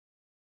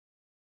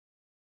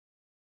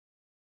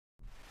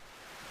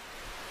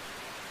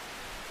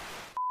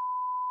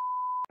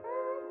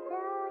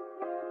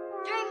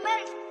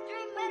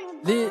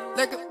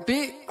like a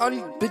bitch. All these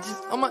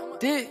bitches on my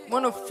dick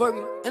wanna fuck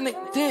me, and they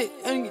did.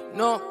 And you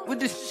know I'm with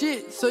this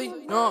shit, so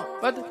you know I'm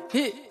about to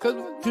hit. Cause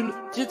we too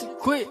legit to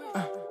quit.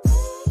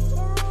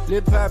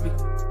 Lil Poppy,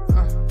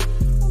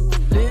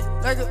 lit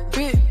like a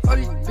bitch. All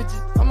these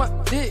bitches on my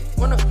dick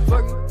wanna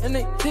fuck me, and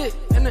they did.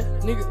 And a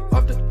nigga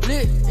off the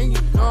lit, and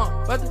you know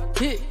I'm about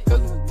to hit. Cause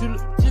we too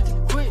legit to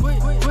quit.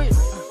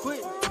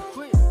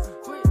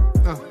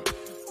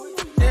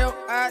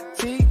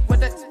 L-I-T, what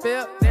that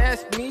spell?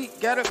 That's me.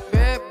 Got a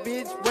bad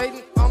bitch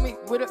waiting on me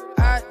with a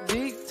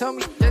ID. Tell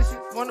me that she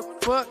wanna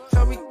fuck.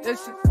 Tell me that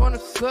she wanna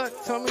suck.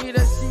 Tell me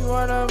that she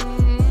wanna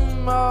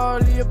all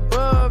the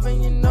above.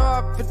 And you know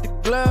I fit the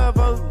glove.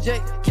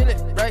 OJ, kill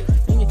it right.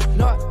 And you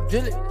know I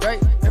drill it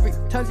right. Every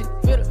time she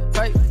feel the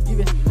pipe,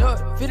 even though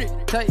I fit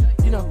it tight.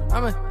 You know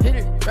I'ma hit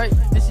it right.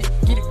 And she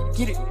get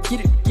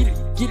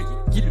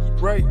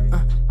it right.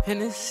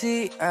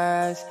 Hennessy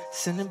eyes,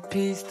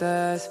 centipede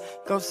stars.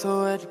 Go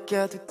so well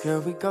together,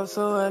 girl, we go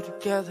so well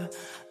together.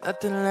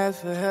 Nothing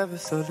lasts forever,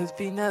 so let's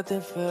be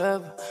nothing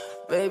forever.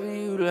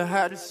 Baby, you the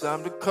hottest, so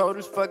I'm the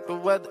coldest, fuck the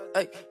weather.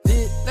 Ay,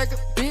 lit like a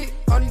bitch,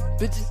 all these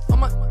bitches on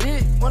my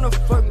dick wanna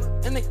fuck me,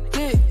 and they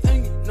did.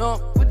 And you know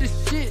I'm with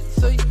this shit,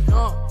 so you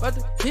know I'm about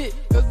to hit.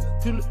 Cause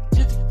we too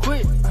legit to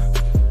quit.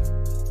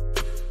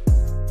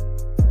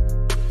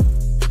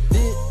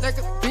 Lit like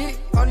a bitch,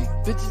 all these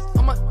bitches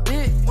on my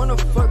dick wanna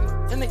fuck me,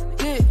 and they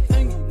did.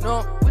 And you know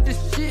I'm with this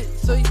shit,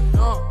 so you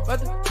know I'm about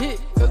to hit.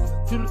 Cause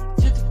we too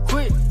legit to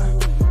quit.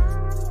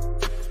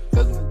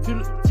 Cause we too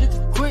legit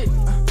to quit.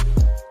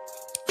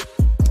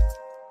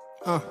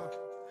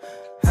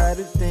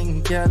 Hottest thing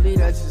in Cali,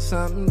 that's just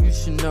something you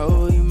should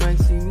know. You might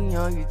see me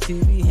on your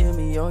TV, hear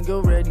me on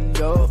your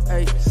radio.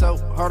 Hey, so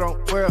hold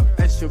on, world,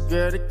 that's your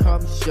girl that call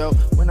me show.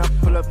 When I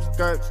pull up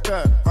skirt,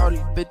 all these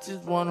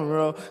bitches wanna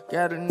roll.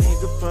 Got a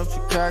nigga from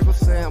Chicago,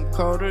 say I'm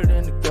colder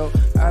than the goat.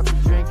 I've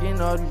been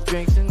drinking all these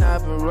drinks and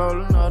I've been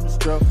rolling all the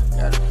stroke.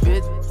 Got a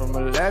bitch from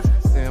Alaska,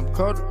 say I'm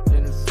colder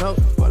than the snow.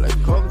 But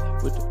like Kobe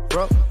with the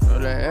bro, know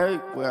that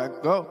everywhere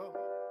I go.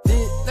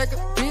 Lit like a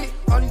bitch,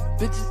 all these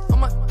bitches on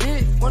my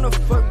dick wanna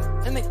fuck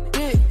me, and they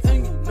did.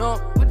 And you know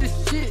I'm with this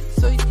shit,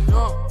 so you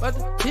know I'm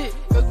about to hit.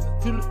 Cause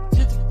we too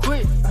legit to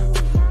quit.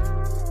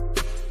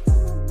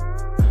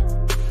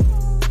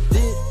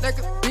 Lit like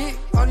a bitch,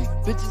 all these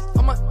bitches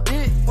on my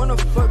dick wanna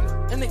fuck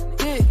me, and they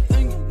did.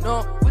 And you know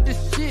I'm with this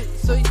shit,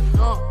 so you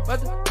know I'm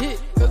about to hit.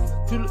 Cause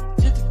we too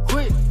legit to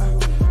quit.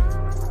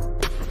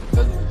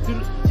 Cause we too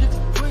legit to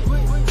quit.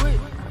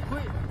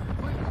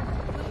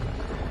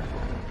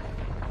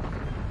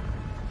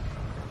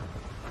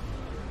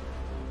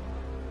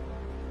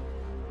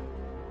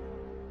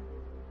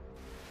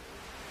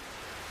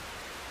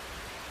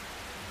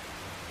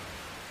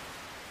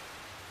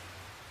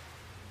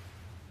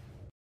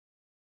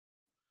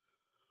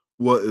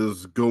 What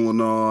is going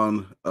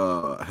on?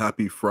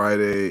 Happy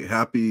Friday.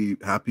 Happy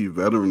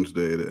Veterans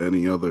Day to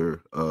any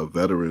other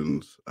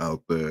veterans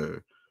out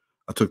there.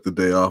 I took the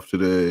day off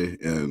today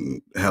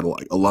and had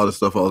like a lot of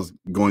stuff I was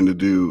going to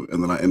do,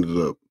 and then I ended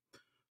up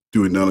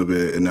doing none of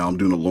it, and now I'm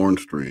doing a Lorne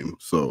stream.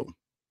 So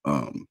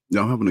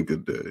yeah, I'm having a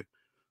good day.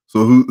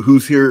 So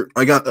who's here?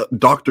 I got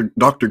Dr.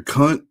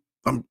 Cunt.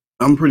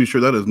 I'm pretty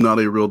sure that is not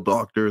a real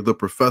doctor. The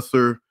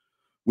professor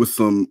with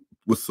some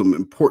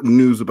important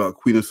news about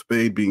Queen of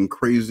Spade being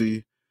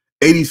crazy,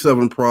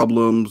 87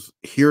 problems,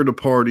 here to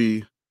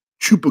party,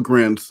 Chupa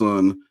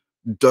grandson,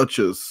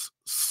 Duchess,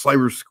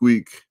 Cyber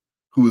Squeak,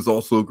 who is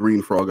also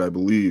Green Frog, I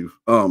believe,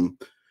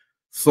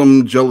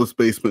 some jealous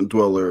basement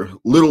dweller,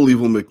 Little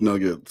Evil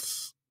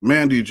McNuggets,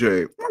 Mandy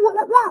J,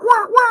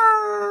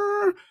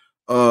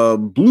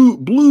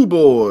 Blue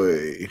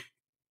Boy,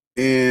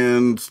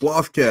 and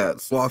Sloth Cat.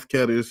 Sloth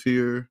Cat is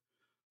here.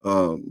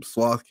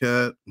 Sloth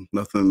Cat,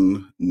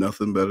 nothing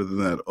better than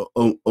that.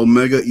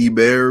 Omega E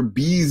Bear,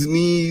 Bee's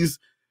Knees,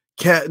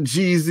 Cat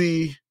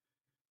Jeezy,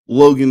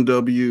 Logan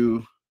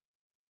W,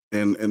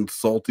 and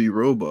Salty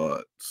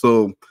Robot.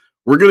 So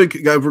we're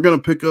gonna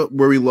pick up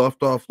where we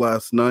left off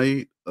last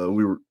night.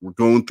 We're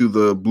going through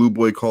the Blue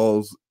Boy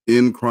calls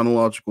in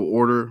chronological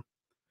order,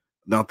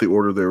 not the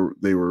order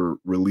they were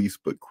released,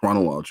 but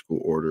chronological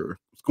order.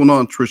 What's going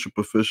on, Trisha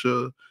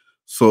Patricia?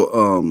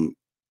 So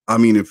I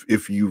mean,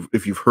 if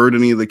you've heard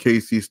any of the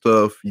Casey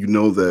stuff, you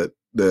know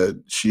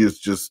that she is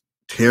just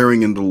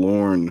tearing into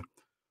Lorne,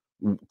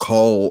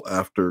 call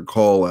after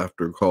call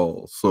after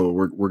call. So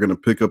we're gonna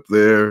pick up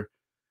there,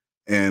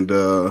 and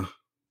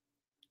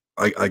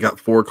I got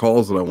 4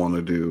 calls that I want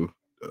to do.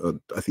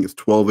 I think it's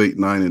 12, 8,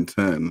 9, and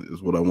 10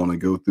 is what I want to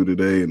go through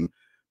today, and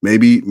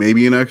maybe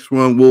an extra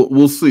one.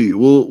 We'll see.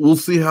 We'll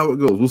see how it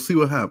goes. We'll see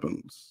what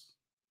happens.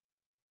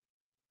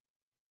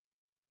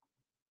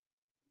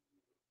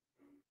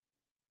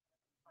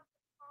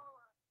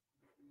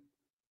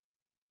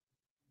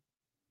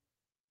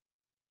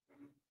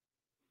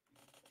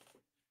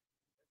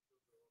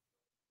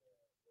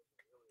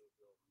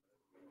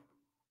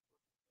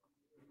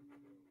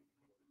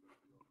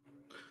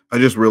 I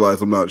just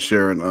realized I'm not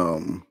sharing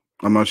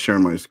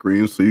my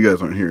screen, so you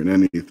guys aren't hearing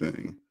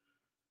anything.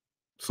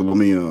 So let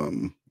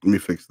me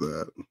fix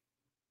that.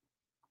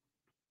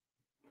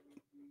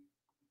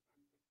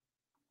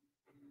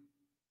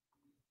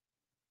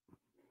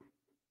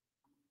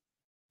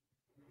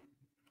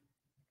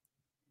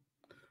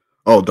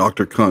 Oh,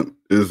 Dr. Cunt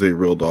is a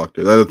real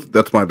doctor.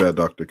 That's my bad,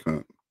 Dr.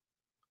 Cunt.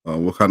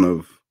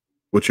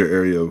 What's your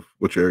area of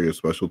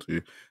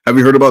specialty? Have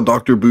you heard about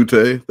Dr.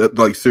 Butte? That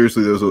like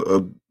seriously, there's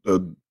a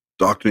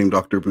doctor named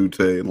Dr. Butte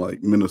in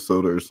like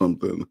Minnesota or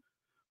something.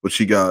 But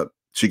she got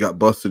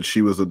busted.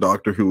 She was a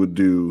doctor who would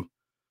do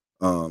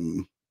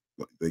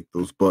like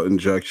those butt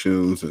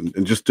injections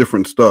and just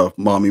different stuff,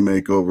 mommy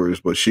makeovers.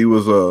 But she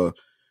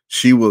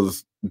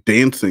was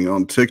dancing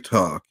on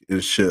TikTok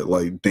and shit,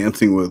 like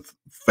dancing with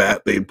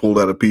fat they pulled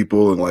out of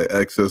people and like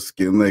excess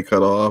skin they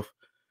cut off.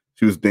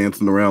 She was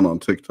dancing around on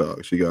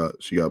TikTok. She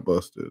got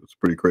busted. It's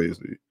pretty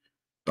crazy.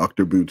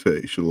 Dr. Butte,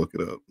 you should look it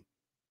up.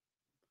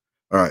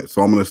 All right,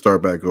 so I'm gonna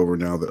start back over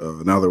now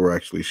that we're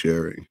actually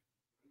sharing.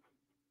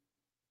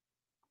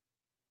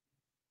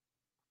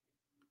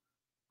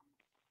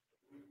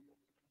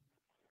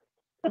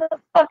 Who the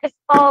fuck is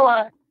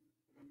Paula?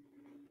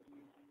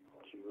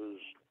 She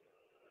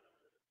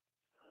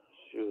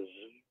was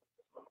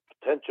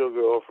a potential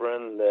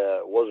girlfriend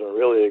that wasn't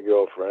really a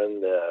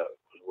girlfriend that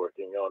was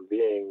working on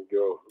being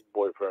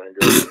boyfriend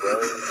and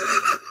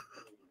girlfriend.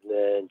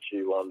 Then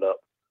she wound up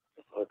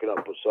hooking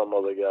up with some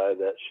other guy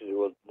that she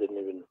didn't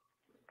even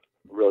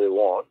really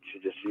want. She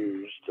just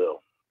used to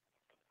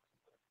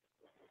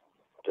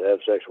have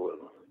sex with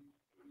him.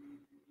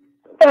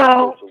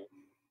 So,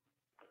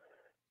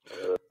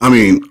 I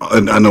mean,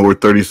 I know we're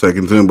 30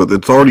 seconds in, but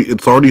it's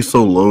already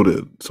so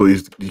loaded. So he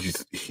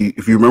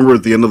if you remember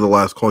at the end of the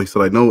last call, he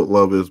said, "I know what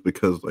love is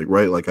because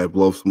like I've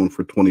loved someone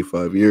for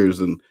 25 years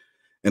and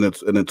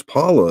it's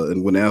Paula."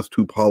 And when asked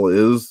who Paula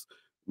is,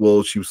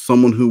 well, she was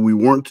someone who we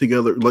weren't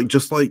together, like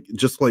just like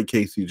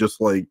Casey, just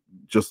like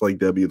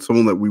Debbie. It's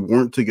someone that we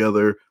weren't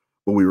together,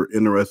 but we were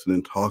interested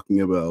in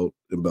talking about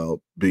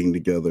being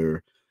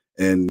together.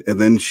 And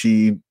then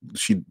she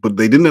but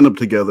they didn't end up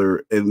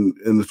together, and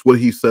it's what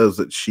he says,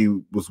 that she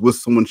was with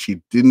someone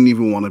she didn't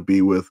even want to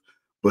be with,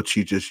 but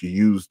she just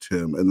used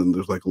him. And then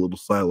there's like a little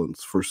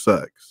silence for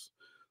sex.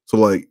 So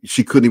like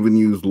she couldn't even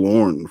use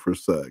Lorne for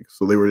sex.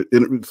 So they were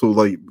so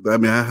like, I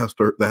mean, that has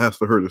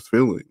to hurt his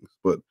feelings.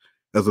 But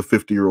as a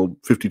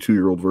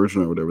 52-year-old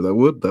virgin or whatever, that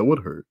would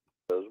hurt.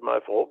 It was my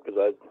fault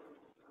because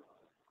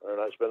her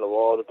and I spent a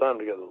lot of time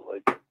together,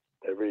 like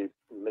every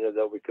minute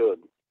that we could.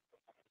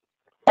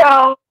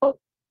 so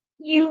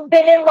you've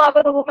been in love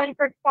with a woman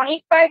for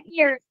 25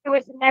 years who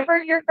was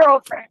never your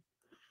girlfriend.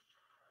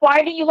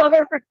 Why do you love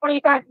her for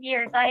 25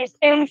 years? I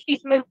assume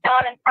she's moved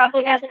on and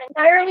probably has an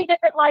entirely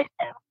different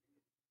lifestyle.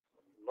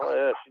 Oh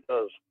yeah, she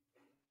does.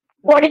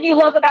 What did you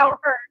love about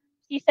her?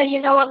 You said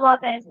you know what love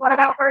is. What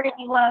about her did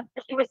you love?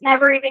 Because she was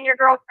never even your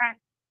girlfriend.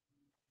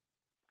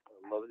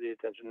 I love the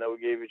attention that we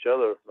gave each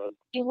other.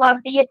 You love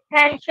the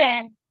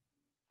attention.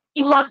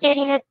 You love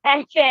getting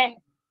attention.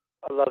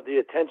 I love the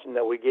attention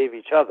that we gave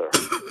each other.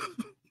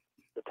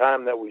 The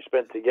time that we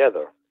spent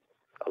together.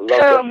 I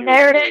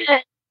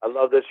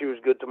love that she was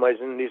good to my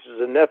nieces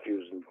and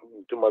nephews, and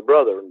to my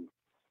brother, and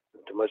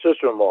to my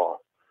sister-in-law.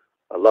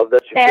 I love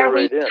that she fit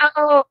right in.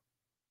 Go.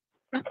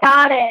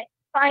 Got it.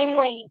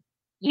 Finally.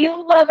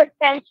 You love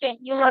attention.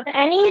 You love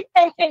any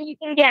attention you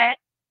can get,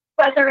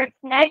 whether it's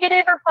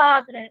negative or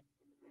positive.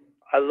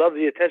 I love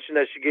the attention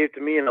that she gave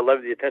to me, and I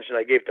love the attention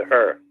I gave to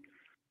her.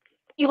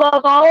 You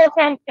love all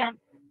attention.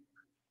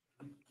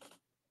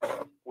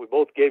 We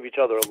both gave each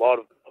other a lot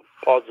of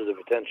positive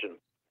attention.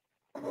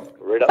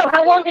 Right so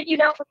how long did you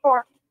know her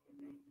for?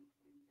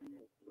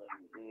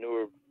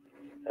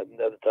 At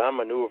the time,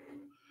 I knew her.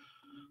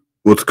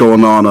 What's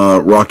going on,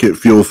 Rocket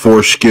Fuel,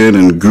 Foreskin,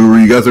 and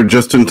Guru? You guys are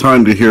just in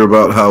time to hear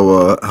about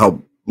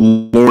how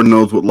Lorne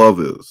knows what love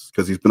is,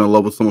 because he's been in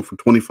love with someone for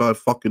 25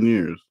 fucking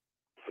years.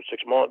 For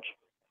 6 months.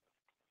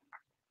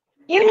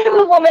 You knew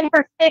a woman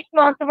for 6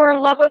 months and were in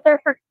love with her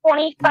for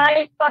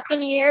 25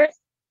 fucking years?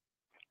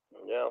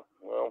 Yeah,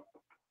 well,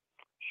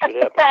 that's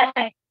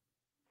pathetic.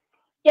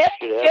 Yep,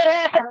 should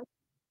happen.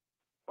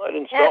 I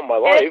didn't start my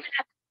life.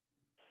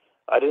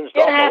 I didn't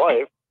start my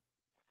life.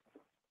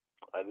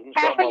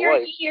 Half of your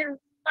years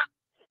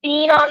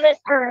being on this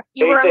earth,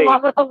 you were in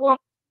love with a woman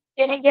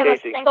who didn't give a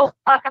single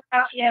fuck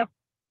about you.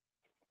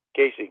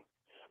 Casey,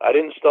 I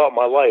didn't start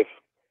my life,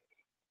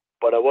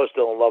 but I was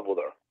still in love with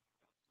her.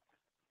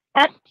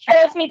 That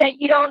shows me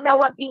that you don't know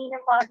what being in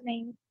love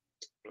means.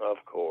 Of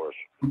course.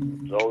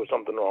 There's always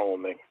something wrong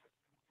with me.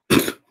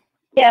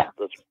 Yeah.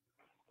 Let's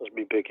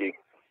be picky.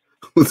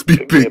 Let's be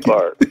picky.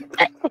 Apart.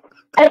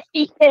 Let's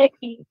be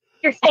picky.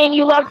 You're saying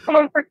you loved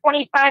someone for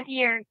 25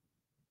 years.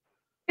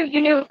 Who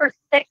you knew for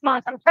 6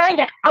 months. I'm trying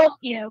to help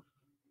you.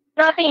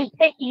 Not being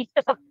picky, it's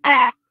just a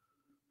fact.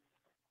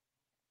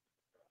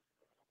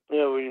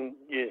 You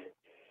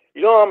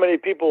know how many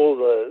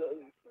people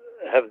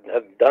have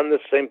done the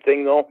same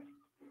thing though?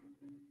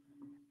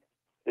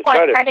 They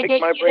try to pick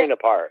my brain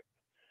apart.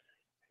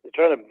 They're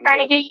trying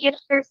to get you to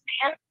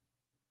understand.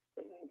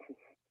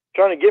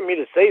 Trying to get me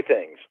to say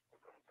things.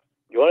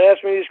 You want to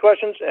ask me these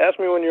questions? Ask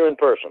me when you're in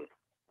person.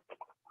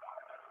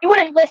 You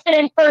wouldn't listen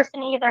in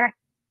person either.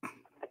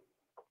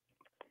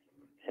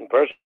 In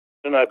person,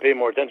 I pay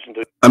more attention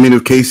to. I mean,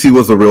 if Casey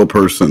was a real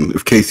person,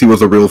 if Casey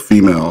was a real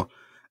female,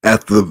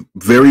 At the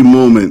very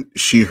moment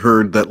she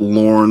heard that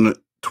Lorne,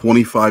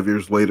 25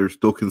 years later,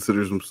 still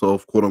considers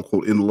himself, quote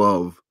unquote, in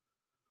love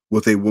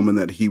with a woman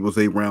that he was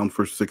around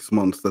for 6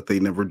 months that they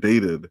never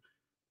dated,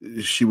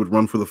 she would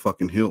run for the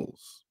fucking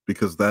hills,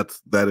 because that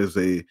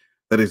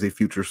is a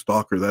future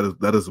stalker.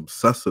 That is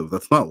obsessive.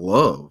 That's not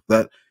love.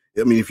 That,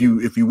 I mean, if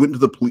you went to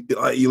the police,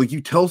 like,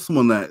 you tell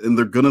someone that, and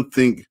they're gonna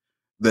think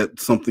that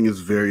something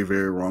is very,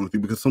 very wrong with you,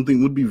 because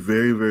something would be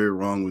very, very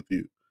wrong with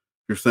you.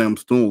 You're saying, I'm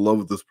still in love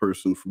with this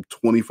person from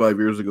 25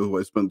 years ago who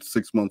I spent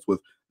 6 months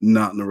with,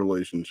 not in a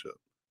relationship.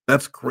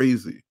 That's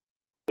crazy.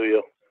 Do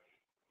you?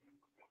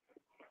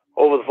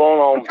 Over the phone,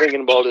 all I'm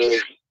thinking about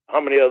is how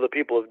many other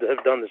people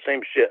have done the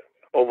same shit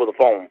over the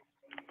phone.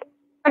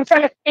 I'm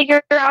trying to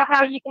figure out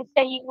how you can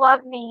say you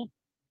love me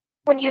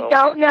when you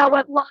don't know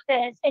what love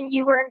is, and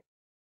you were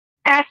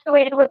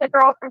infatuated with a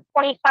girl from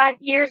 25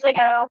 years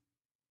ago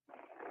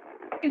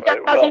who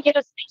doesn't give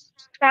a space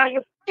about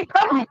you. She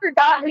probably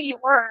forgot who you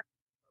were.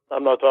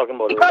 I'm not talking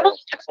about She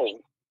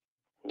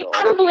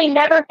probably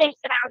never thinks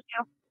about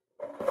you.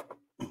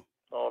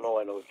 Oh, no,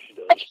 I know what she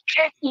does. I can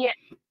guarantee it.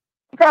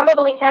 She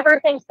probably never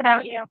thinks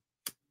about you.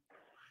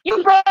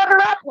 You brought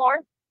her up, Lorne.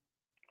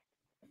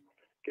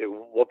 Okay,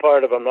 what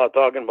part of I'm not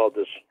talking about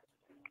this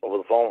over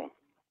the phone?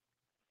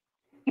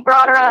 You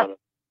brought her up.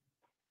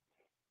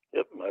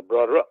 Yep, I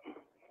brought her up.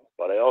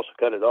 But I also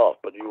cut it off,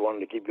 but you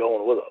wanted to keep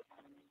going with it.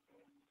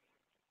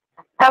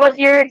 That was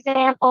your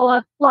example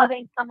of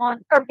loving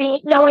someone, or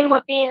knowing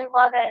what being in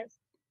love is.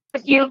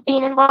 Was you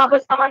being in love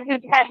with someone who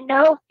had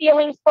no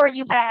feelings for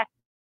you back.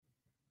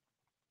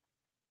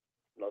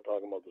 I'm not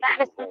talking about this.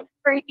 That is some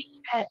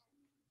creepy shit.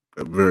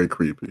 Very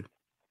creepy.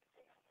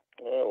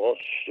 Yeah, well,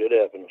 shit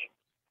happens.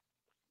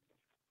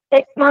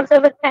 6 months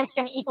of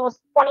attention equals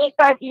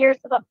 25 years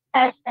of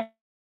obsession.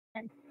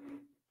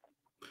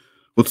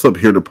 What's up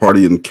here to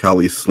party in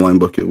Cali, slime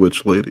bucket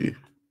witch lady?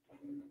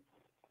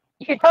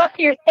 You should talk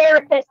to your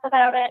therapist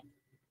about it.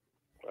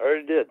 I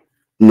already did.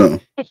 No.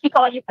 Did she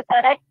call you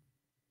pathetic?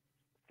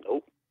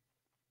 Nope.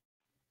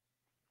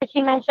 Did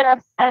she mention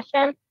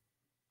obsession?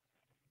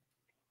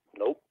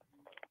 Nope.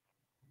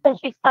 Then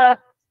she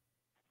sucks.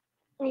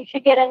 And you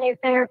should get a new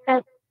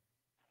therapist.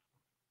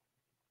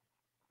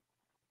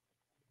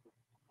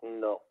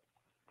 No.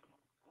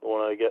 The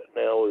one I get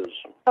now is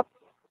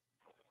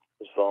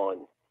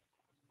fine.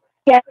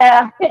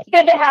 Yeah, it's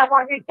good to have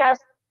one who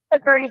just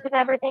agrees with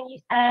everything you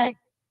say.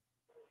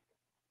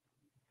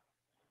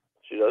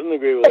 She doesn't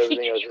agree with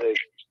everything I say.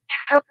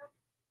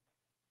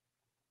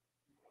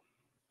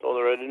 Told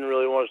her I didn't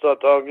really want to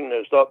stop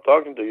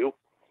talking to you.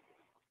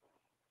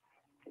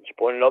 And she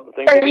pointed out the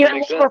things that didn't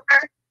make sense.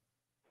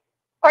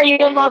 Are you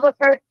in love with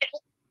her?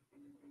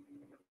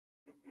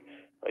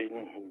 Jesus.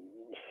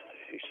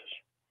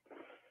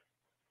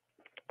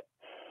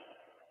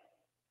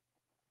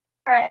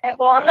 Alright,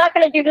 well, I'm not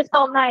going to do this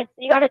all night, so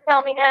you got to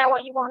tell me now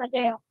what you want to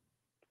do.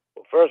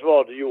 Well, first of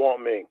all, do you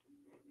want me?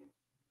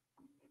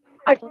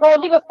 I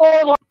told you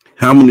before.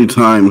 How many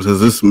times has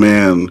this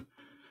man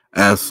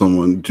asked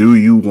someone, do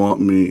you want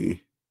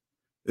me?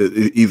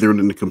 Either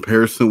in a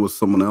comparison with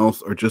someone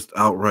else or just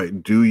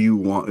outright, do you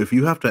want? If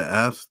you have to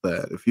ask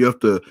that, if you have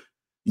to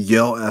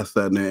ask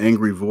that in an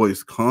angry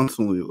voice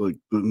constantly, like,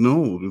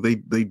 no,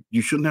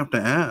 you shouldn't have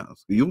to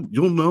ask.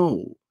 You'll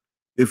know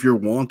if you're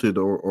wanted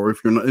or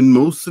if you're not. In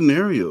most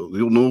scenarios,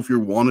 you'll know if you're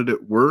wanted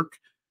at work,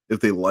 if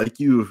they like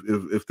you,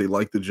 if they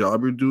like the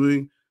job you're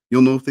doing.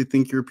 You'll know if they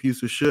think you're a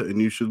piece of shit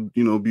and you should,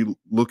 be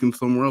looking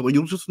somewhere else. Like,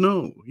 you'll just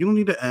know. You don't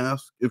need to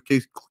ask if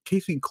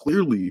Casey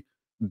clearly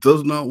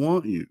does not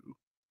want you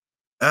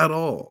at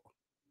all.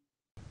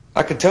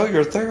 I can tell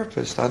you're a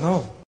therapist. I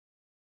know.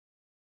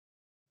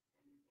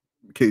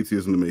 Casey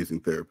is an amazing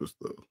therapist,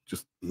 though.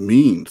 Just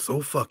mean, so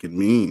fucking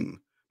mean.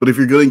 But if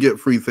you're gonna get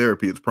free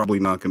therapy, it's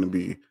probably not gonna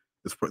be.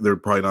 They're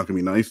probably not gonna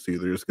be nice to you.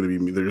 They're just gonna be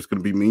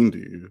mean to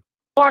you.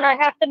 Lorne, I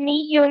have to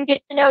meet you and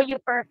get to know you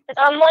first.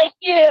 Because unlike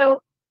you,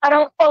 I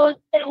don't fall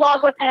in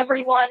love with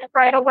everyone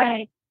right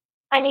away.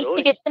 I need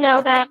to get to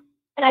know them,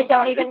 and I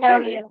don't even know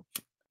you.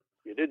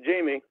 You did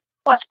Jamie.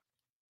 What?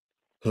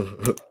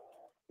 You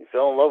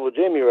fell in love with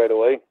Jamie right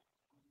away.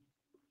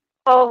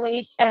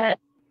 Holy shit.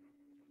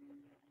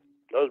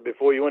 That was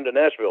before you went to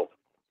Nashville.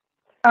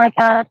 Oh my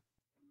God.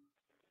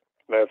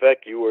 Matter of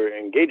fact, you were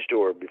engaged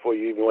to her before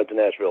you even went to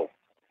Nashville.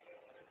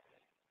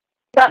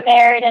 Got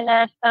married in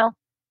Nashville.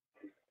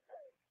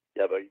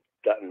 Yeah, but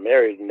gotten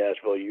married in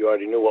Nashville, you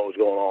already knew what was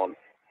going on.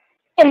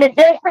 And the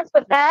difference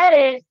with that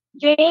is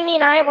Jamie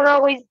and I were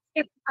always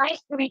super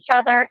nice to each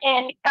other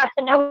and got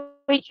to know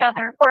each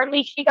other, or at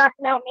least she got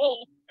to know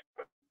me.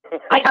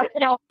 I got to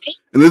know me.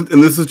 And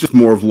this is just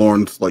more of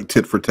Lorne's like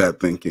tit for tat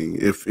thinking.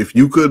 If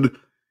you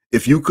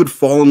could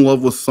fall in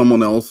love with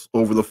someone else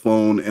over the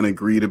phone and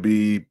agree to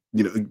be,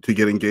 to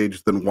get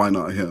engaged, then why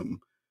not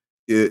him?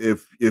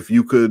 If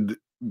you could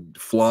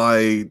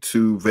fly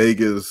to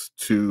Vegas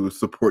to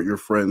support your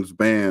friend's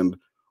band,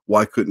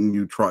 why couldn't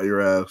you trot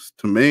your ass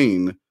to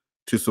Maine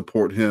to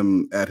support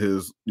him at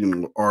his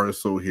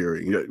RSO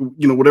hearing?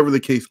 Whatever the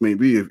case may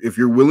be. If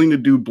you're willing to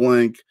do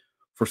blank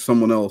for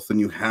someone else, then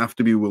you have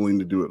to be willing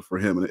to do it for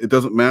him. And it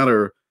doesn't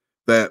matter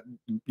that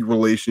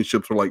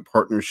relationships are like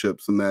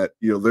partnerships, and that,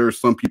 you know, there are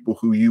some people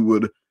who you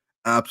would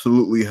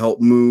absolutely help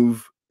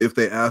move if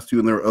they asked you,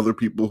 and there are other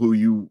people who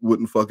you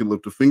wouldn't fucking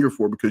lift a finger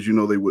for because you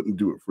know they wouldn't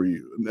do it for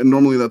you. And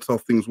normally that's how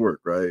things work,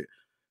 right?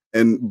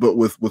 But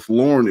with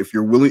Lorne, if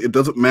you're willing, it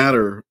doesn't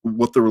matter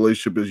what the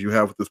relationship is you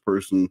have with this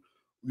person,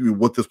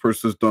 what this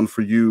person has done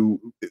for you.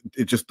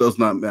 It just does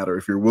not matter.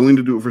 If you're willing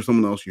to do it for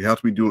someone else, you have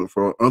to be doing it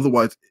for.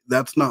 Otherwise,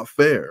 that's not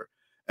fair.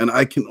 And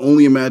I can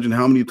only imagine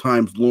how many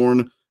times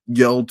Lorne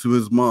yelled to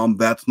his mom,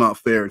 "That's not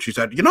fair," and she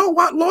said, "You know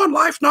what, Lorne?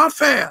 Life's not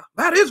fair.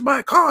 That is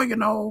my car, you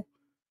know."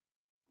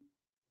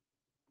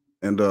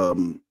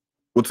 And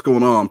what's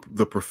going on?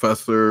 The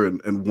professor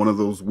and one of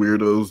those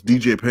weirdos,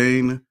 DJ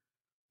Payne.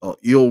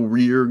 Il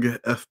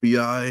Rearg,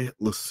 FBI,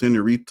 La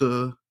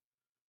Senorita,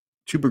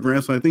 Cheaper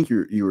Grandson. I think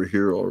you were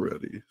here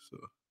already. So,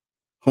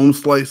 Home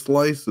Slice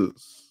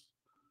Slices.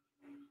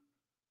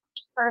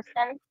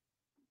 Person.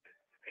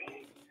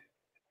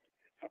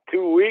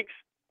 2 weeks?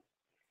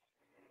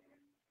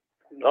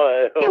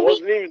 No, it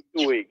wasn't even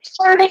 2 weeks.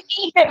 Started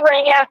engagement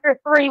ring after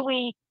 3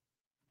 weeks.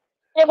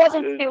 It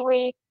wasn't 2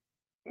 weeks.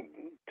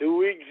 2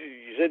 weeks.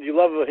 You said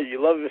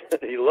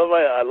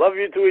I love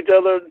you to each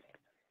other.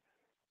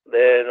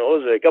 Then what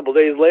was it? A couple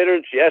days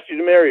later, she asked you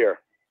to marry her.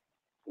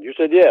 You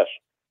said yes.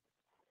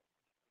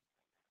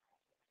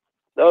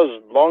 That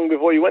was long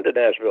before you went to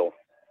Nashville.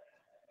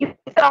 You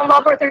fell in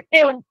love with her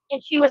too,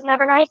 and she was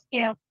never nice to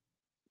you. You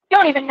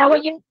don't even know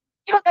you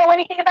don't know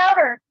anything about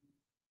her.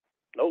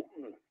 Nope,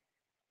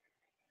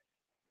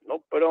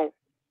 I don't.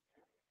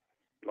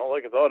 Not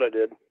like I thought I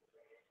did.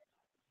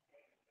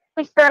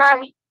 We spent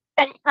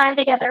time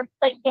together,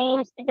 played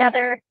games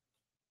together.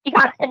 You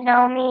got to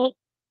know me.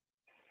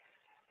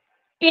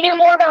 You knew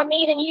more about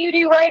me than you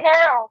do right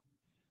now.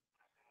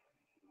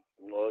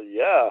 Well,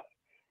 yeah,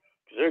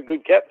 'cause they're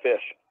good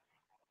catfish.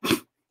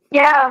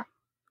 Yeah.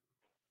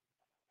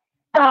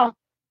 So,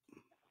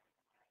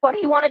 what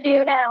do you want to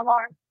do now,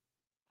 Lorne?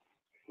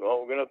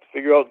 Well, we're gonna have to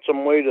figure out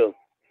some way to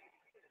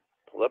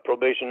let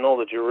probation know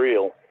that you're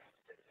real,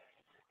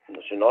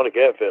 that you're not a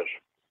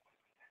catfish.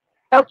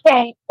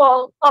 Okay,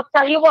 well, I'll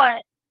tell you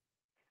what.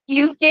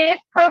 You give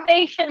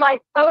probation my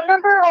phone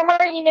number or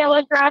my email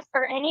address,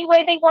 or any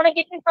way they want to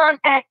get in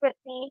contact with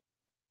me.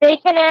 They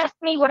can ask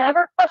me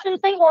whatever questions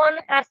they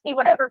want, ask me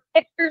whatever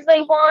pictures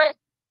they want,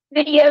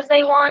 videos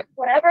they want,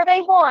 whatever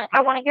they want.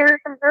 I want to hear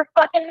it from her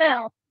fucking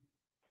mouth.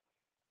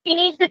 She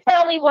needs to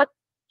tell me what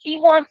she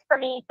wants from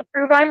me to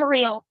prove I'm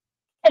real.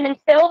 And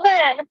until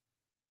then,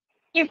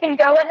 you can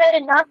go ahead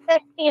and not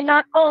text me and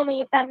not call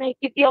me if that makes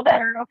you feel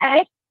better,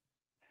 okay?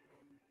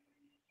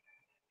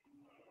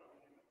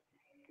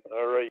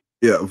 All right.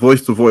 Yeah,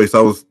 voice to voice.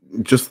 I was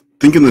just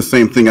thinking the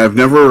same thing. I've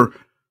never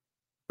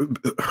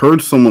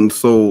heard someone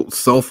so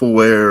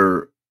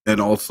self-aware and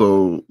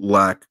also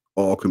lack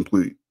all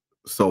complete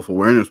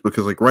self-awareness,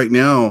 because like right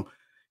now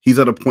he's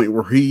at a point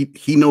where he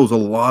knows a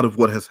lot of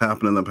what has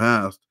happened in the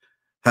past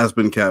has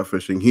been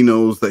catfishing. He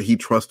knows that he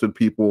trusted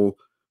people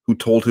who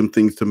told him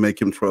things to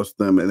make him trust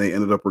them, and they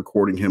ended up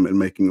recording him and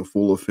making a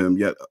fool of him.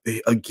 Yet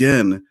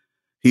again,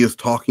 he is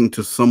talking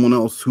to someone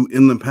else who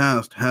in the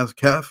past has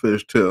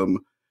catfished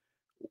him,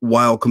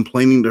 while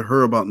complaining to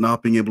her about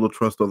not being able to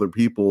trust other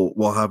people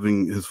while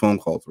having his phone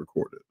calls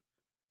recorded.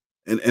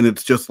 And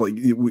it's just like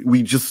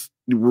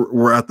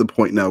we're at the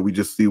point now, we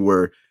just see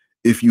where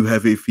if you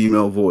have a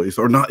female voice,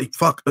 or not,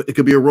 fuck, it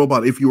could be a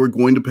robot. If you were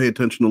going to pay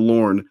attention to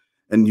Lorne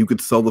and you could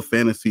sell the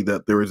fantasy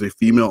that there is a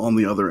female on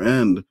the other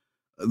end,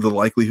 the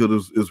likelihood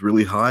is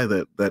really high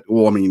that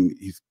well, I mean,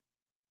 he's,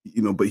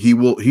 you know, but he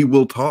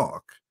will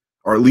talk,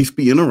 or at least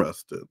be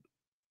interested.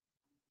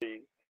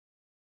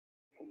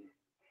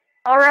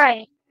 All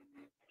right.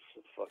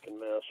 It's a fucking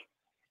mess.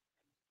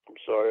 I'm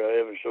sorry I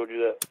haven't showed you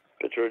that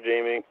picture of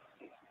Jamie.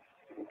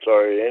 I'm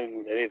sorry,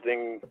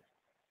 everything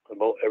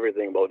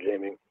about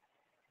Jamie.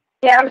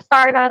 Yeah, I'm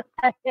sorry about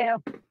that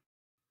too.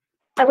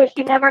 I wish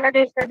you never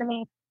introduced her to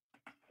me.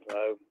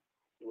 I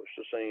wish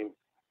the same.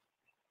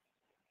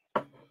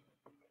 I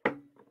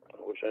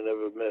wish I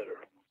never met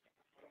her.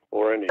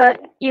 Or any of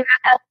But them. you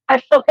got a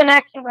special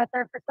connection with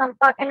her for some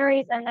fucking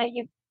reason that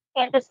you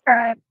can't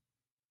describe.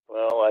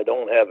 Well, I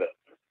don't have it,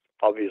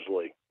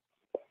 obviously.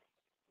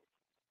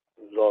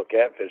 It's all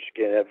catfish.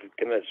 You can't have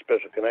a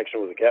special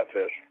connection with a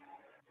catfish.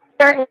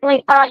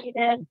 Certainly thought you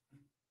did.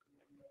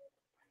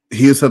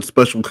 He has had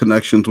special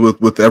connections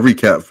with every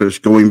catfish,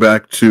 going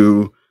back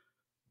to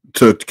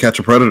Catch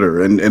a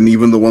Predator, and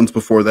even the ones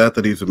before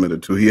that he's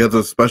admitted to. He has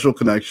a special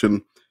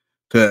connection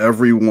to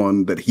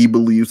everyone that he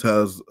believes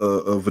has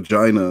a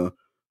vagina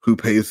who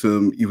pays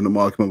him even a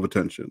modicum of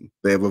attention.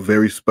 They have a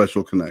very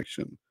special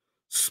connection.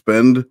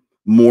 Spend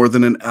more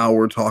than an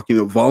hour talking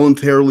to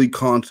voluntarily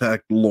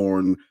contact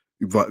Lorne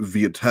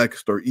via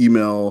text or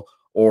email,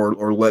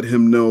 or let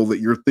him know that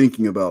you're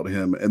thinking about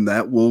him, and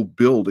that will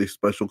build a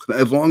special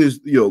connection. As long as,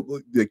 you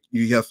know, like,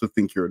 he has to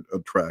think you're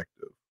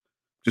attractive.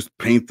 Just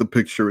paint the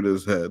picture in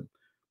his head.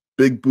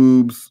 Big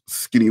boobs,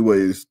 skinny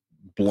waist,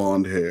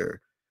 blonde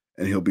hair,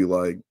 and he'll be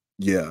like,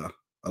 yeah,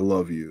 I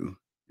love you.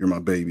 You're my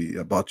baby.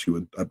 I bought you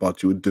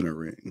a dinner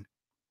ring.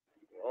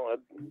 Well,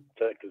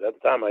 because at the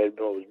time I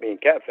was being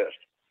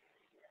catfished.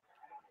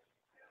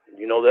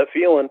 You know that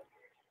feeling.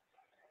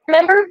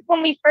 Remember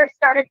when we first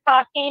started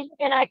talking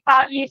and I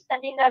caught you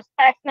sending those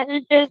text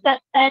messages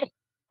that said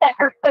that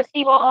her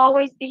pussy will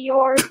always be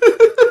yours?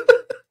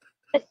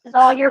 This is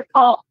all your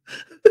fault.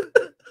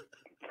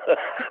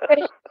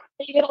 Leave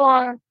it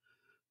alone.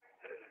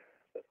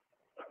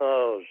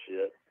 Oh,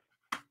 shit.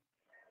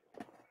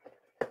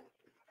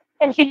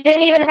 And she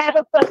didn't even have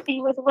a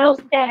pussy with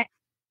Will's dick.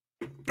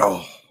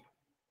 Oh.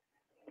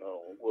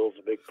 Oh, Will's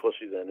a big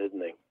pussy then,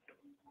 isn't he?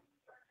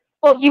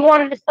 Well, you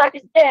wanted to suck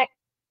his dick.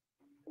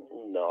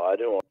 No, I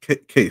didn't want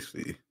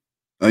Casey,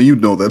 you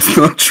know that's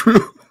not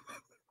true.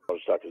 to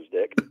suck his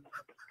dick.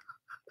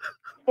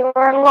 You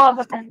were in love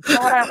with him,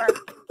 so whatever.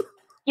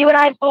 You and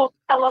I both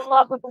fell in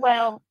love with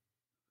Will.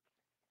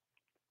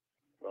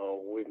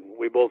 No,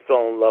 we both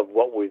fell in love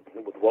with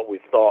what we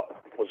thought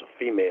was a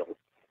female.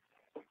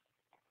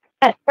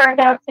 That turned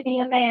out to be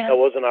a man. That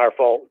wasn't our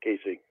fault,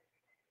 Casey.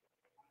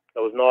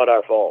 That was not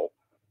our fault.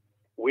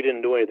 We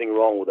didn't do anything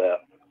wrong with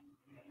that.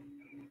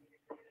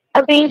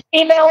 Being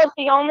female was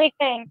the only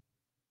thing.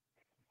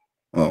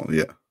 Oh,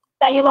 yeah.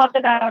 That you loved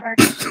about her.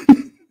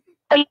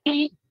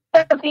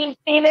 Being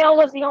female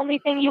was the only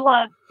thing you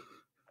loved.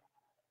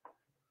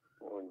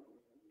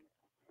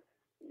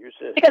 You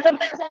said, because if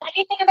there's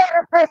anything about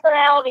her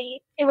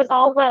personality, it was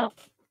all Will.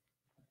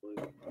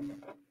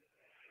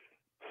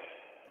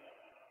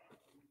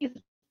 You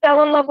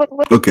fell in love with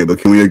Will. Okay, but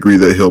can we agree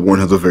that Hilborn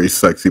has a very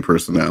sexy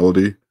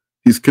personality?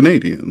 He's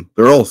Canadian.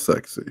 They're all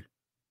sexy.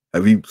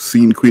 Have you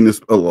seen Queen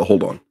of... Oh, well,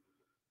 hold on.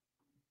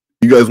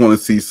 You guys want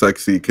to see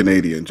sexy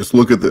Canadian? Just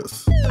look at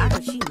this. I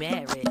heard she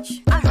mad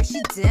rich. I heard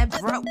she dead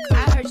broke.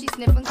 I heard she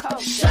sniffing coke.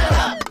 Shut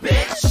up,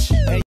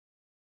 bitch.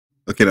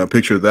 Okay, now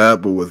picture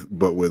that, but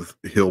with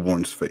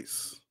Hilborn's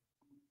face.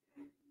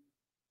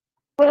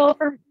 Will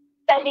for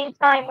spending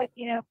time with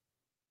you.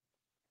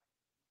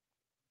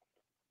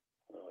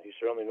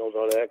 he certainly knows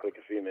how to act like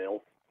a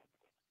female.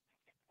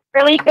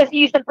 Really? Because he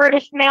used a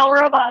British male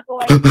robot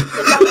voice. I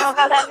don't know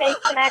how that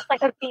makes him act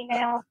like a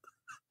female.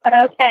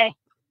 But okay.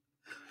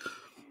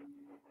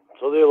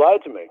 So they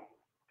lied to me.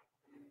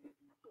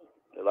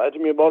 They lied to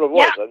me about a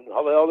voice. Yeah.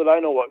 How the hell did I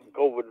know what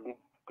COVID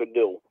could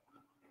do?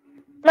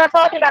 I'm not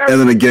talking about her. And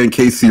then again,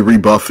 Casey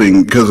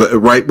rebuffing, because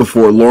right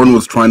before Lorne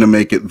was trying to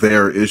make it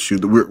their issue.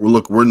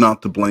 We're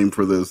not to blame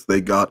for this. They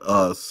got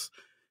us.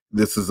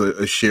 This is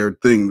a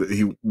shared thing that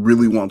he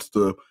really wants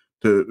to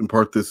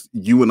impart this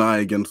you and I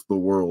against the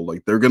world.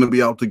 Like they're going to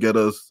be out to get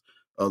us.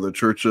 The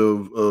Church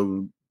of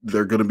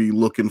they're going to be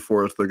looking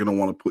for us. They're going to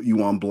want to put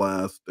you on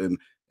blast. And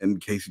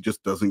Casey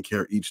just doesn't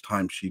care each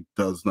time. She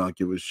does not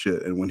give a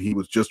shit. And when he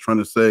was just trying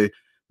to say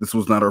this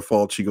was not our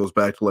fault, she goes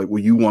back to like,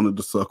 well, you wanted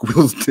to suck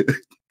Will's dick.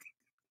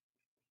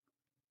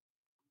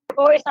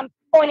 Voice, I'm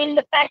pointing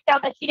the fact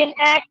out that she didn't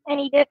act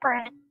any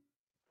different.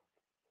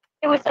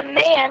 It was a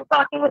man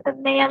talking with a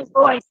man's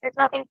voice. There's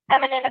nothing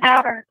feminine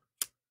about her.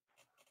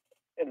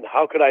 And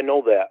how could I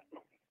know that?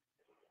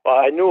 Well,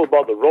 I knew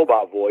about the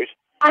robot voice.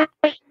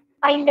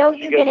 I know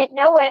you didn't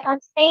know it. I'm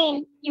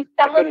saying you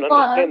fell in love.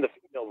 I couldn't understand the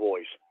female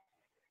voice.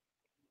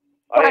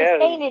 What I'm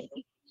saying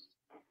is...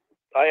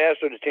 I asked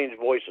her to change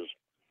voices.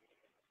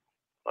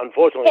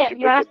 Unfortunately, Yeah, she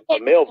picked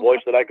up a male voice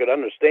that I could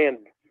understand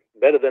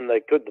better than they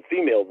could the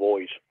female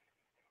voice.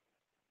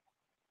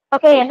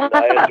 Okay, and that's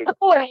about the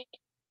point.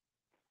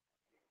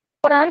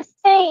 What I'm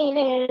saying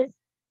is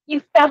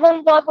you fell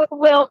in love with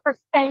Will for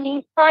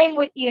spending time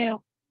with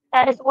you.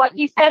 That is what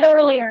you said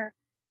earlier.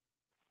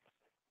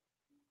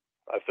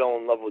 I fell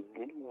in love with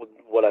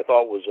what I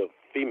thought was a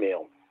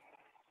female.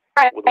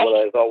 Right. With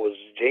what I thought was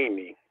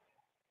Jamie.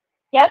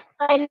 Yep,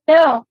 I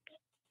know.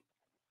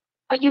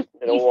 But you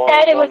said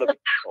it was about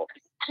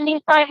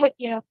spending time with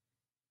you.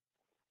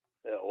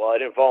 Yeah, well, I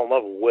didn't fall in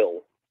love with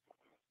Will.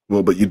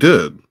 Well, but you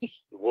did.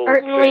 Will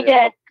certainly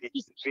did.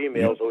 He's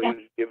female, so he was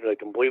given a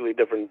completely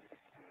different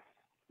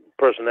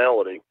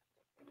personality.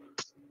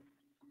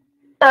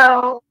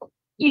 So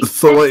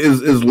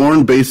is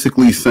Lorne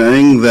basically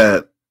saying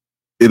that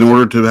in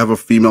order to have a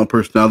female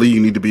personality,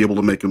 you need to be able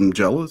to make him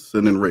jealous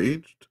and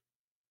enraged?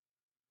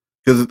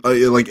 Because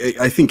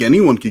I think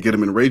anyone could get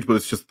him enraged, but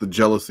it's just the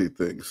jealousy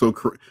thing. So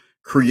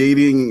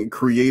creating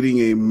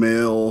a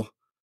male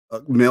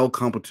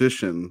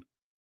competition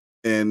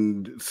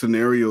and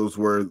scenarios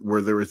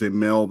where there is a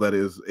male that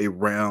is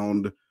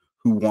around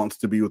who wants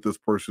to be with this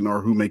person,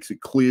 or who makes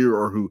it clear,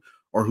 or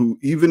who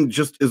even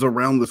just is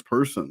around this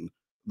person.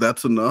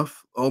 That's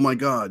enough. Oh my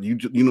God, you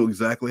know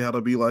exactly how to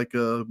be like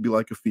a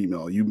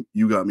female. You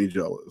got me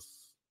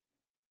jealous,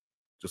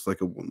 just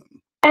like a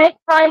woman. Spent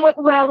time with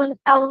Will and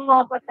fell in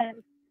love with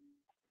him.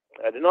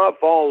 I did not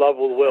fall in love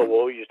with Will.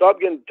 Will you stop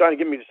trying to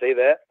get me to say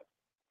that?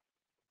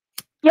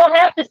 You don't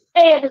have to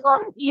say it as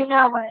long as you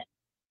know it.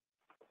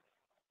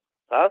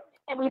 Huh?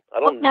 And we I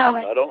don't know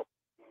it.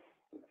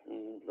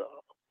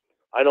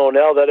 I know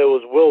now that it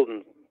was Will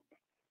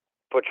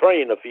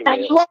portraying a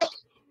female.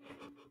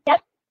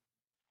 Yep.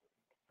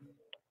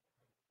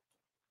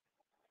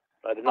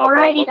 I did not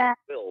fall in love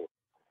with Will.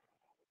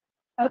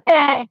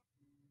 Okay.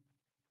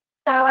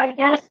 So I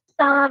guess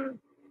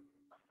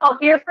I'll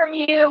hear from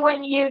you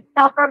when you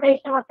tell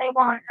probation what they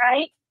want,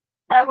 right?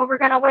 Is that what we're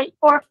gonna wait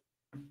for?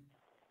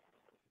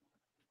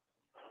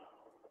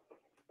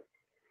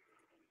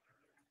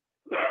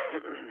 I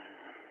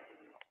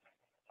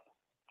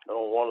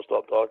don't want to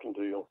stop talking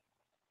to you.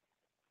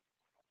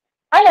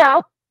 I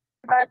know,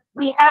 but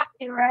we have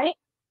to, right?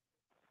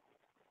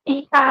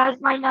 Because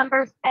my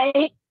number's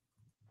paid,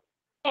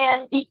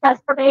 and because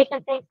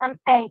probation thinks I'm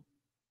paid.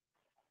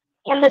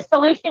 And the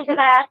solution to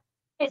that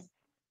is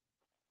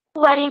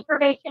letting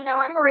probation know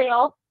I'm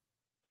real.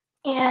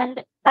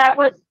 And that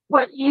was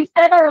what you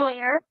said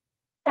earlier,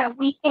 that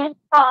we can't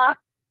talk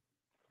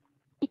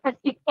because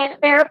you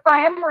can't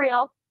verify I'm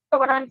real. So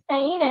what I'm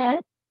saying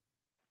is,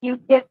 you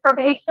give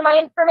probation my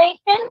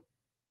information.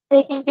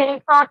 They can get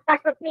in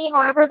contact with me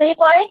however they'd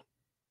like.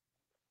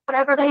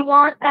 Whatever they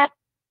want that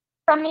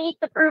from me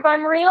to prove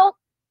I'm real,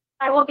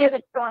 I will give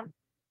it to them.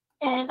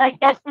 And I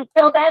guess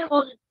until then,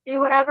 we'll just do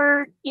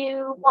whatever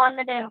you want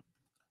to do.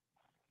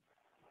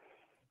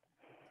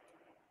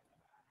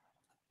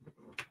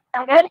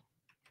 Sound good?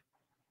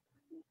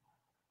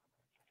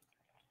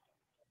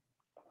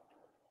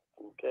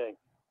 Okay.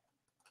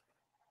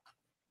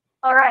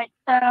 All right.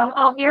 So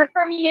I'll hear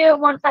from you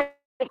once I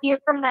hear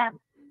from them.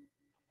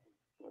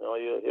 No,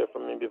 you'll hear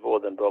from me before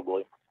then,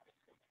 probably.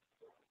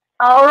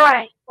 All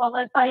right. Well,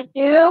 if I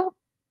do,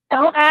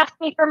 don't ask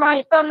me for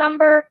my phone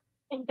number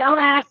and don't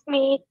ask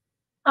me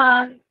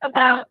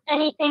about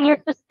anything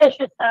you're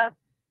suspicious of.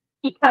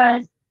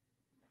 Because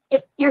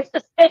if you're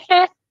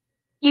suspicious,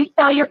 you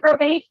tell your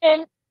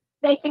probation,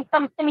 they can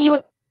come to me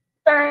with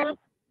concerns.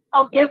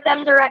 I'll give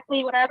them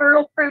directly whatever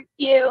will prove to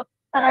you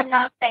that I'm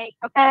not fake,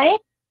 okay?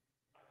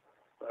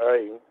 All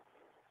right.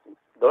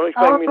 Don't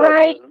expect me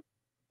not.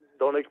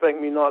 Don't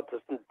expect me not to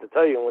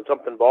tell you when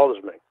something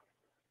bothers me.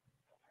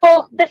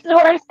 Well, this is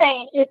what I'm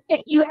saying.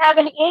 If you have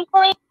an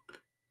inkling,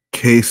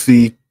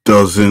 Casey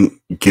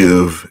doesn't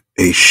give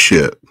a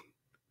shit.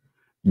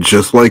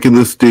 Just like in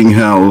the Sting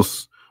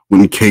house,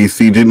 when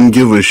Casey didn't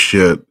give a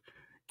shit,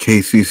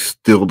 Casey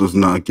still does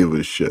not give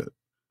a shit.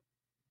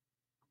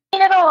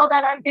 at all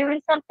that I'm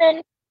doing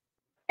something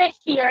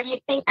fishy or you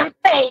think I'm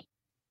fake,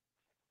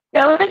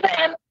 go to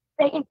them.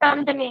 They can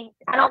come to me.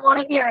 I don't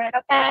want to hear it,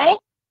 okay?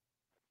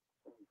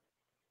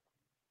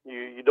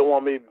 You don't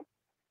want me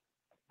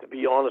to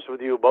be honest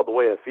with you about the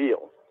way I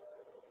feel.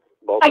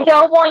 I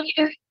don't want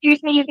you to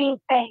accuse me of being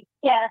fake.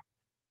 Yeah.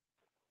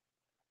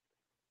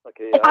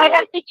 Okay. If I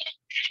have to get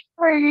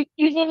where you're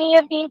accusing me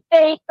of being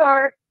fake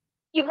or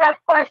you have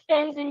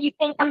questions and you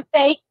think I'm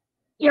fake,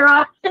 your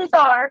options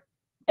are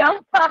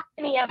don't talk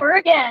to me ever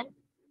again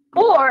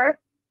or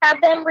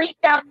have them reach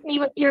out to me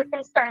with your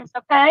concerns,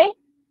 okay?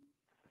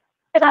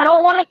 Because I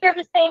don't want to hear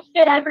the same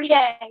shit every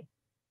day.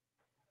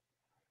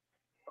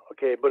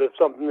 Okay, but if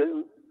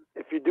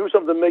you do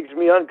something that makes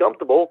me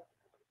uncomfortable,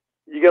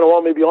 you're gonna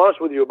want me to be honest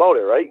with you about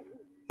it, right?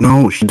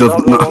 No, she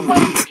doesn't.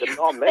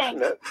 Not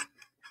mention it.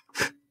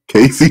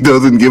 Casey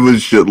doesn't give a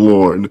shit,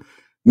 Lorne.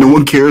 No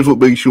one cares what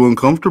makes you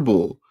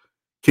uncomfortable.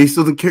 Casey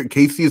doesn't care.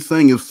 Casey is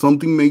saying if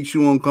something makes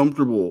you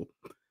uncomfortable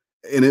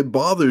and it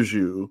bothers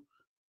you,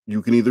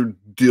 you can either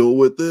deal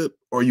with it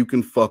or you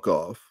can fuck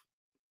off.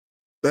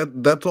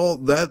 That's all.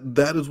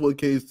 That is what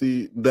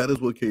Casey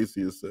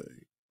is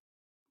saying.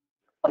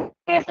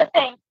 Here's the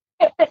thing.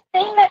 If the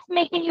thing that's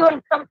making you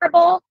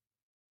uncomfortable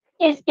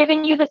is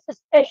giving you the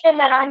suspicion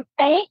that I'm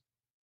fake,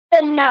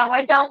 then no,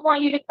 I don't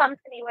want you to come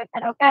to me with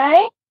it,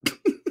 okay?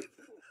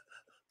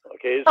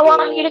 Okay. I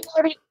want you to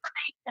go to the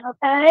information,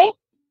 okay?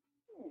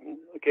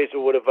 Okay, so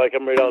what if I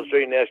come right down the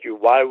street and ask you,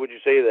 why would you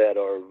say that,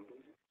 or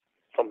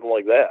something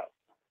like that?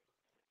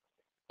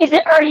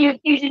 Are you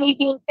accusing me of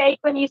being fake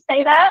when you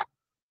say that?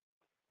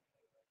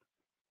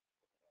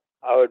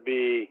 I would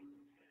be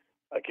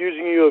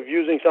accusing you of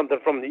using something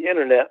from the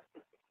internet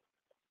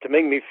to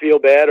make me feel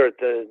bad or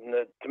to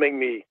make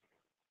me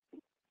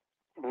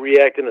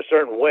react in a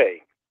certain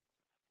way.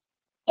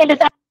 And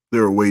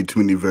there are way too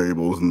many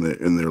variables in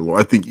there, Lorne.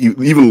 I think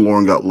even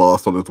Lorne got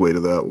lost on its way to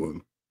that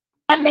one.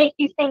 That make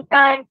you think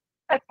I'm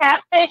a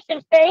catfish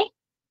and fake?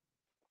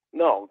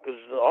 No, because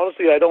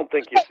honestly, I don't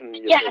think you're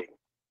fake.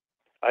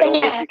 I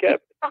don't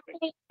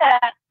think you can.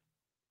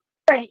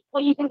 Great.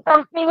 Well, you can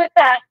come to me with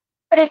that.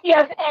 But if you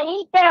have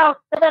any doubt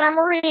that I'm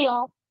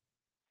real,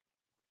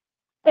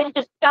 then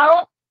just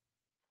don't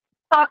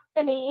talk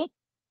to me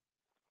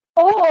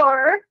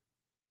or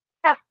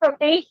have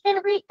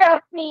probation reach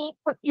out to me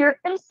with your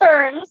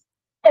concerns,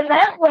 and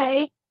that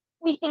way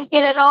we can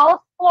get it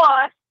all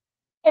squashed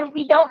and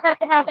we don't have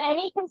to have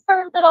any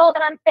concerns at all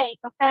that I'm fake,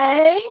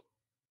 okay?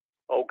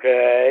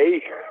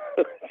 Okay.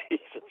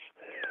 Jesus.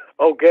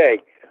 Okay.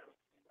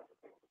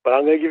 But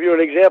I'm going to give you an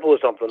example of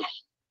something.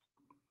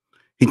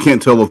 He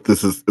can't tell if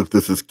this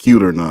is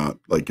cute or not.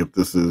 Like if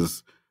this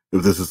is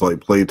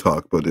like play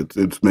talk, but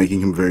it's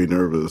making him very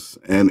nervous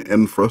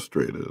and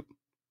frustrated.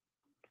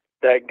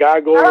 That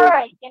gargoyle,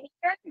 right,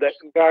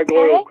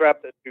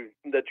 crap that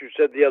you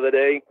said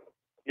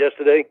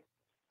yesterday.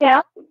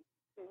 Yeah.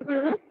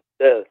 Mm-hmm.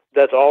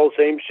 That's all the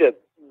same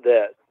shit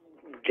that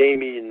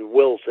Jamie and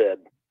Will said.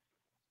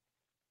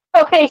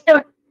 Okay,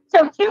 so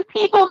two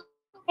people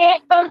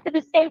can't come to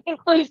the same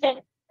conclusion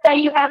that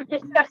you have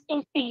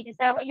disgusting feet. Is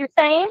that what you're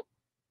saying?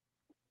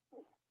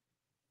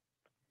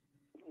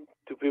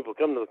 Two people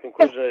come to the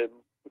conclusion,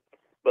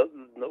 but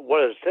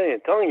what I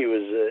was telling you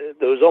is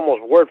there was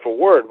almost word for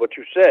word what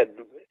you said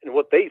and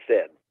what they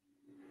said.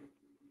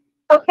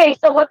 Okay,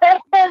 so what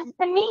that says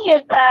to me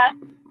is that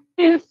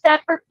two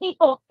separate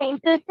people came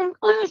to the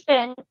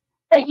conclusion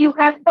that you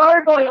have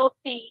gargoyle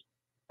feet.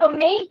 So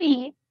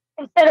maybe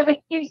instead of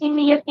accusing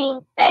me of being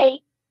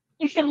fake,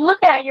 you should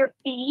look at your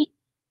feet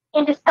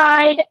and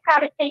decide how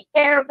to take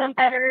care of them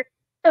better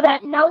so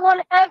that no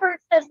one ever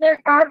says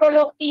they're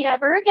gargoyle feet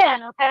ever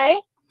again, okay?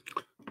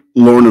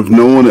 Lorne, if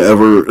no one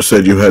ever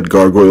said you had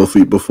gargoyle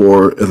feet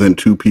before, and then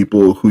two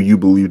people who you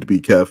believe to be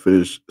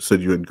catfish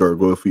said you had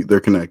gargoyle feet, they're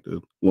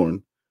connected,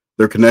 Lorne.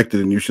 They're connected,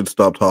 and you should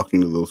stop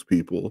talking to those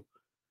people.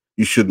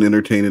 You shouldn't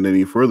entertain it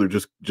any further.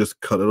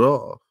 Just cut it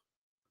off.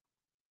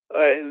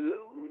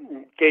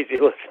 Casey,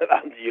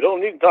 listen, you don't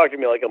need to talk to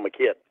me like I'm a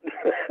kid.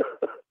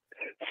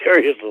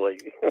 Seriously.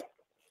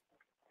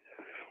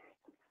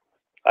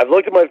 I've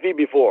looked at my feet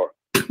before.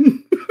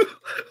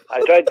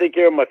 I try to take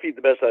care of my feet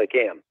the best I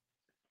can.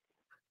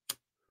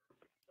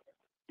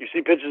 You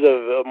see pictures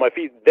of my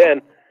feet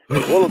then,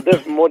 it's a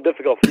little more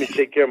difficult for me to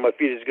take care of my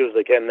feet as good as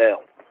I can now.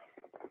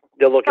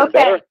 They're looking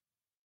better,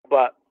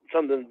 but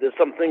there's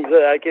some things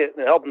that I can't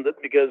help them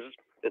because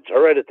it's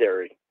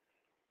hereditary.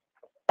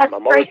 That's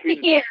great to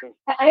hear.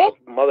 Okay?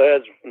 My mother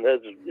has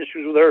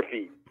issues with her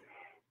feet.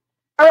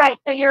 All right,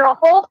 so you're a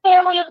whole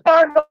family of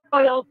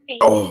gargoyle feet.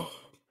 Oh.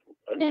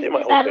 I didn't say my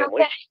Is whole that family.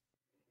 okay?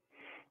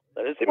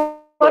 I didn't say my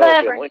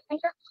Whatever. whole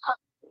family.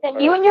 Then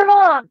you and your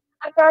mom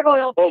have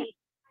gargoyle feet.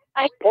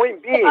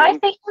 Point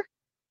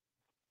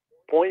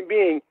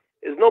being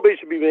is nobody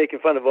should be making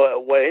fun of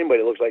what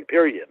anybody looks like,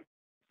 period.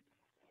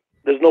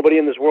 There's nobody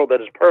in this world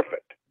that is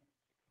perfect.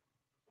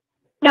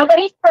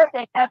 Nobody's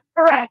perfect, that's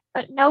correct.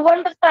 But no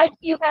one besides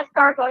you has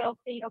gargoyle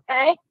feet,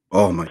 okay?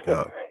 Oh my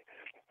God.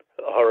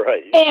 All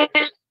right. And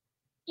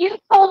you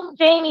told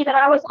Jamie that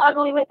I was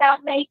ugly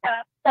without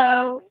makeup,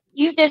 so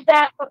you did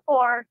that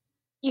before.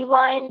 You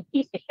lying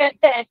piece of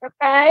shit bitch,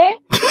 okay?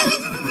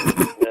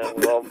 Yeah,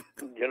 well,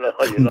 you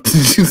know.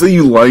 Did you say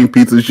you lying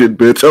piece of shit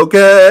bitch?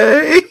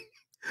 Okay.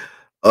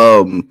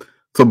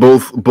 So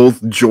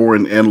both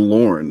Joran and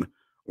Lorne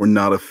were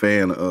not a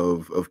fan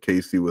of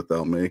Cas3y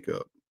without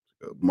makeup.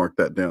 Mark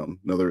that down.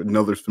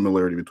 Another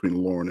similarity between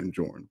Lorne and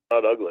Joran.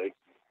 Not ugly.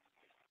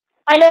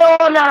 I know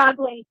I'm not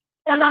ugly.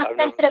 I'm not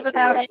sensitive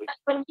about it. But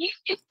when you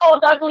get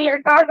called ugly or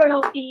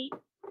gargoyle feet,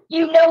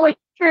 you know it's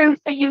true,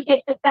 so you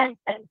get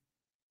defensive.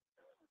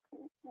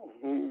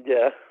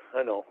 Yeah,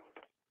 I know.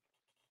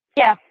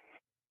 Yeah.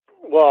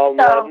 Well,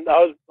 So,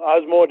 I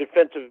was more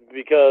defensive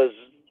because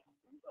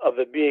of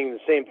it being the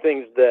same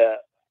things that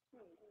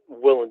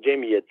Will and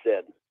Jamie had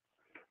said.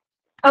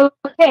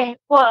 okay,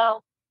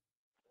 well,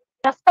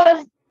 just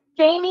because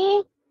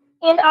Jamie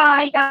and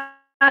I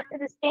got to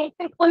the same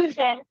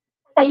conclusion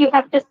that you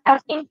have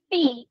disgusting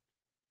feet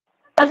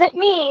doesn't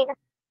mean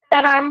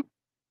that I'm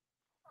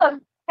a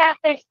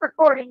catfish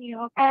recording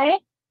you, okay?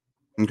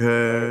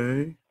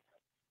 Okay.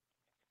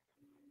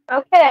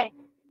 Okay,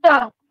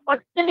 so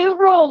what's the new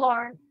rule,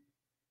 Lorne?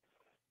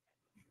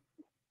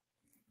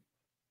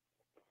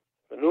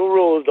 The new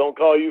rule is don't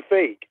call you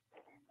fake.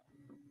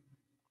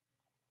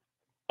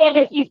 And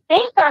if you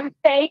think I'm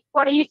fake,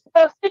 what are you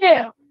supposed to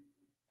do?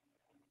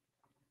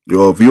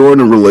 Yo, if you're in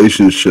a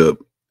relationship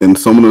and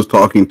someone is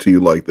talking to you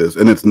like this,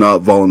 and it's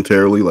not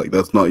voluntarily, like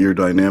that's not your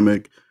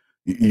dynamic,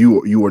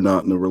 you are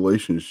not in a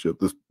relationship.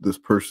 This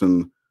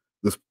person,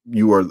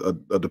 you are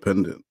a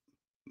dependent.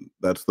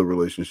 That's the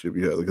relationship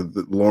you have.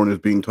 Like, Lorne is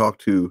being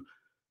talked to,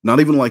 not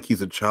even like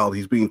he's a child.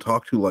 He's being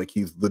talked to like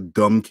he's the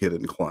dumb kid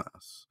in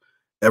class.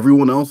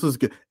 Everyone else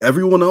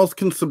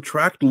can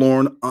subtract,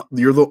 Lorne.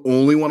 You're the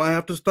only one I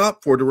have to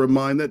stop for to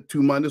remind that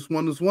 2 minus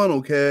 1 is 1.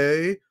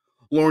 Okay,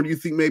 Lorne, do you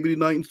think maybe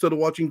tonight instead of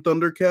watching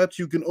Thundercats,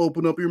 you can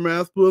open up your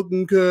math book?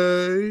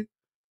 Okay,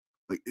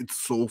 like it's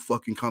so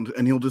fucking content,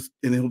 and he'll just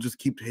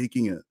keep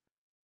taking it.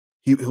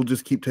 He'll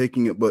just keep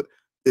taking it. But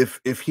if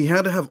he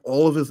had to have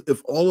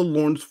if all of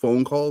Lorne's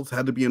phone calls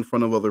had to be in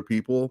front of other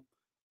people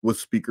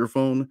with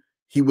speakerphone,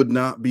 he would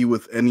not be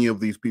with any of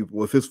these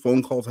people. If his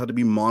phone calls had to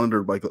be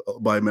monitored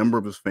by a member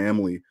of his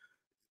family,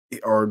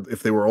 or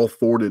if they were all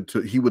forwarded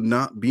to, he would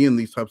not be in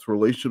these types of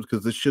relationships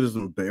because this shit is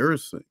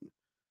embarrassing.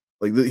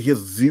 Like, he has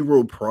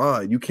zero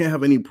pride. You can't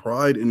have any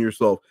pride in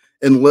yourself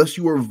unless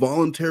you are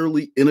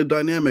voluntarily in a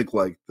dynamic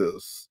like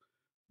this.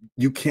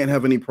 You can't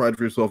have any pride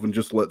for yourself and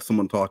just let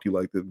someone talk to you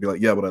like that. Be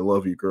like, yeah, but I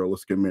love you, girl.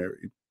 Let's get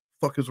married.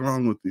 Fuck is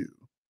wrong with you?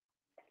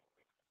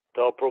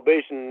 Tell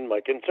probation my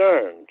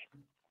concerns.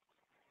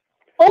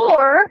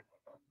 Or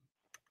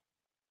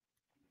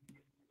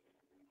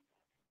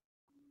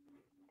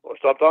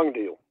Stop talking to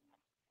you.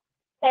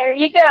 there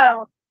you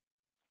go.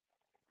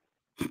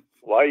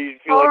 Why do you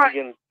feel like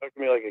you can talk to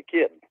me like a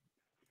kid?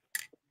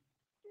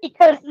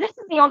 Because this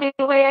is the only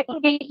way I can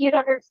get you to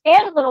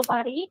understand, little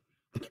buddy.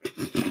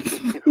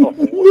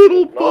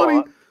 Little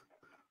buddy.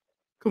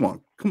 Come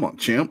on,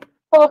 champ.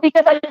 Well,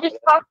 because I just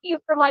talked to you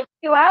for like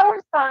 2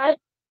 hours on it,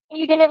 and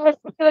you didn't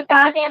listen to a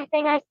goddamn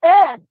thing I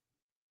said.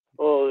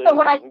 Well, So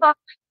when I talked like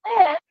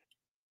that,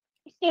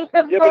 you seem to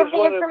absorb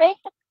the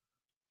information.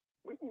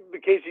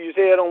 Casey, you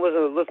say I don't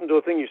listen to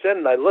a thing you said,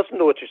 and I listen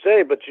to what you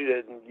say, but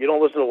you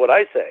don't listen to what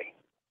I say.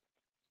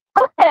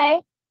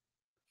 Okay.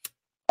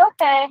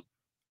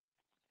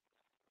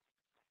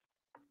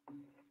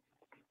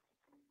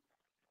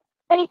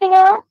 Anything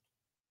else?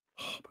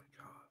 Oh my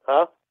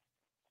god. Huh?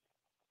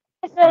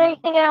 Is there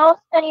anything else?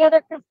 Any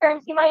other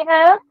concerns you might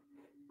have?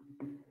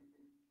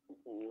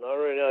 Not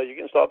right now. You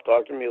can stop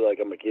talking to me like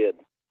I'm a kid.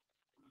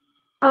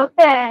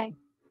 Okay.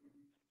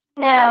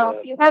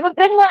 Now, you have a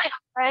good night,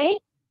 right?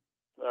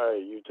 All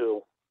right, you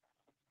too.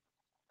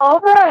 All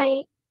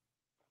right.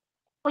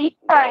 Sleep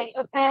tight,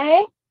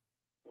 okay?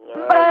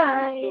 All Bye.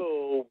 Right, you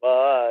too.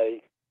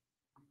 Bye.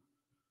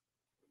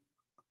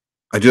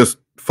 I just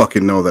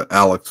fucking know that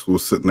Alex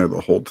was sitting there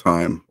the whole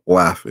time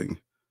laughing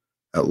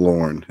at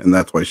Lorne, and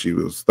that's why she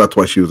was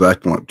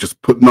acting like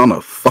just putting on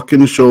a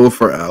fucking show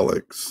for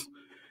Alex.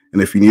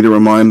 And if you need a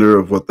reminder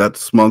of what that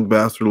smug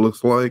bastard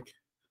looks like,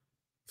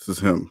 this is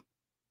him.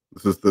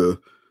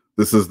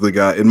 This is the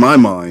guy in my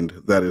mind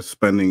that is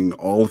spending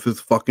all of his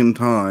fucking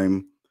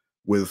time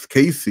with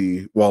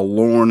Cas3y while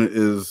Lorne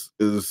is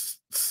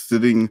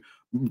sitting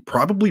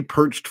probably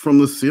perched from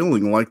the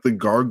ceiling like the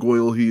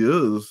gargoyle he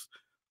is,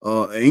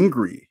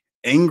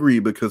 angry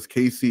because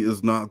Cas3y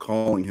is not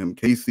calling him.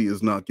 Cas3y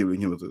is not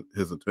giving him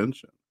his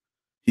attention.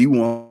 He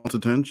wants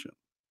attention.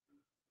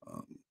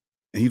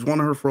 And he's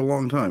wanted her for a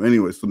long time.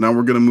 Anyway, so now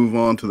we're going to move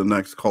on to the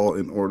next call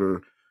in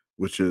order,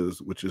 which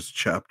is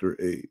chapter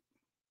 8.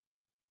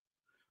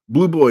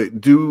 Blue Boy,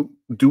 do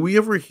we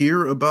ever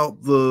hear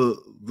about the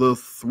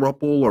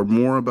thruple or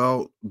more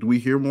about? Do we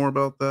hear more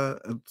about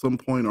that at some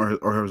point,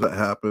 or has that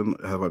happened?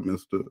 Have I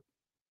missed it?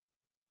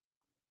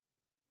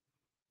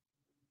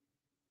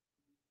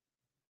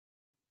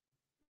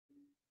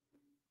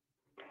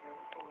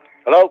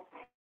 Hello.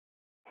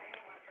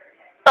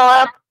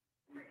 Hello?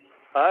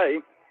 Hi.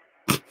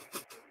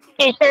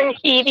 Can you turn the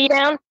TV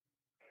down?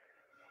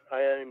 I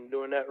am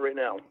doing that right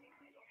now.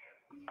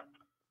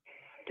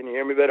 Can you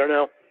hear me better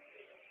now?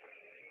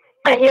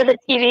 I hear the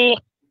TV.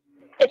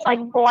 It's like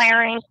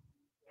blaring.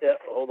 Yeah,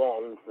 hold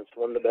on. It's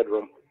one in the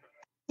bedroom.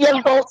 You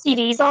have both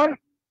TVs on?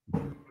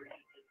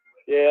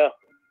 Yeah.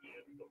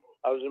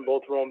 I was in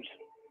both rooms.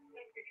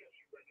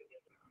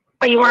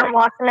 But you weren't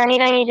watching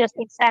anything, you just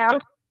need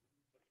sound?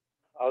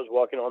 I was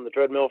walking on the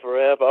treadmill for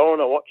a half hour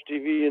and I watched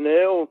TV in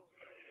there.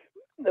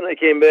 Then I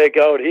came back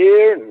out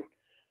here and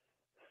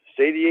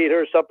Sadie ate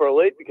her supper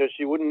late because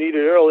she wouldn't eat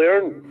it earlier.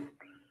 And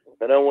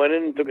then I went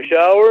in and took a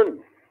shower.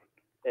 And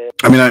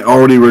I mean, I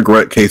already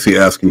regret Cas3y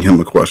asking him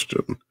a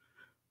question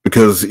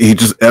because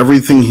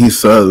everything he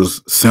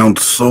says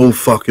sounds so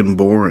fucking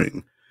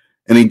boring.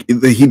 And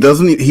he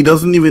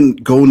doesn't even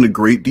go into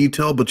great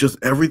detail, but just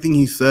everything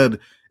he said,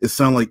 it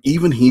sounded like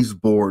even he's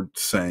bored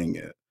saying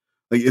it.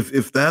 Like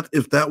if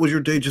that was your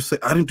day, just say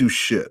I didn't do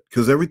shit,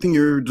 because everything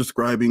you're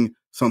describing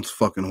sounds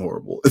fucking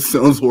horrible. It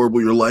sounds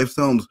horrible. Your life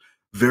sounds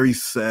very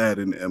sad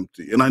and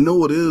empty. And I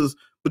know it is,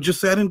 but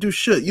just say I didn't do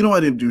shit. You know I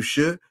didn't do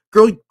shit.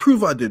 Girl,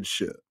 prove I did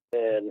shit.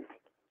 And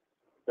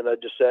then I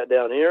just sat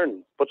down here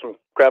and put some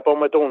crap on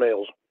my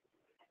toenails.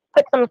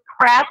 Put some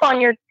crap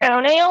on your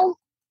toenails?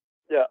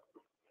 Yeah.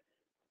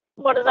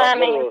 What does that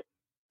mean?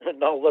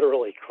 Not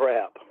literally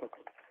crap.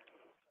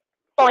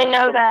 Well, I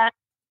know that.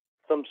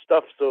 Some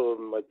stuff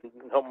to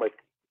help my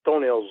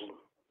toenails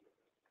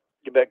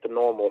get back to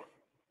normal.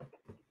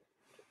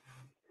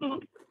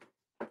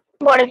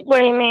 What do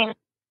you mean?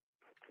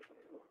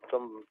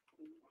 Some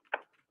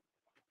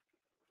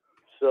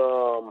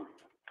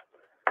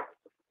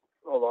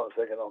hold on a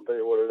second, I'll tell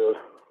you what it is.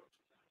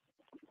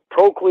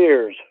 Pro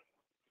Clears.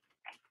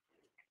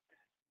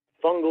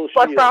 Fungal shield.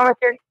 What's wrong with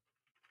your...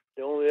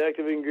 The only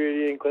active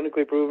ingredient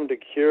clinically proven to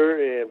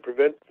cure and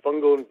prevent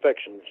fungal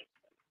infections.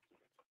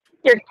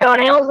 Your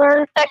toenails are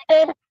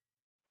infected?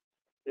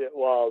 Yeah,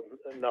 well,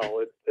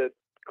 no, it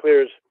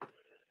clears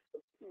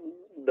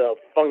the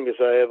fungus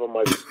I have on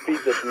my feet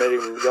that's made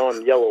them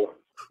gone yellow.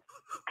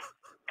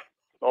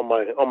 On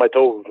my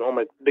toes, on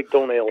my big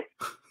toenail.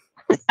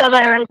 So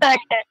they're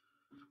infected.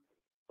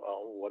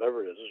 Well,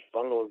 whatever it is,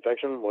 fungal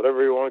infection,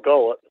 whatever you want to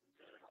call it.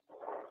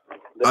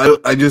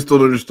 I just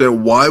don't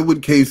understand. Why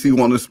would Cas3y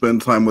want to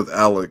spend time with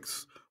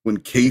Alex when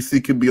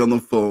Cas3y could be on the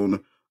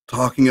phone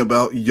talking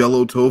about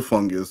yellow toe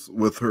fungus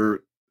with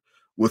her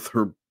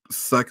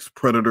sex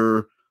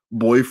predator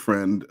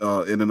boyfriend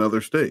in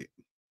another state?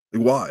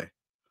 Like, why?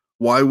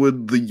 Why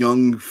would the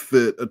young,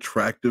 fit,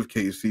 attractive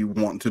Cas3y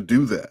want to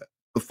do that?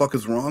 The fuck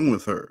is wrong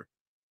with her?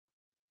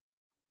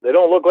 They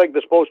don't look like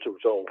they're supposed to,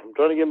 so I'm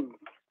trying to get them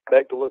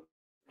back to look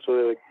so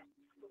they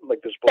like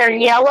they're supposed to. They're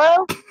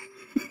yellow?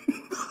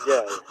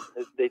 Yeah,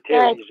 they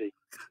tear easy.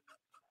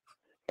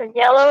 They're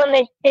yellow and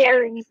they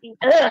tear easy.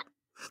 Ugh.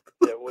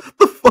 Yeah,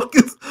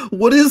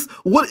 what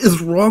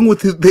is wrong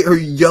with it? They are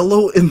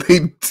yellow and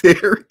they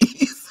tear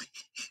easy.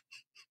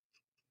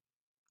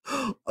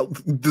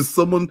 Does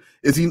someone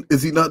is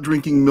he not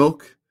drinking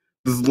milk?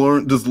 Does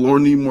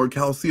Lorne need more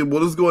calcium?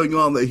 What is going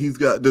on that he's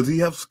got? Does he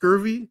have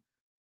scurvy?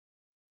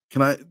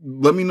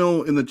 Let me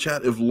know in the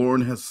chat if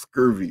Lorne has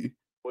scurvy?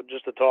 Well,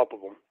 just the top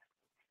of them.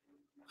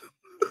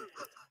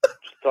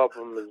 Just the top of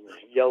them is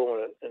yellow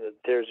and it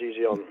tears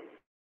easy on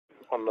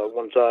the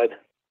one side,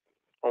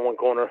 on one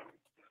corner.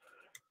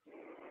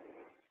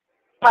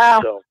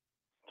 Wow.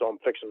 So I'm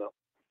fixing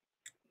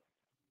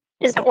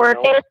it. Is it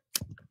working?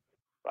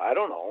 I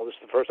don't know. This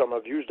is the first time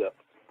I've used it.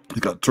 He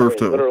got turf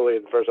toe. Literally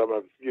the first time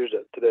I've used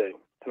it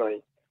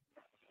tonight.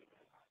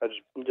 I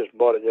just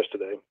bought it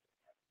yesterday.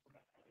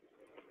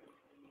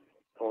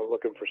 I'm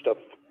looking for stuff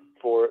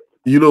for it.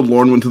 You know,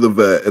 Lorne went to the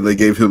vet and they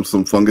gave him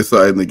some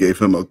fungicide and they gave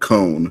him a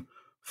cone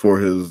for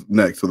his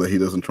neck so that he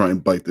doesn't try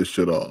and bite this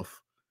shit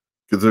off.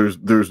 Because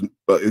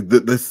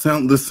this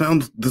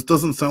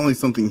doesn't sound like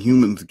something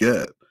humans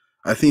get.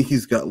 I think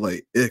he's got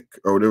like ick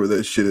or whatever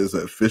that shit is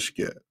that fish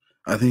get.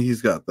 I think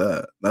he's got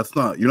that.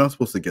 You're not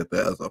supposed to get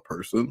that as a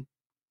person.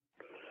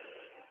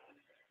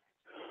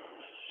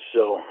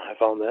 So I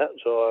found that.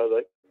 So I was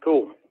like,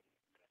 cool,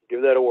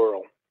 give that a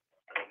whirl.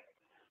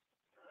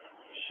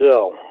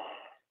 So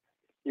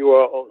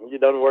you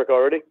done work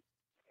already?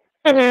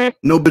 Mm-hmm.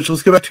 No, bitch,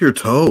 let's get back to your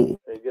toe.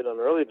 You get done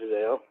early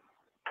today, huh?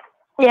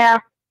 Yeah.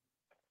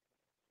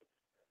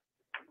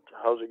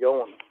 How's it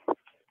going?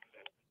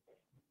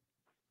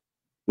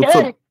 What's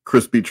Good. up,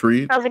 crispy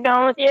treat? How's it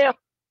going with you?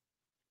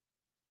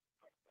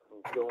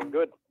 It's going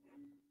good.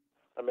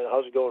 I mean,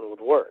 how's it going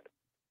with work?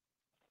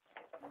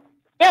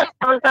 Yeah,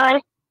 I'm fine.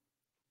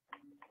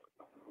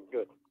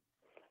 Good.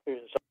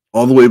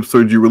 All the way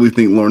absurd. You really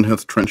think Lorne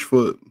has trench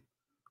foot?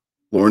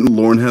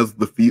 Lorne has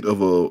the feet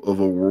of a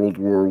World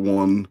War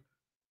I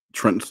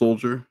trench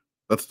soldier.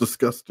 That's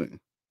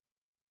disgusting.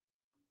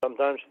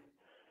 Sometimes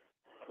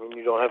when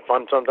you don't have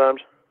fun,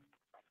 sometimes.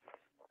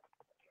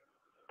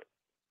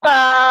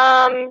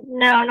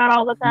 No, not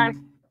all the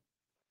time.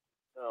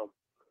 No.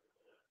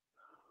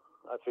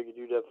 I figured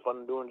you'd have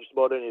fun doing just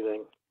about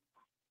anything.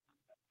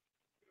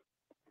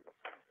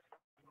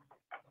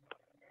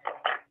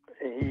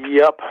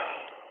 Yep.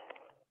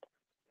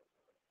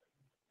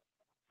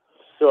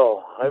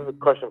 So, I have a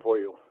question for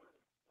you.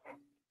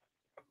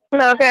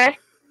 Okay.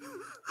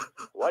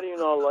 Why do you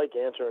not like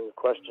answering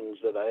questions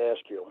that I ask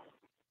you?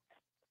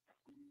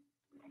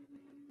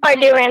 I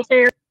do answer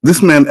your...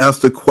 This man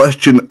asked a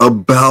question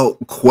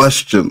about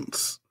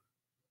questions.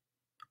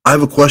 I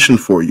have a question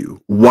for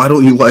you. Why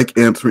don't you like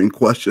answering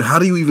questions?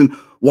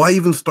 Why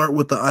even start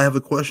with the I have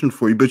a question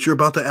for you? But you're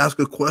about to ask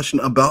a question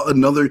about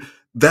another.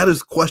 That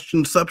is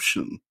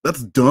questionception.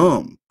 That's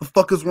dumb. The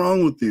fuck is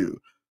wrong with you?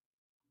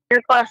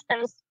 Your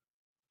questions.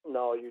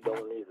 No, you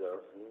don't either.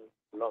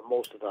 Not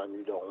most of the time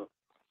you don't.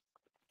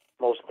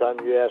 Most of the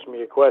time you ask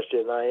me a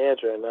question, I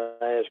answer it, and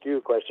I ask you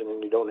a question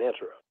and you don't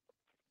answer it.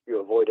 You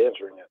avoid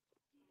answering it.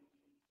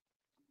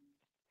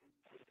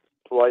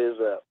 Why is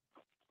that?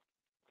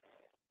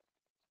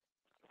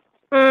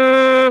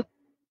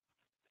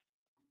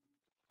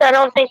 I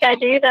don't think I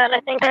do that. I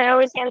think I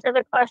always answer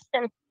the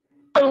question.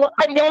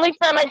 The only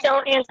time I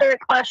don't answer a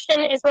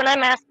question is when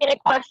I'm asking a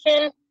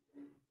question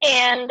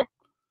and...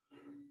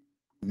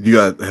 You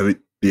got heavy...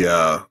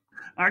 Yeah.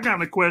 I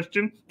got a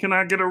question. Can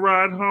I get a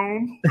ride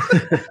home?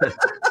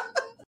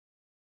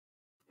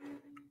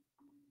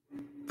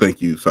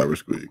 Thank you,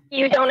 Cas3y.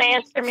 You don't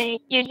answer me.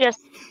 You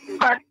just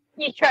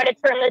you try to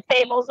turn the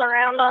tables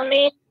around on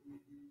me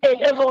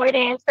to avoid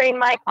answering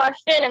my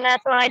question, and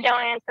that's when I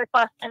don't answer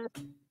questions.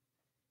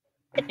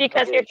 It's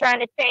because you're trying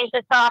to change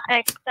the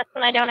topic. That's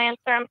when I don't answer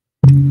them.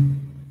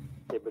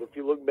 Yeah, but if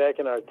you look back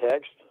in our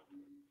text,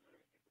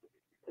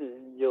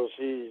 you'll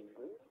see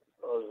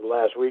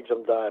last week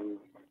sometime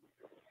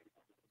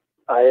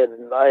I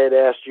had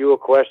asked you a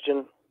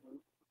question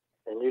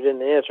and you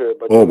didn't answer it,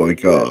 but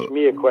you asked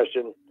me a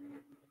question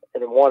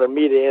and wanted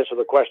me to answer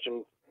the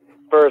question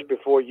first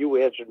before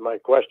you answered my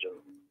question.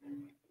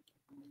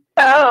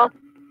 Oh.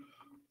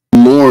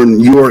 Lorne,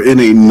 you are in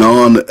a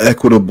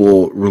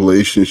non-equitable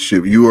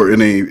relationship. You are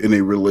in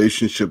a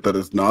relationship that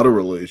is not a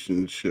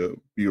relationship.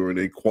 You are in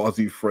a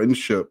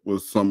quasi-friendship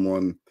with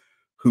someone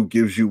who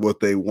gives you what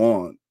they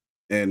want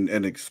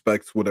and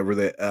expects whatever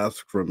they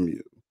ask from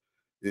you.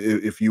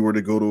 If you were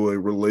to go to a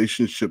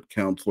relationship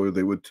counselor,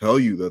 they would tell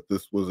you that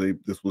this was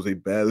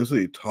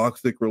a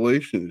toxic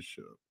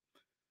relationship.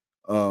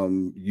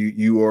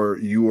 You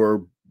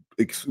are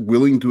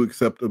willing to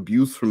accept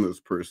abuse from this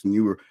person.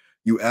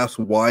 You ask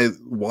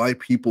why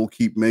people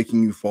keep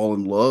making you fall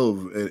in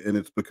love, and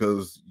it's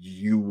because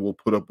you will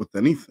put up with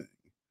anything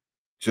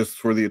just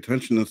for the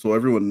attention. And so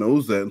everyone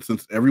knows that. And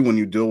since everyone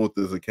you deal with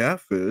is a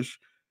catfish,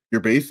 you're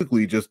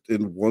basically just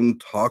in one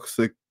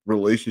toxic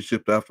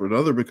relationship after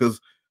another because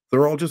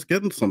they're all just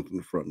getting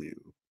something from you,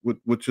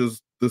 which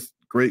is this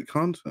great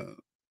content.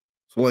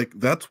 So like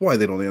that's why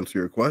they don't answer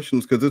your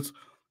questions, because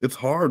it's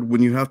hard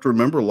when you have to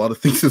remember a lot of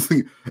things.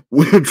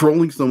 When you're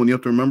trolling someone, you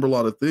have to remember a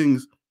lot of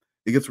things.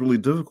 It gets really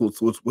difficult.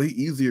 So it's way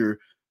easier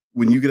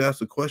when you get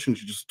asked a question,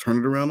 you just turn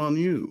it around on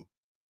you.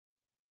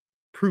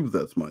 Prove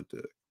that's my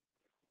dick.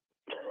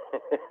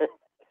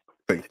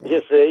 Thanks, Lorne.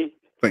 You see?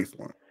 Thanks,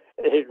 Lorne.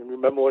 Hey,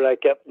 remember when I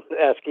kept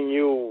asking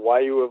you why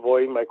you were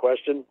avoiding my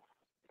question?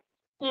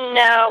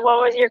 No,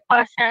 what was your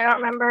question? I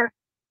don't remember.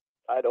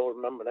 I don't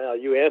remember now.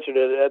 You answered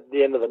it at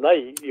the end of the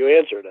night. You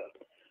answered it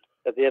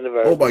at the end of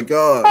our... Oh, my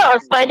God. Oh,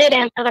 so I did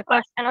answer the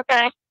question.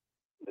 Okay.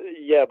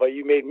 Yeah, but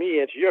you made me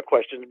answer your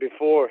questions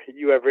before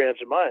you ever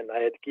answered mine. I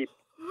had to keep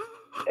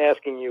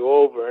asking you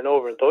over and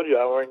over and told you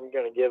I weren't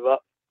going to give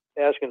up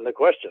asking the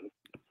question.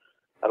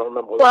 I don't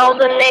remember. Well,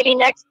 then maybe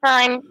next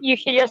time you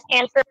should just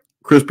answer.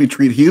 Crispy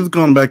Treat, he's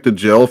gone back to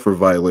jail for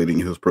violating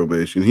his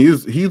probation.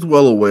 He's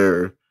well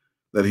aware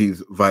that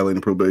he's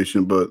violating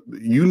probation, but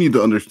you need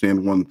to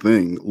understand one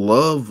thing.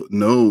 Love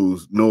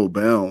knows no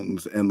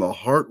bounds, and the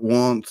heart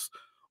wants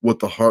what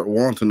the heart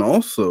wants. And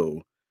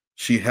also,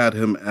 she had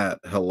him at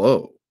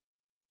hello.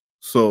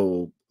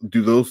 So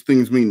do those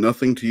things mean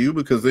nothing to you?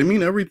 Because they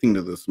mean everything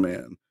to this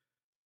man.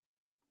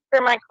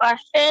 For my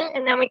question,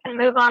 and then we can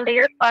move on to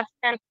your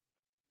question.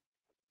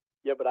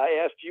 Yeah, but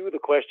I asked you the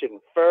question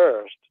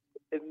first,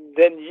 and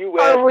then you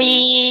asked... Are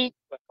we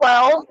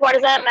 12? What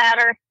does that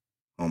matter?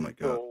 Oh my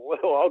God.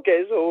 Well,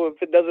 okay, so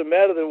if it doesn't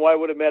matter, then why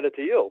would it matter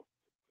to you?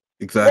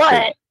 Exactly.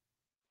 What?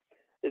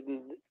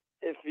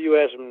 If you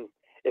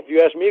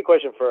ask me a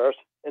question first,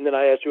 and then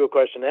I ask you a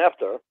question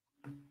after,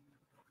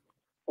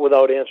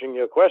 without answering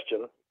your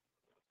question,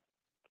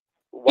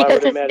 why Because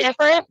would it it's matter?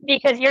 different.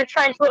 Because you're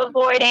trying to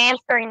avoid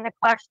answering the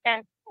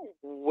question.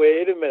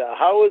 Wait a minute.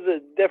 How is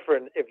it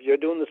different if you're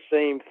doing the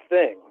same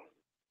thing?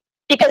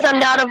 Because I'm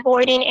not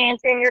avoiding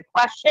answering your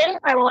question.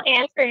 I will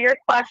answer your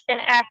question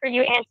after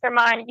you answer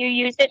mine. You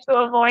use it to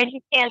avoid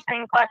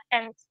answering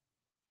questions.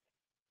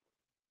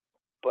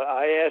 But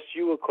I asked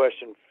you a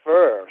question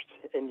first,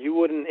 and you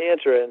wouldn't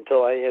answer it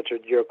until I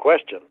answered your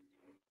question.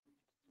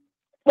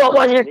 What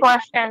was your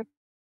question?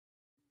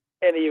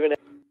 And even...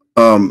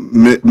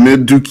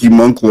 Mid Dookie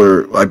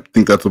Monkler, I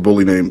think that's a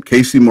bully name.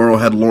 Casey Morrow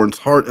had Lorne's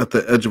heart at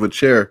the edge of a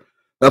chair.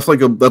 That's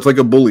like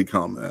a bully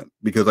comment,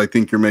 because I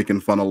think you're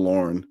making fun of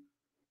Lorne.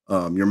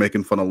 You're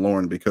making fun of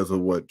Lorne because of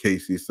what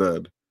Casey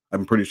said.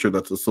 I'm pretty sure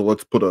that's so.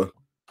 Let's put a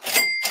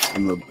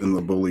in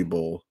the bully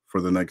bowl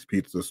for the next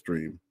pizza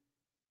stream.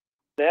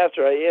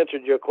 After I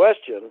answered your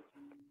question,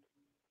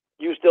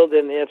 you still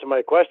didn't answer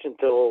my question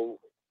till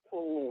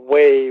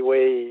way,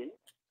 way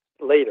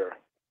later.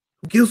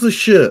 Who gives a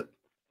shit?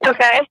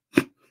 Okay.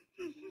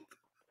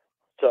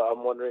 So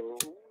I'm wondering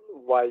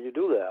why you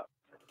do that.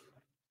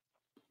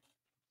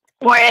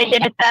 Why I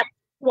did it that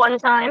one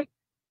time.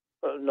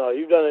 No,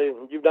 you've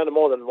done it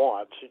more than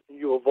once.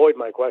 You avoid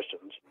my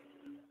questions.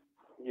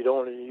 You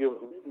don't.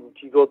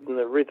 You go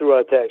and read through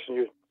our text, and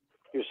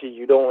you see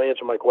you don't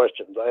answer my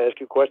questions. I ask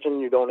you a question,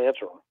 you don't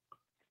answer them.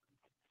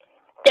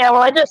 Yeah,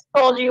 well, I just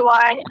told you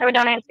why I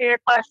don't answer your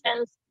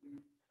questions.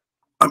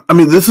 I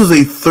mean, this is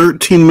a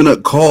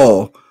 13-minute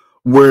call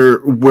where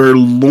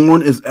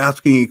Lorne is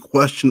asking a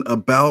question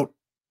about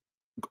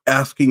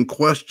asking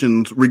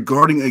questions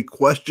regarding a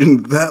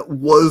question that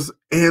was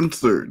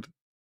answered.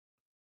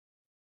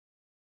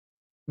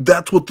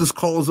 That's what this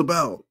call is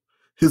about.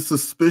 His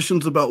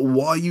suspicions about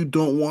why you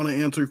don't want to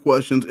answer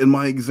questions. And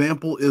my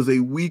example is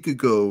a week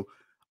ago.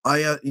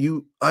 I asked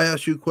you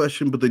a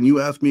question, but then you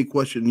asked me a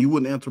question. You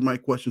wouldn't answer my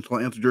question until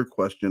I answered your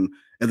question,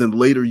 and then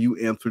later you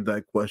answered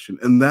that question.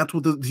 And that's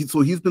what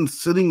so he's been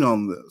sitting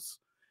on this.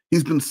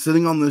 He's been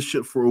sitting on this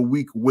shit for a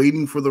week,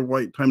 waiting for the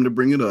right time to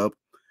bring it up.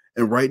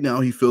 And right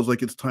now he feels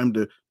like it's time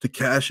to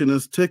cash in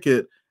his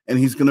ticket, and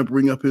he's gonna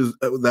bring up his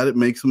that it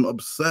makes him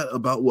upset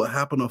about what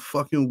happened a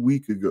fucking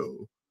week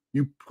ago.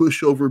 You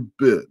pushover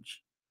bitch.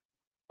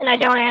 And I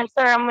don't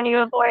answer them when you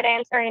avoid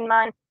answering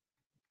mine.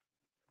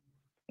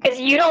 Because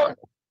you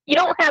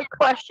don't have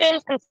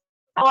questions until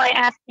I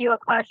ask you a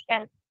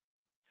question.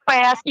 If I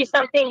ask you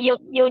something,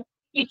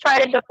 you try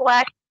to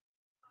deflect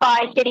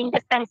by getting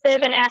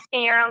defensive and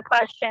asking your own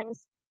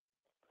questions.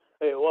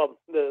 Hey, well,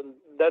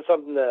 that's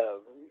something that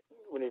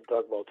we need to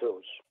talk about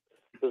too.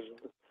 Because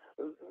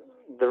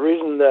the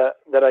reason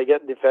that I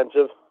get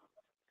defensive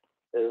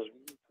is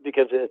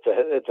because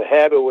it's a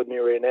habit with me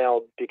right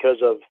now because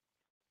of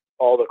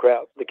all the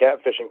crap, the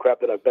catfishing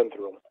crap that I've been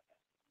through.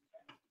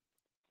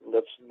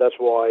 That's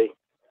why.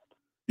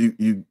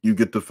 You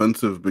get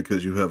defensive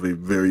because you have a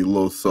very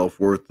low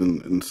self-worth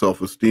and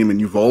self-esteem, and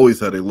you've always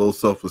had a low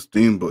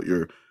self-esteem, but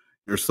your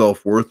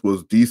self-worth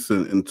was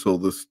decent until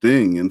the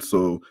sting, and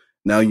so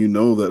now you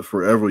know that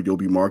forever you'll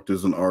be marked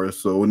as an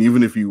RSO, and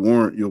even if you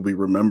weren't, you'll be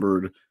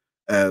remembered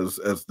as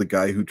the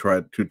guy who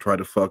tried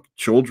to fuck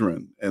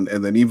children, and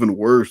then even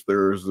worse,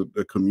 there's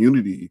a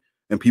community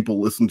and people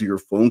listen to your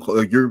phone call.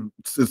 Like your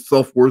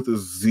self-worth is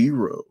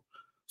zero.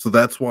 So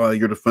that's why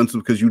you're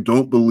defensive, because you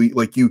don't believe,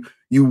 like you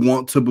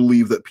want to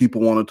believe that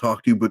people want to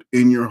talk to you, but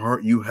in your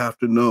heart, you have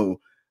to know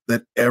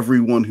that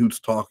everyone who's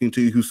talking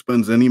to you, who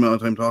spends any amount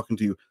of time talking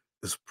to you,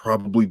 is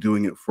probably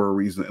doing it for a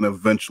reason, and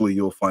eventually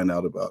you'll find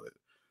out about it.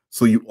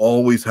 So you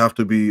always have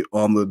to be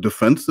on the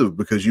defensive,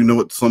 because you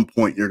know at some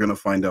point you're going to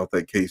find out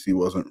that Casey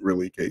wasn't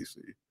really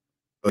Casey.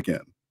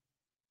 Again.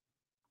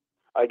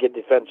 I get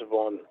defensive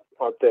on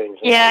things.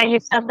 Yeah, you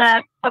said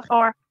that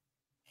before.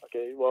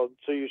 Okay, well,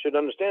 so you should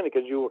understand it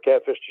because you were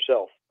catfished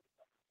yourself.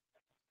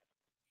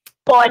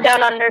 Well, I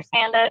don't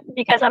understand it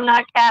because I'm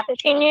not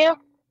catfishing you,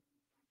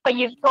 but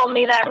you've told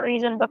me that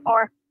reason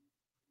before.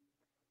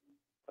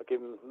 Okay,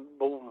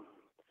 but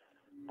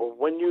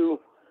when you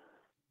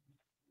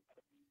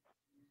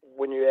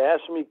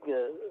ask me,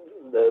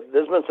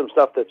 there's been some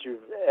stuff that you've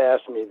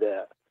asked me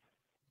that.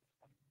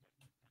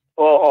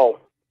 Oh.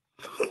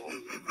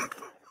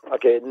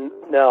 Okay,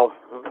 now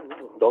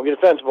don't get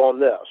offensive on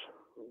this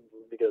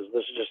because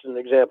this is just an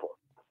example.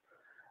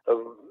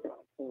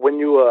 When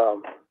you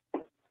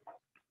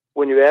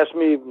ask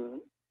me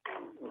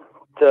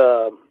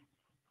to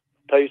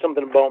tell you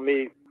something about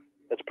me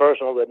that's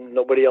personal that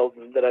nobody else,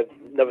 that I've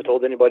never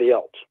told anybody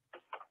else.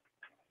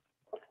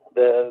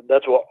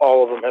 That's what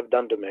all of them have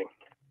done to me.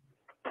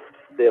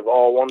 They have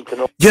all wanted to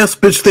know. Yes,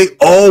 bitch, they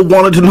all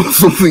wanted to know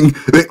something.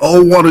 They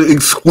all wanted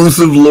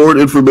exclusive Lord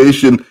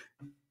information,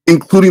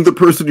 including the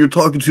person you're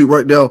talking to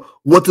right now.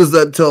 What does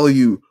that tell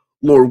you,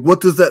 Lord? What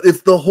does that?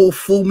 It's the whole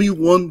fool me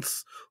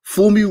once,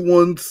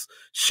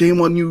 shame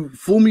on you.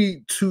 Fool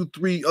me 2,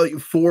 3,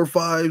 4,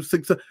 5,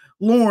 6.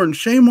 Lorne,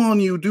 shame on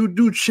you,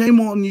 dude, shame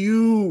on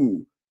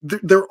you.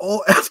 They're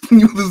all asking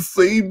you the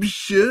same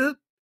shit.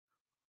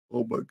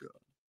 Oh my god.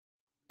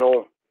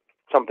 Know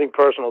something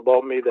personal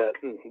about me that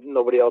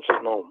nobody else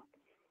has known.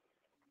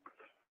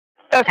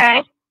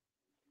 Okay.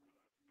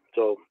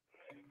 So,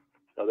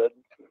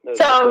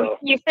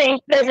 you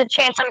think there's a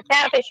chance I'm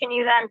catfishing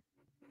you then?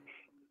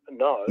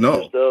 No.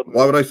 No.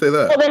 Why would I say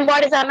that? Well, then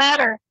why does that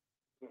matter?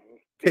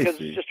 Because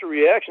Cas3y. It's just a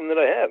reaction that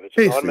I have. It's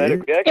Cas3y. an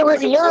automatic reaction. It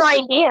was your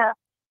idea.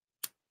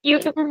 Do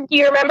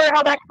you remember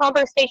how that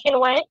conversation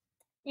went?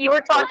 You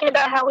were talking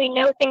about how we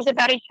know things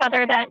about each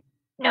other that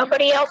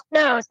nobody else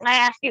knows, and I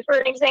asked you for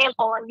an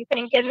example, and you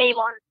couldn't give me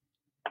one.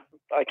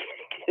 I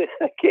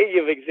can't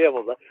give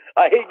examples.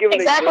 I hate giving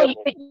examples.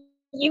 Exactly.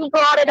 You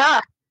brought it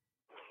up.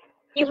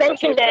 You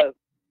mentioned it.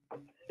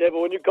 Yeah, but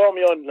when you call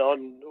me on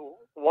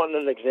wanting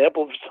an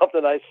example of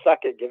something, I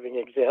suck at giving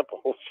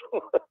examples.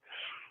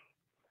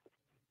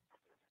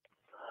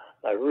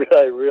 I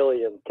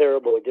really am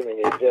terrible at giving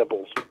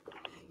examples.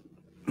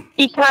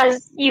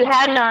 Because you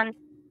had none.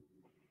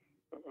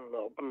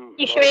 No,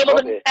 you should be able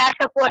to back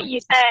up what you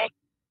say.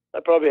 I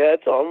probably had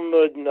some,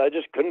 but I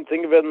just couldn't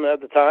think of it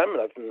at the time,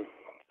 and I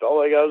felt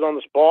like I was on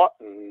the spot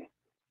and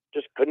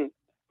just couldn't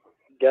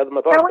gather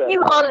my thoughts. How were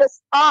you on the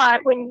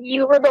spot when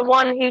you were the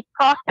one who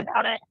talked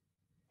about it?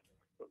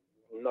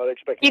 Not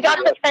expecting. You got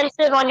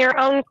defensive on your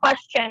own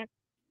question.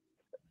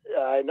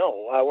 I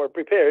know. I weren't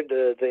prepared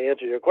to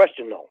answer your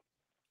question, though.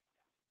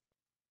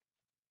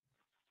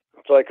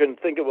 So I couldn't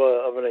think of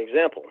an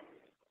example.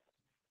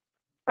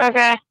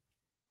 Okay.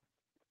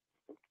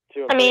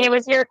 I mean, it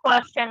was your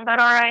question, but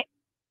all right.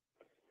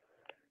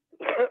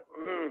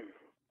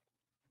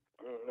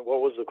 What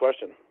was the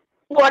question?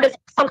 What is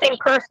something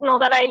personal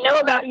that I know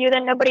about you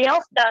that nobody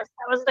else does?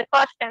 That was the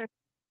question.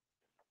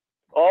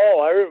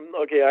 Oh, I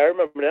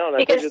remember now. And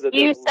because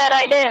you said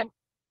I did.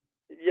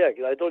 Yeah,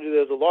 because I told you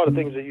there's a lot of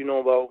things that you know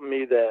about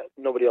me that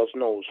nobody else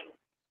knows.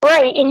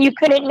 Right, and you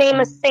couldn't name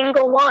a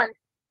single one.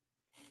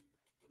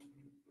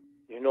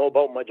 You know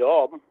about my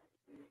job.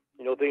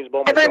 You know things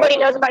about my Everybody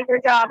job. knows about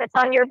your job. It's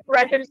on your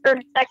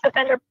registered sex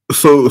offender.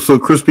 So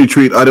Crispy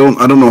Treat, I don't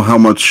know how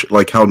much,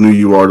 like, how new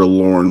you are to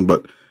Lorne,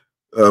 but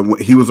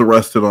he was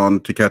arrested on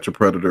To Catch a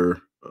Predator,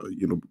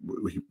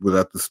 was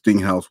at the Sting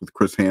House with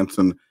Chris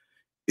Hansen,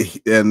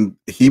 and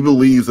he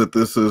believes that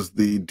this is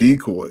the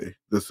decoy.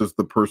 This is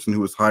the person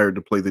who was hired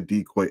to play the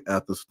decoy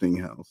at the Sting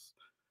House.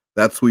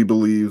 That's who he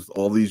believes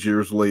all these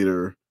years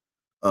later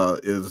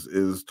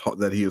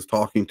that he is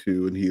talking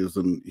to, and he's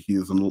in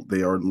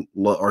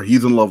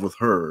love with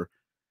her,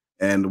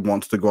 and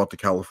wants to go out to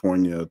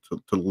California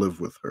to live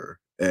with her.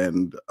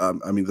 And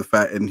I mean,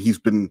 and he's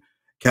been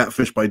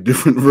catfished by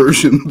different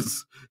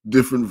versions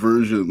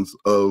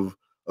of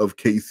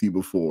Cas3y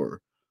before.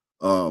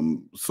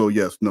 So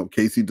yes, no,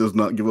 Cas3y does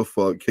not give a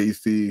fuck.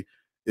 Cas3y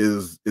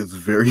is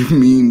very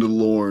mean to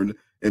Lorne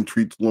and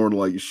treats Lorne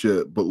like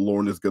shit, but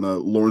Lorne's gonna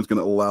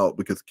allow it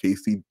because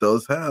Cas3y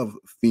does have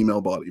female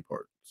body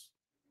parts.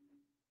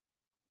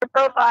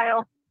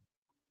 Profile.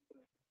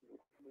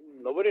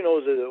 Nobody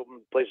knows the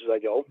places I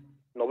go.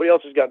 Nobody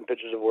else has gotten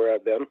pictures of where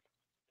I've been.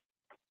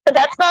 But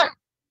that's not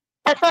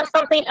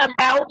something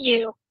about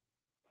you.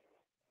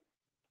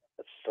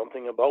 It's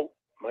something about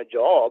my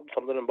job,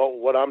 something about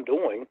what I'm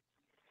doing.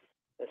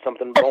 It's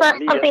something that's about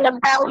me. That's not something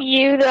about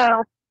you,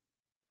 though.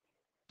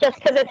 Just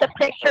because it's a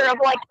picture of,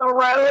 like, the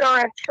road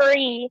or a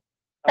tree,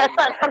 that's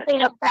not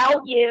something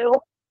about you.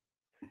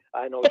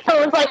 I know. If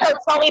someone's like, oh,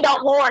 tell me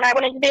about Lorne, I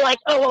wouldn't be like,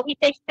 oh, well, he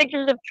takes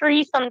pictures of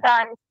trees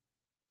sometimes.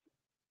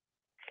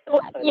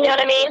 You know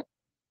what I mean?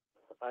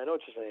 I know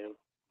what you're saying.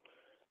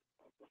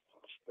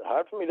 It's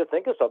hard for me to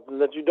think of something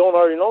that you don't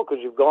already know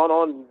because you've gone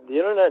on the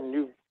internet and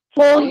you've...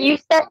 Well, you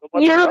said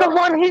you're the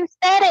one who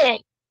said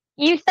it.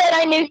 You said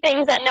I knew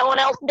things that no one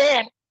else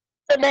did.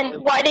 So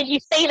then why did you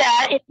say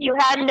that if you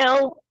had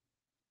no,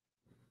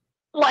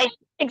 like,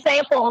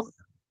 examples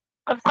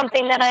of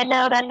something that I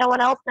know that no one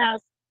else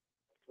knows?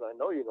 I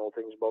know you know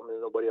things about me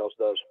that nobody else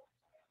does.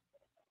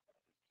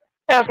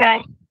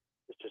 Okay.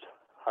 It's just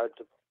hard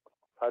to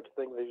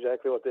think of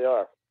exactly what they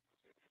are.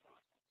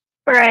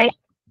 Right.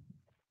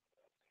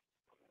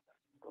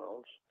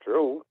 Well, it's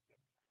true.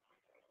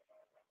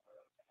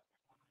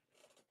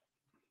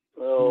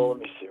 Oh,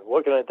 let me see.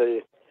 What can I tell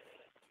you?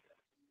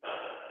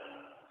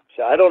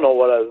 See, I don't know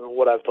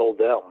what I've told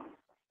them.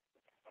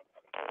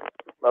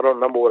 I don't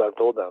remember what I've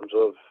told them.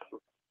 So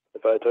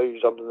if I tell you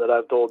something that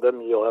I've told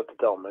them, you'll have to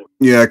tell me.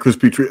 Yeah, Chris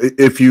Petrie.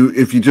 If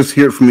you just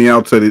hear it from the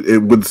outside,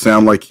 it would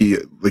sound like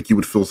you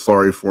would feel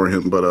sorry for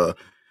him, but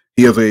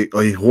he has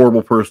a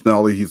horrible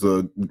personality. He's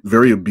a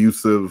very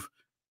abusive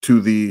to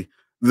the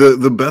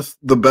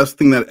best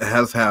thing that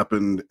has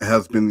happened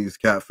has been these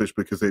catfish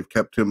because they've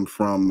kept him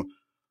from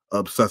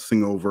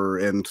obsessing over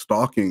and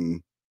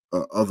stalking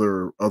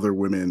other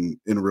women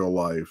in real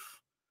life.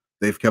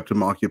 They've kept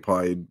him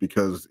occupied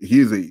because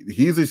he's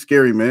a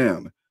scary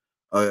man.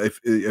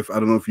 If I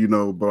don't know if you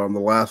know, but on the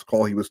last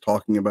call he was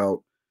talking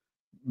about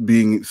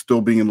still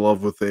being in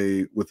love with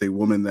a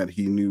woman that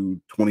he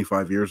knew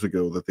 25 years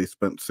ago that they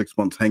spent 6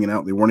 months hanging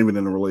out. They weren't even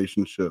in a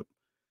relationship,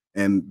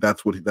 and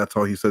that's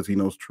how he says he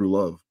knows true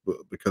love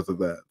because of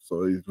that.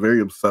 So he's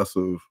very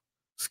obsessive,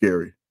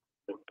 scary.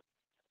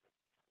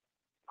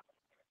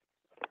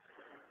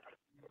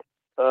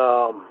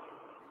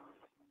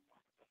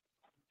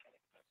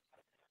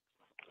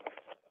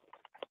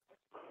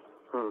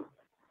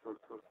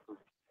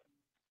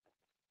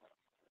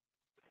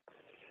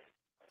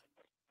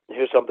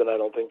 Here's something I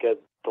don't think I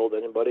told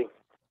anybody.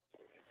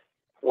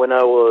 When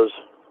I was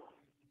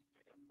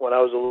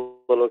a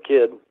little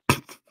kid,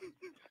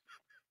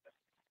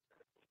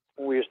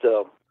 we used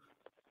to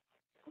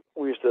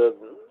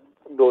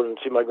go and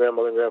see my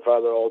grandmother and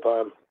grandfather all the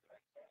time,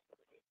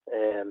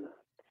 and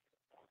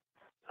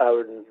I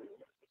would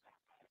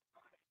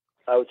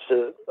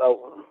sit out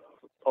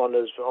on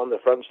the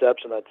front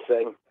steps and I'd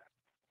sing.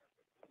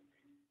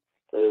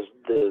 There's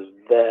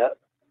that.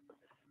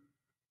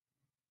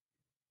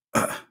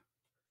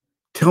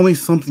 Tell me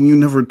something you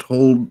never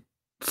told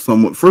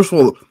someone. First of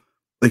all,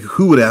 like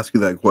who would ask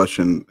you that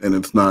question? And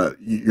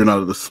you're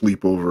not at a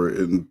sleepover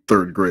in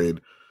 3rd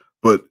grade,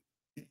 but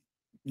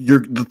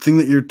the thing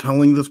that you're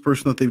telling this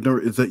person that they've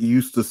never is that you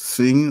used to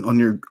sing on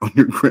your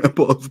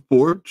grandpa's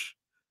porch.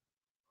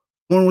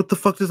 Lauren, what the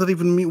fuck does that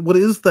even mean? What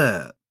is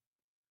that?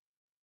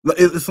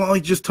 It's not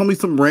like just tell me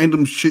some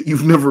random shit you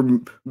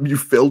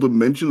failed to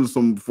mention to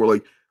someone before.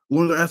 Like,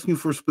 Lauren, they're asking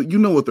for a split. You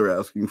know what they're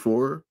asking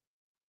for.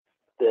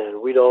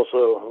 Then we'd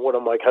also, one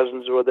of my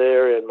cousins were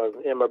there, and my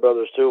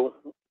brothers too.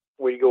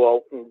 We'd go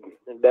out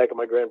in back of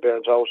my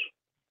grandparents' house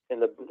in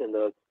the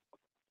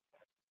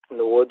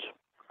woods,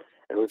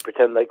 and we'd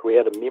pretend like we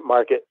had a meat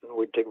market, and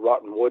we'd take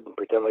rotten wood and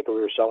pretend like we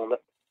were selling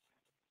it.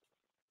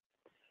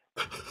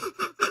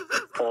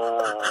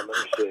 Let me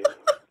see.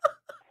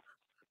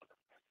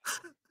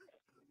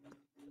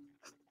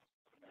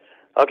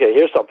 Okay,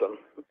 here's something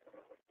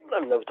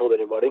I've never told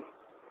anybody.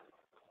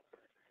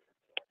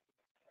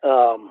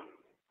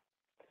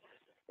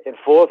 In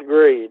 4th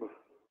grade,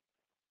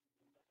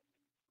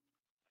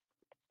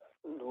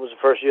 it was the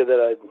first year that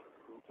I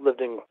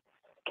lived in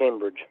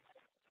Cambridge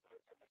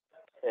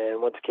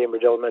and went to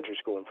Cambridge Elementary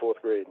School in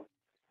 4th grade.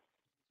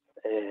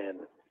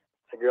 And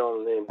a girl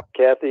named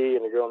Kathy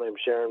and a girl named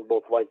Sharon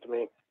both liked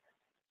me.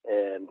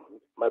 And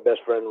my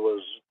best friend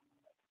was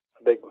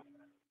a big,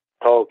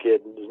 tall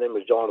kid. His name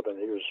was Jonathan.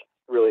 He was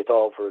really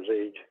tall for his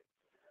age.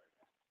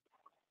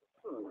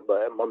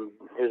 But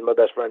he was my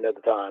best friend at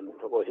the time.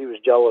 Well, he was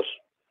jealous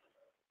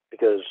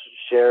because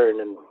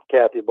Sharon and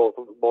Kathy both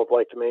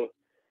liked me.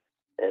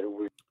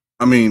 And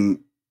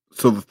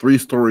so the 3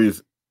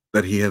 stories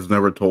that he has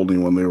never told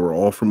anyone, they were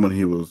all from when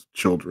he was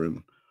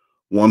children.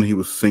 One, he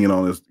was singing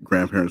on his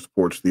grandparents'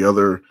 porch. The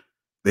other,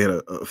 they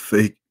had a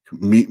fake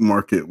meat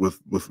market with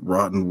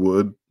rotten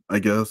wood, I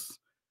guess.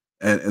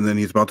 And then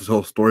he's about to tell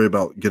a story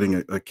about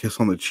getting a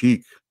kiss on the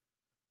cheek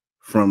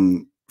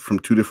from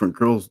 2 different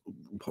girls.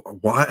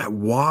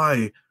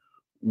 Why?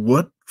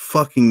 What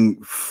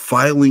fucking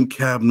filing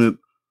cabinet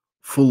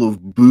full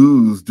of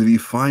booze did he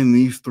find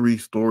these 3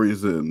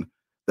 stories in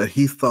that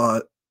he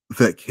thought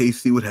that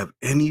Cas3y would have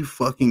any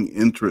fucking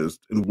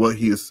interest in what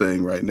he is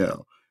saying right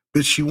now?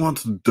 But she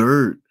wants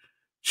dirt.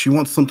 She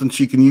wants something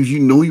she can use. You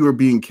know you are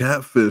being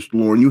catfished,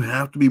 Lauren. You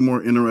have to be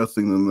more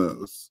interesting than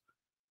this.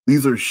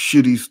 These are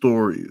shitty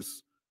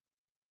stories.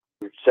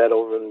 We sat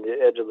over on the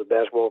edge of the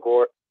basketball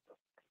court,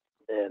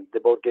 and they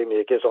both gave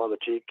me a kiss on the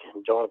cheek.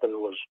 And Jonathan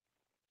was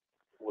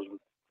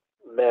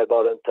mad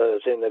about it,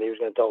 saying that he was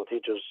going to tell the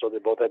teachers, so they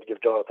both had to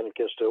give Jonathan a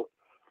kiss too.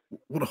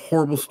 What a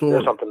horrible story!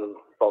 There's something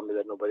about me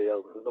that nobody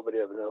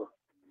ever knew.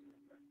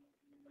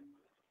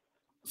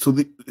 So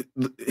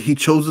he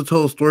chose to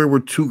tell a story where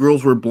 2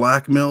 girls were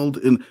blackmailed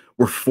and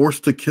were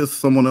forced to kiss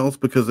someone else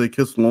because they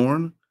kissed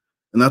Lauren,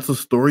 and that's a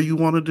story you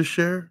wanted to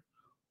share.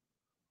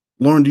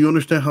 Lauren, do you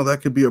understand how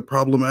that could be a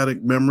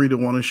problematic memory to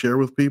want to share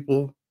with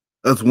people?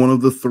 That's one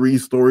of the 3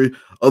 stories.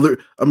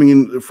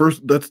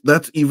 First,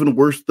 that's even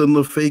worse than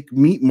the fake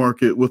meat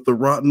market with the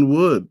rotten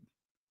wood.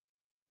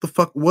 The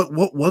fuck?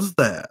 What was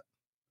that?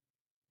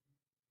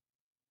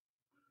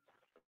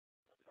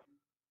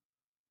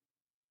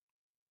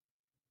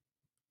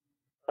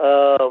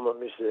 Let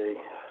me see.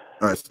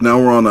 All right, so now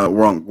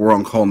we're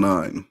on call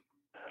 9.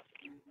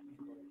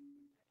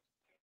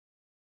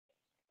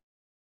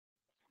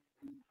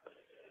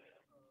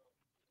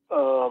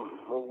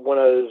 When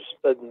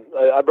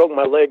I broke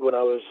my leg when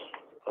I was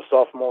a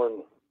sophomore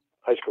in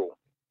high school.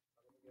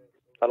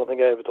 I don't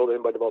think I ever told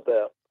anybody about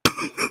that.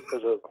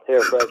 There's a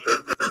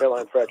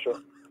hairline fracture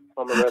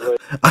on the right leg.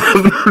 I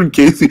haven't heard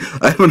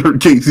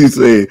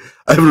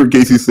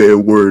Casey say a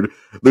word.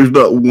 There's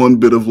not one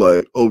bit of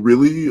like, oh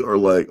really, or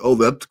like, oh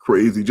that's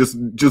crazy.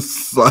 Just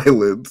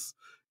silence,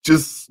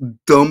 just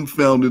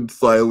dumbfounded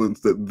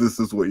silence that this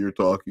is what you're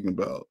talking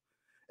about.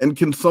 And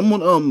can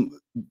someone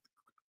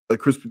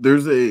Chris,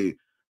 there's a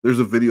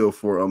video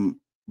for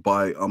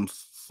by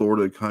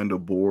sorta kind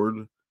of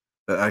bored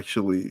that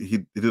actually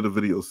he did a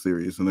video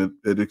series, and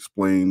it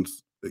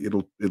explains,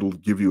 it'll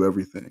give you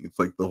everything. It's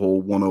like the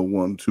whole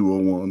 101,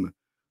 201,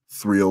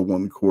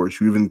 301 course.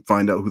 You even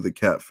find out who the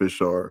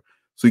catfish are,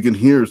 so you can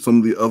hear some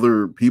of the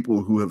other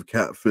people who have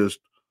catfished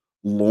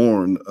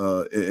Lorne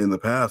in the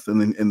past.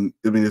 And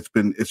I mean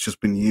it's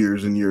just been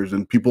years and years,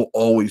 and people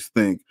always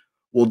think,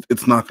 well,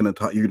 it's not going to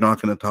top. You're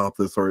not going to top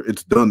this, or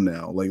it's done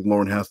now. Like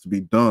Lorne has to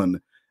be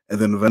done, and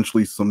then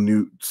eventually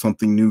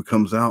something new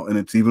comes out, and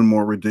it's even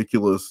more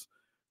ridiculous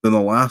than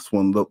the last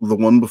one. The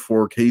one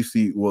before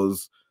Cas3y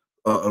was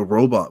a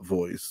robot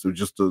voice, so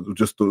just a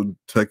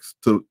text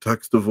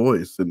to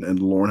voice, and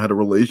Lorne had a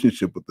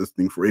relationship with this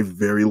thing for a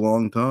very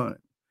long time,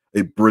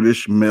 a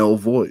British male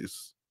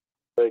voice.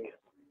 We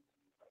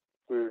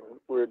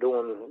were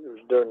doing, it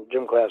was during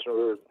gym class, and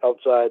we were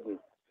outside and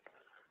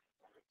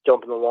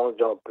jumping the long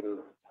jump, and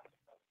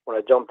when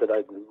I jumped it,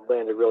 I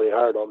landed really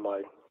hard on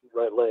my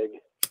right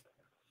leg,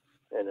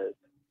 and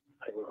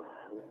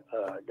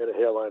I got a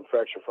hairline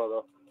fracture from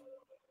it.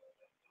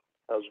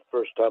 That was the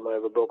first time I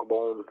ever broke a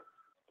bone.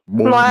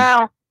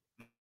 Wow.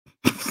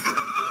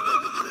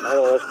 I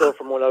know, that's still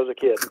from when I was a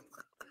kid.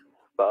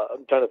 But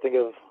I'm trying to think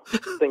of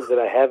things that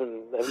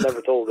I've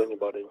never told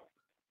anybody.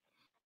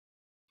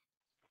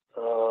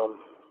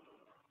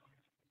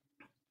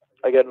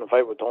 I got in a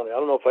fight with Tony. I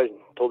don't know if I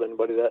told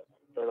anybody that.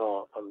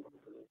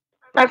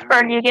 I've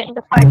heard you get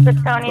into fights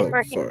with Tony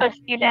where he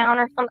pushed you down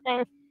or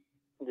something.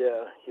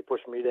 Yeah, he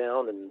pushed me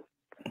down, and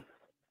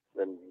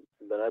then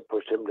I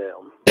pushed him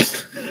down.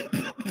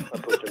 I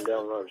pushed him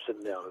down when I was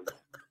sitting down, and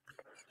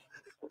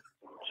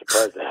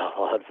surprised the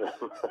hell out of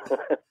him.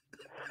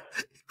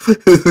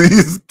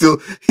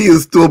 He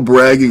is still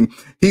bragging.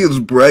 He is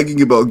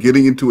bragging about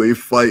getting into a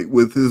fight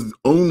with his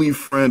only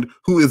friend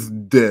who is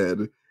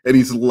dead, and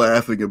he's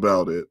laughing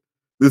about it.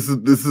 This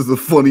is a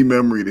funny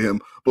memory to him,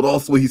 but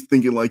also he's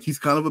thinking like he's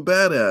kind of a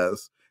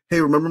badass.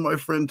 Hey, remember my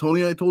friend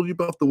Tony I told you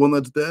about, the one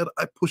that's dead?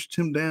 I pushed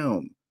him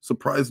down,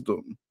 surprised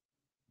him.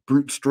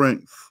 Brute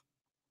strength.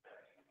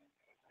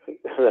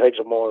 The next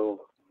morning,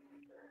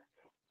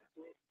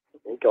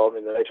 he called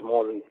me the next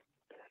morning.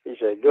 He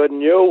said, "Good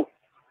and you?"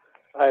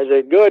 I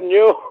said, "Good and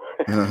you?"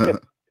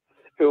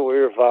 We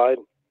were fine.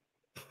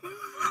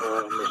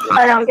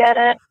 I don't get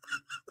it.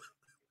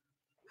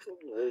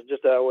 It's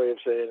just our way of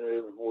saying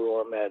we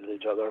weren't mad at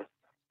each other.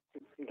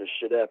 This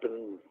shit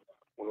happened.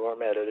 We weren't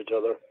mad at each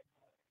other.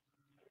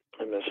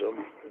 I miss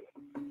him.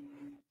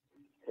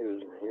 He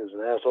was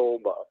an asshole,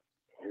 but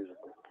he was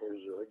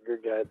a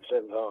good guy at the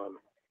same time.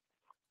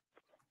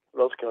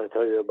 What else can I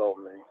tell you about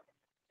me?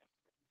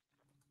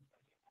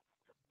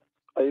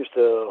 I used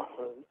to,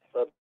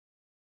 I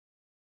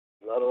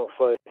don't know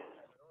if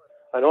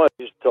I know I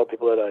used to tell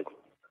people that I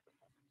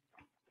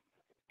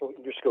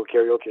used to go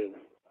karaoke.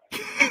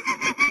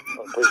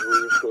 A place we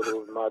used to go to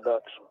with my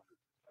ducks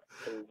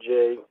and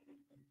Jay.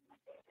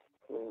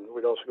 And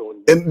we'd also go.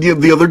 And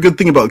the other good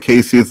thing about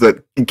Cas3y is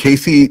that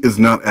Cas3y is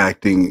not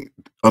acting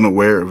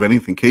unaware of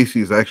anything.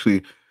 Cas3y is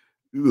actually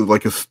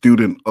like a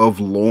student of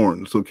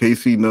Lorne, so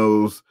Cas3y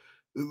knows.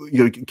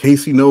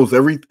 Cas3y knows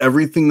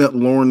everything that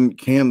Lorne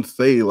can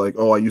say. Like,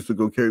 oh, I used to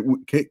go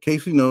karaoke.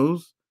 Cas3y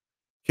knows.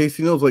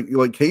 Cas3y knows. Like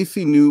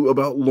Cas3y knew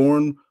about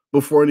Lorne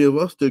before any of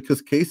us did,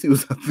 because Cas3y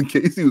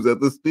was at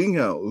the Sting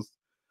House.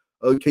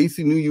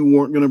 Cas3y knew you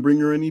weren't going to bring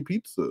her any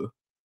pizza.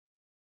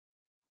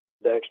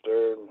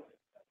 Dexter,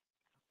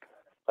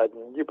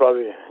 you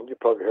probably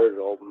heard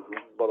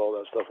about all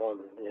that stuff on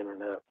the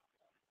internet.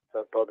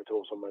 I probably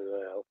told somebody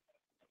that.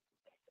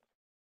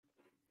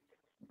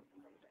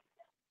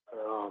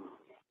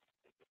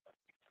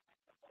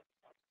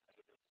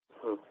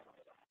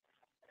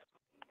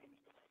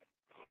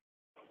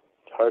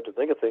 It's hard to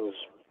think of things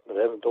that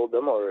I haven't told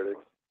them already.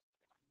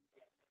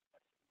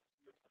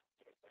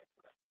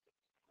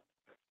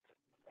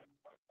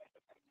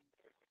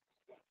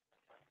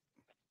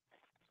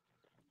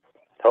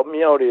 Help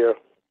me out here.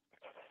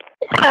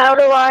 How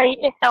do I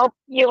help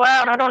you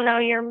out? I don't know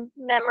your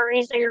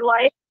memories of your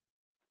life.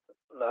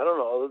 I don't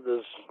know.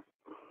 There's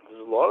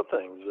a lot of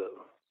things that.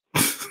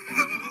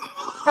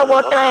 So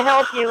what can I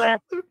help you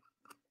with?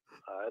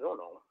 I don't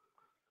know.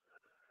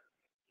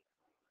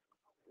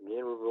 Me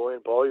and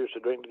and Paul used to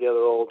drink together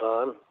all the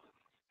time.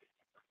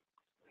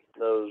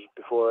 That was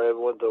before I ever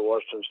went to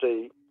Washington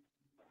State.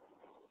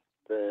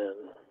 Then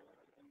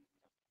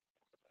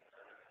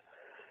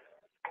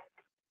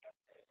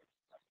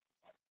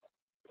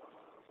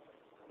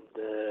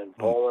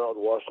Paul went out to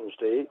Washington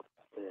State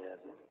and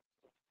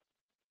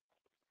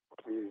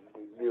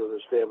be with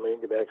his family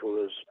and get back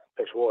with his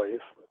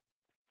ex-wife.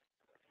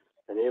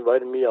 And he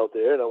invited me out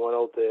there, and I went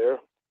out there.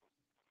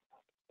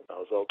 I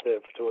was out there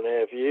for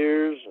 2.5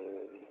 years,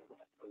 and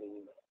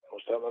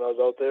most time when I was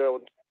out there, I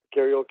went to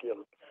karaoke.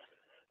 And,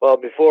 well,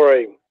 before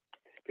I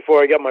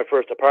got my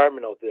first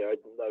apartment out there, I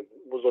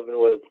was living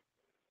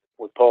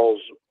with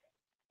Paul's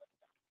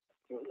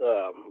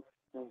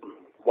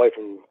wife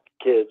and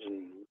kids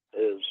and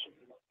his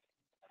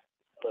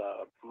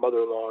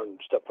mother-in-law and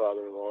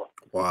stepfather-in-law.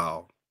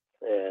 Wow.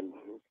 And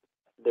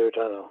they were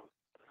trying to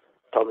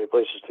tell me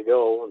places to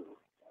go and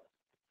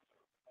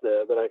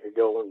that I could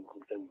go and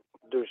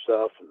do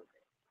stuff.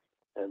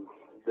 And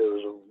there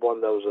was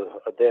one that was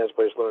a dance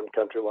place, learn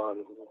country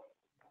line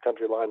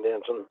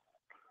dancing.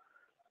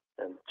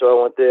 And so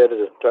I went there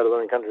to try to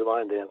learn country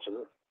line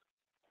dancing.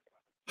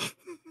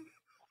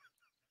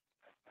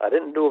 I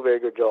didn't do a very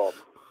good job.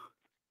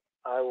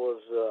 I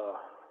was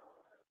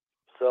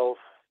self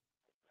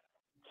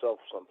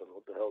something.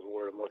 What the hell's the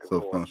word I'm looking for?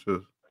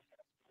 Self-conscious.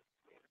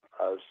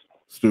 I was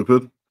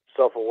Stupid.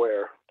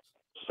 Self-aware.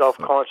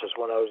 Self-conscious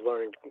when I was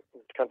learning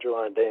country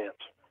line dance.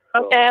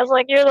 Okay, I was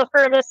like, you're the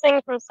furthest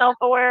thing from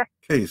self-aware.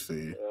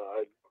 Casey.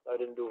 I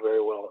didn't do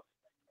very well.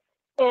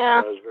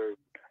 Yeah.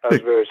 I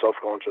was very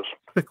self-conscious.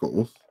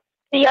 Pickles.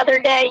 The other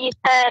day you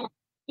said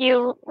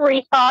you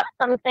rethought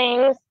some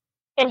things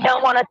and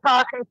don't want to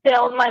talk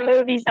until my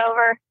movie's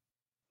over.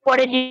 What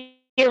did you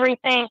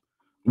rethink?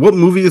 What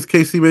movie is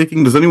Casey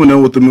making? Does anyone know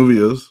what the movie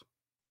is?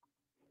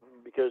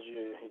 Because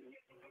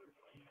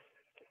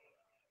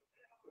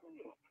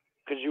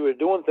you were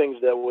doing things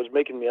that was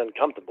making me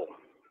uncomfortable.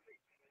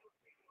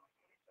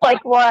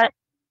 Like what?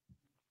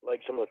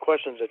 Like some of the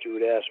questions that you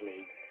would ask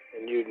me,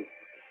 and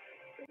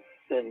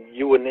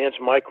you wouldn't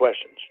answer my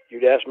questions.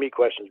 You'd ask me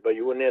questions, but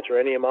you wouldn't answer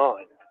any of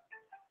mine.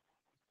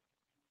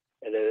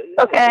 And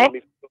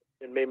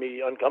it made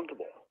me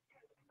uncomfortable.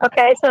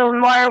 Okay, so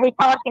why are we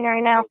talking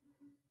right now?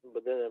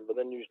 But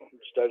then you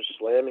started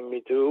slamming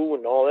me too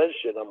and all that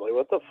shit. I'm like,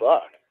 what the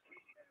fuck?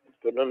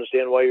 Couldn't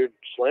understand why you're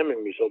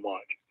slamming me so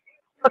much.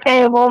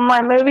 Okay, well,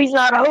 my movie's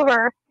not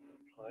over.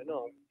 I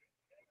know.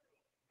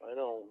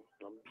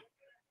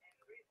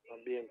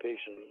 I'm being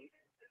patient.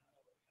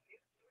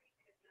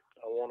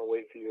 I want to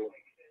wait for you.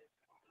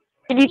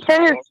 Did you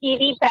turn your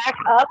TV back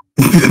up?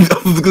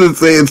 I was gonna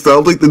say, it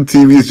sounds like the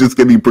TV is just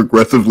getting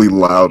progressively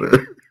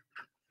louder.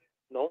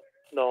 No,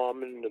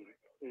 I'm in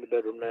the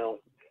bedroom now.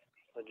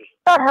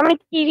 God, how many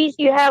TVs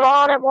do you have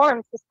on at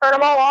once? Just turn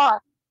them all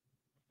off.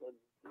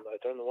 I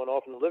turned the one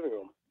off in the living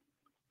room.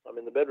 I'm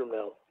in the bedroom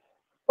now.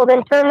 Well,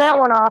 then turn that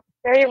one off.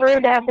 Very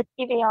rude to have the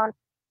TV on.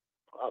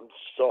 I'm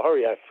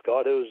sorry, I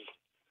forgot it was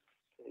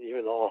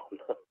even on.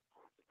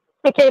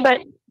 Okay,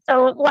 but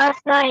so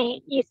last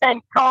night you said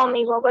call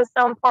me. What was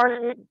so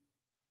important?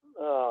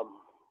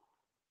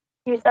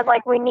 You said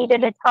like we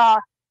needed to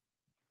talk.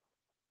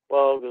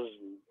 Well, because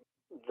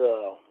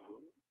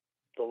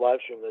the live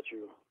stream that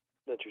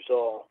you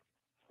saw.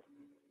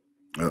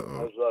 I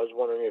was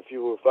wondering if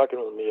you were fucking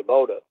with me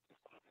about it.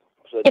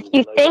 If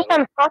you think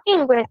I'm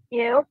fucking with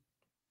you,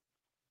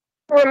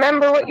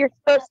 remember what you're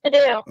supposed to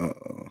do.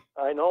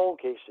 I know,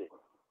 Casey.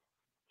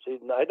 See,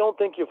 I don't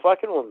think you're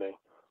fucking with me.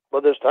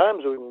 But there's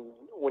times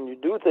when you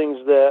do things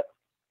that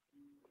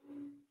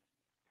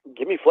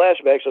give me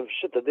flashbacks of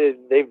shit that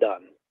they've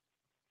done.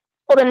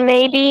 Well, then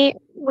maybe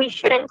we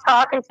shouldn't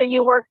talk until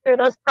you work through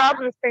those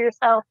problems for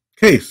yourself.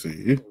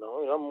 Casey.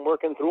 No, I'm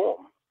working through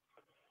them.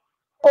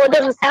 Well, it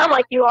doesn't sound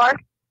like you are.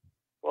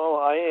 Well,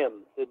 I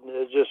am.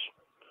 It's just,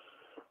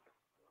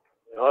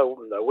 I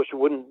wish you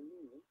wouldn't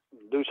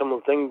do some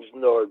of the things,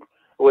 or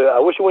I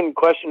wish you wouldn't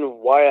question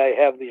why I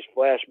have these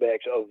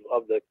flashbacks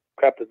of the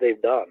crap that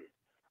they've done.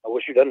 I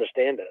wish you'd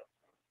understand it.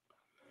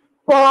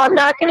 Well, I'm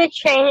not going to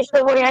change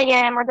the way I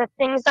am or the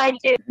things I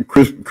do.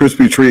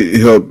 Crispy Treat,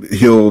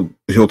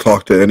 he'll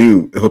talk to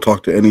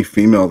any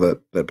female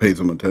that pays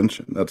him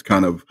attention. That's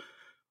kind of,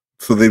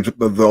 so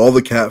all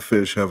the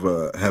catfish have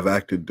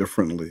acted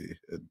differently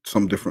at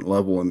some different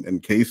level,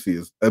 and Casey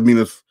is, I mean,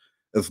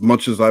 as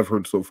much as I've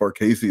heard so far,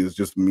 Casey is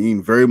just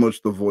very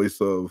much the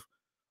voice of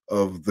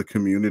the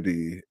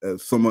community,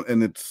 as someone,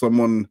 and it's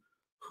someone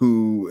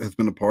who has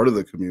been a part of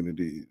the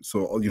community,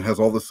 so has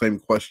all the same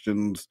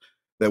questions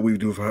that we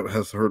do,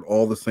 has heard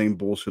all the same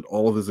bullshit,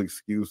 all of his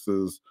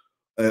excuses,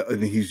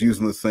 and he's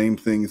using the same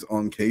things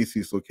on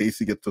Casey, so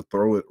Casey gets to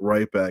throw it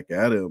right back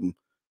at him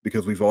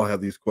because we've all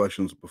had these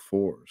questions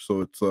before.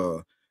 So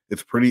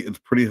it's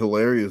pretty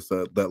hilarious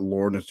that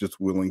Lorne is just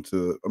willing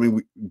to,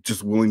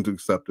 just willing to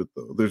accept it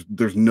though.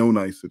 There's no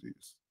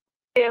niceties.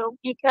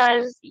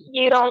 Because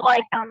you don't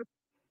like them.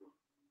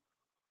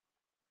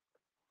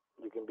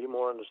 You can be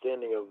more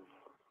understanding of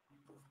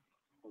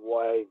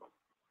why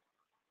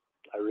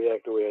I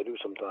react the way I do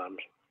sometimes.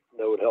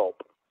 That would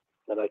help.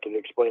 then I can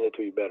explain it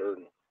to you better.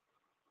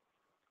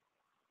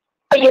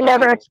 But you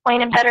never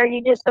explain it better.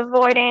 You just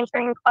avoid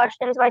answering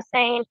questions by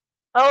saying,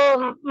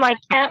 "Oh, my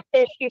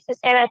catfish used to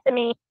say that to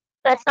me.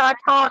 Let's not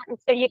talk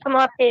until you come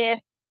up here."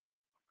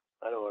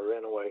 I know I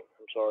ran away.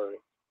 I'm sorry.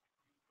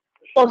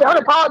 Well, don't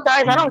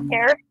apologize. I don't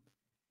care.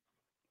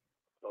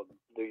 So,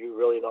 do you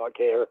really not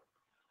care?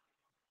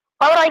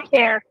 Why would I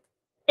care?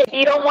 If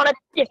you don't want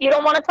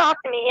to talk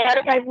to me,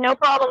 I have no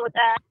problem with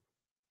that,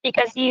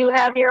 because you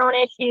have your own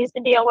issues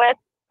to deal with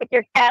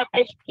your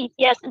catfish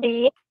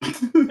PTSD,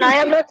 and I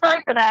have no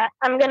time for that.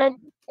 I'm gonna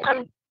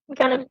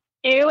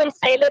do and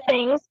say the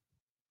things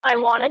I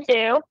want to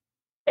do.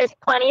 There's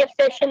plenty of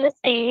fish in the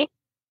sea,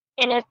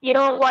 and if you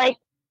don't like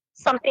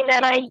something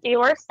that I do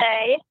or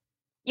say,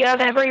 you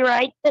have every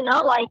right to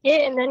not like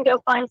it, and then go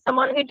find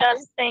someone who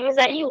does things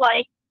that you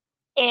like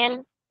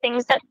and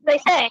things that they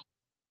say.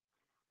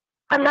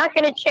 I'm not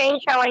going to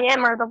change how I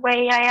am or the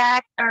way I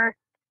act or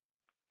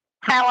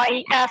how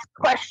I ask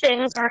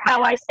questions or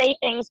how I say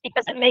things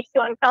because it makes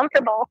you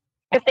uncomfortable.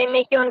 If they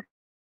make you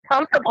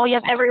uncomfortable, you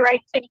have every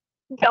right to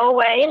go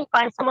away and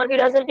find someone who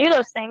doesn't do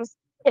those things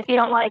if you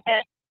don't like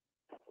it.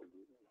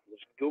 This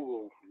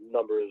Google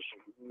number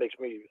makes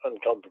me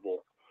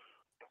uncomfortable.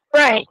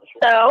 Right.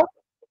 So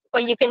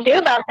what you can do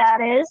about that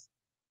is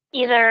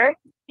either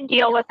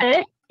deal with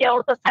it, deal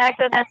with the fact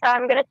that that's how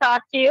I'm going to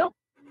talk to you,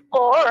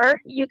 or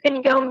you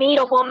can go meet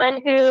a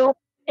woman who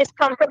is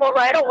comfortable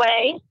right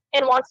away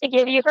and wants to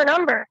give you her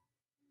number.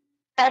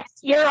 That's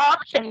your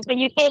options, but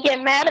you can't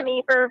get mad at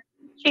me for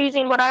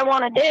choosing what I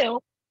want to do,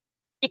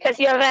 because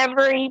you have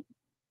every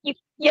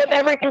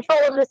control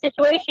of the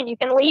situation. You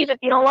can leave if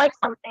you don't like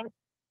something.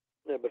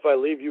 Yeah, but if I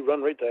leave, you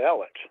run right to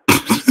Alex.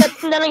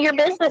 That's none of your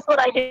business what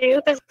I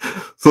do.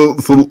 So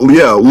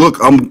yeah, look,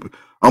 I'm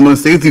gonna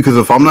stay with you, because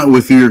if I'm not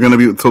with you, you're gonna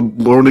be. So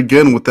Lorne,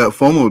 again with that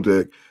FOMO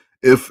dick.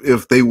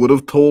 If they would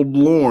have told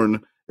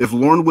Lorne, if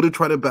Lorne would have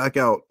tried to back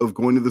out of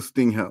going to the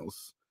Sting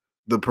House,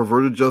 the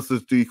perverted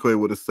justice decoy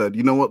would have said,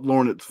 "You know what,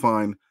 Lorne, it's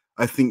fine.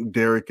 I think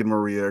Derek and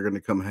Maria are gonna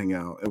come hang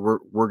out, and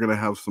we're gonna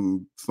have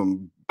some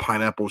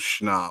pineapple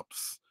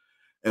schnapps."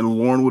 And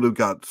Lorne would have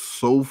got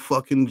so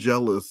fucking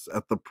jealous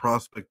at the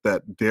prospect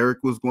that Derek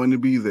was going to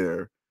be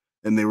there,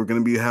 and they were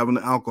going to be having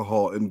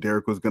alcohol, and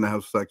Derek was going to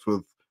have sex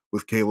with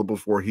Kayla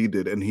before he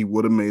did, and he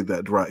would have made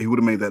that drive. He would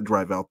have made that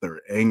drive out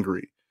there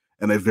angry,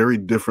 and a very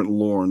different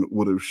Lorne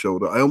would have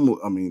showed up.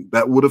 I mean,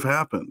 that would have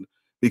happened,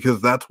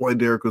 because that's why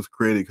Derek was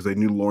created, because they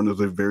knew Lorne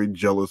was a very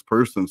jealous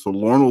person. So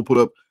Lorne will put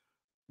up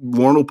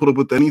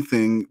with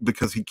anything,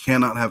 because he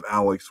cannot have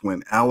Alex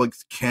win.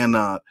 Alex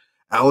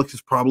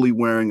is probably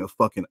wearing a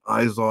fucking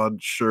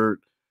Izod shirt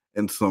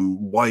and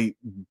some white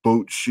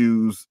boat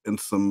shoes and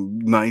some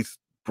nice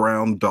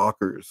brown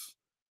Dockers.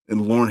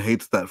 And Lorne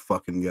hates that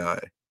fucking guy.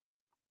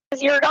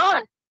 Because you're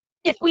gone.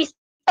 If we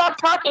stop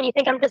talking, you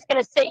think I'm just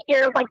going to sit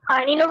here like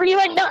pining over you?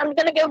 No, I'm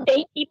going to go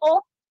date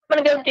people. I'm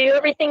going to go do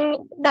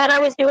everything that I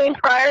was doing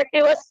prior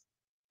to us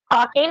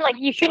talking. Like,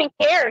 you shouldn't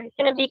care. You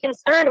shouldn't be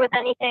concerned with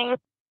anything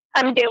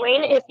I'm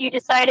doing if you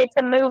decided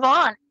to move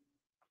on.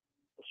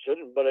 I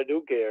shouldn't, but I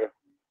do care.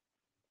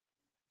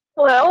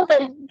 Well,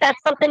 then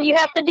that's something you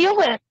have to deal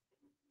with.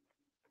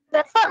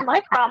 That's not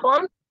my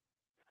problem.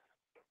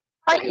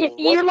 If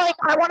you're like,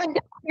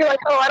 you're like,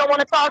 oh, I don't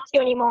want to talk to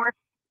you anymore,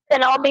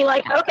 then I'll be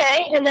like,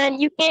 okay, and then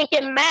you can't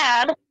get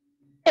mad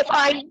if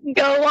I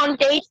go on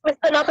dates with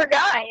another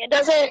guy.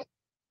 That's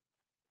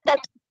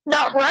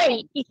not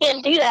right. You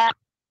can't do that.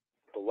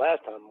 The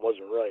last time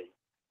wasn't right.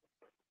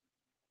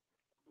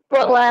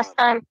 What last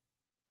time?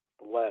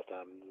 The last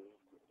time,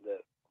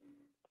 that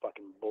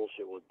fucking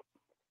bullshit with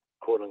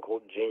quote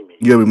unquote Jamie.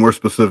 You gotta be more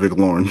specific,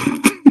 Lorne.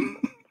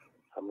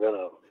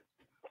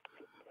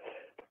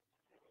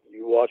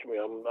 You watch me.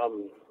 I'm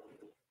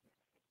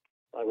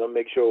gonna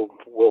make sure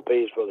Will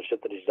pays for the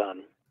shit that he's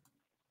done.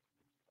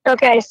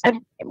 Okay, so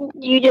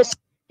you just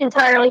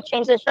entirely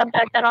changed the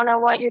subject. I don't know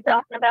what you're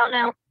talking about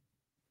now.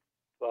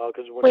 Well,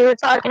 because we were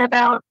talking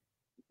about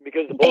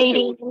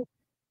dating.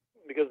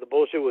 Because the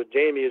bullshit with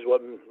Jamie is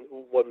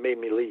what made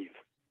me leave.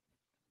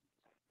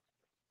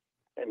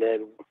 And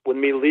then with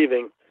me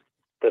leaving,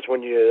 that's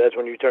when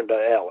you turned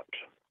to Alex.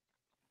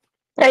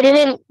 I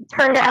didn't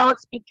turn to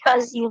Alex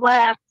because you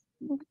left.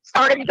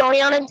 Started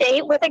going on a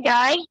date with a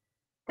guy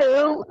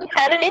who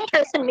had an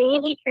interest in me,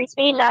 and he treats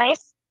me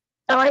nice.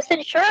 So I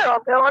said, sure,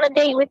 I'll go on a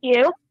date with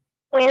you.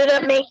 We ended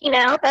up making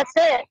out. That's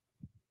it.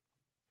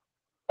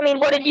 I mean,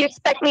 what did you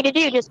expect me to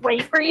do? Just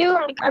wait for you?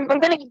 I'm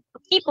going to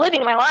keep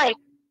living my life.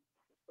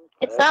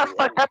 It's not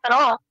fucked up at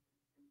all.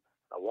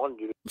 I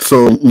wanted you to.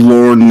 So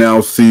Lorne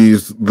now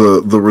sees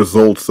the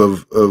results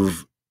of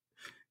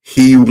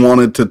he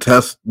wanted to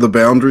test the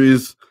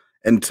boundaries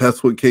and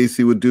test what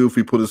Casey would do if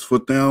he put his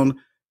foot down,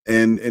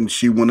 and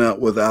she went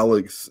out with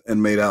Alex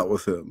and made out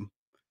with him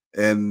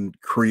and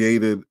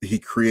created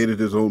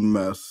his own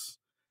mess.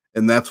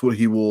 And that's what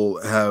he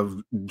will have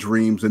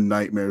dreams and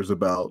nightmares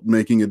about,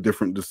 making a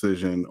different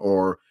decision,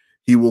 or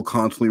he will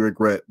constantly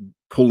regret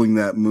pulling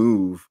that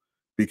move,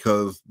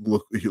 because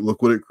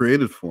look what it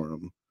created for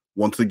him.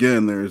 once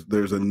again,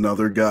 there's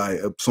another guy,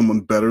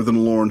 someone better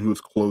than Lorne,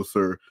 who's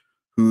closer,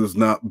 who's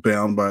not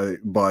bound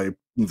by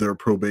their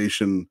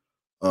probation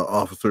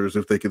officers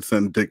if they could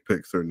send dick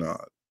pics or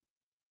not.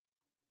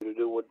 To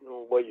do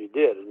what you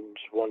did, and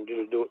just wanted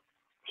you to do it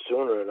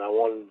sooner, and I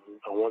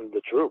wanted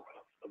the truth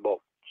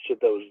about shit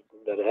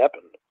that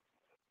happened.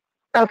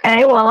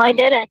 Okay, well, I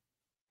didn't.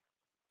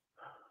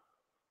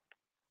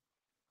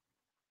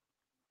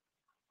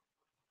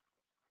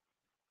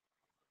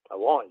 I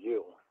want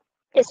you.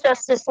 It's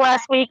just this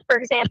last week, for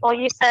example,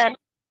 you said,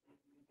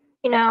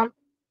 you know,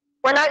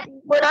 we're not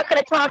going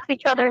to talk to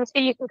each other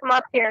until you can come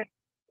up here.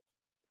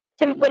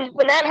 When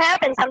that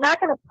happens, I'm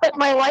not going to put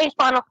my life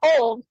on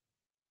hold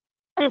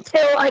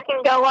until I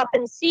can go up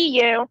and see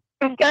you.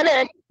 I'm going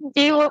to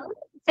do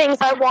things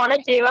I want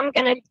to do. I'm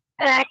going to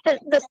act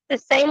the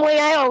same way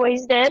I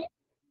always did.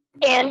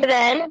 And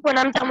then when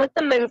I'm done with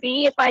the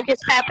movie, if I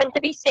just happen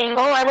to be single,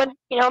 I would,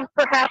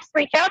 perhaps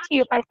reach out to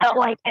you if I felt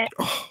like it.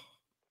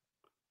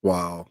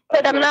 Wow.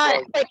 But I'm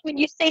not, like, when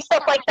you say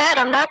stuff like that,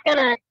 I'm not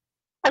gonna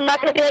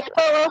be like,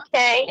 oh,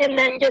 okay, and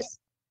then just,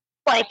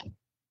 like,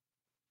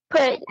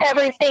 put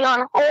everything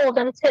on hold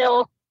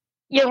until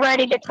you're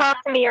ready to talk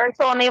to me or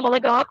until I'm able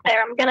to go up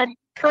there. I'm gonna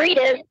treat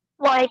it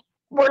like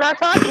we're not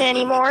talking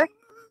anymore.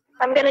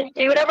 I'm gonna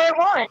do whatever I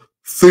want.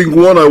 Thing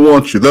one, I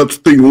want you. That's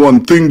thing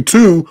one. Thing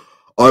two,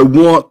 I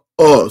want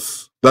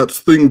us. That's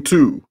thing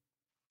two.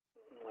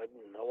 I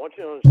want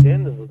you to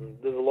understand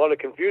there's a lot of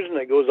confusion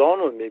that goes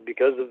on with me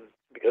because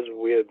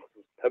we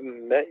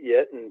haven't met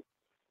yet, and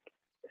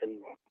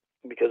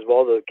because of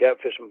all the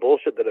catfish and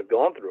bullshit that I've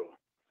gone through.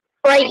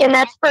 Right, and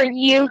that's for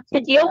you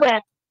to deal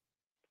with.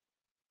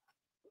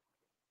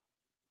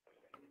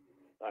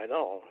 I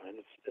know, and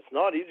it's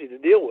not easy to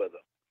deal with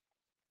it.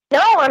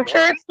 No, I'm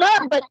sure it's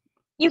not, but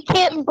you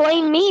can't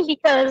blame me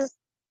because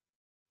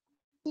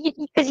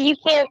you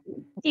can't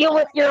deal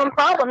with your own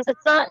problems.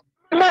 I'm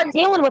not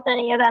dealing with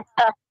any of that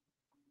stuff.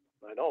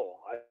 I know,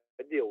 I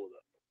deal with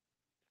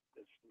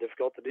it. It's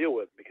difficult to deal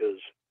with because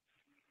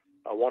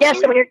I want to. Yeah,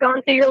 so when you're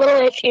going through your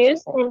little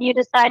issues and you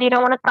decide you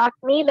don't want to talk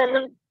to me,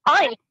 then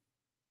fine.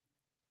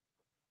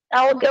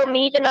 I'll go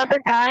meet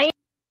another guy.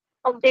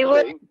 I'll do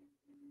it.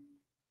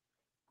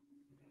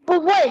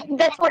 Well, what?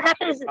 That's what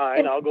happens.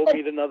 Fine, I'll go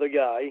meet another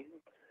guy.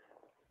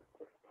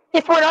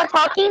 If we're not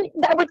talking,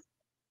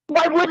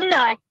 why wouldn't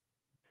I?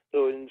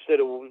 So instead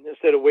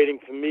of waiting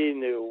for me,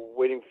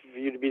 waiting for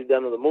you to be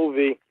done with the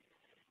movie,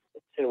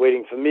 and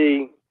waiting for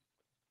me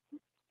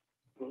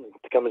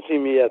to come and see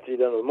me after you're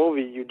done with the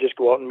movie, you just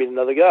go out and meet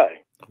another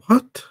guy.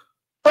 What?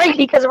 Right,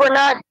 because we're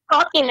not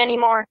talking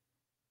anymore.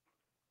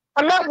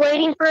 I'm not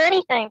waiting for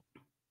anything.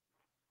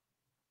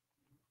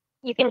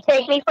 You can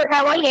take me for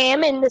how I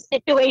am in the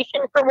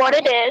situation for what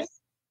it is.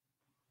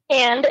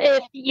 And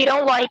if you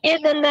don't like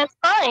it, then that's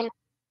fine.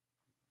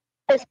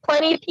 There's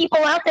plenty of people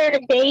out there to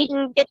date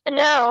and get to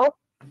know.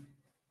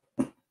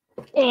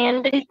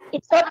 And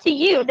it's up to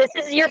you.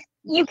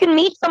 You can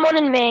meet someone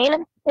in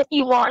Maine if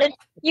you wanted.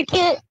 You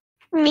can't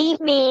meet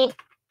me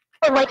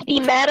or be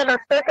mad at our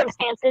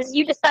circumstances.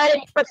 You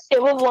decided to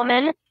pursue a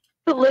woman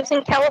who lives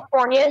in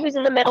California who's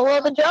in the middle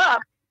of a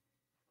job.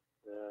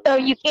 So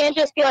you can't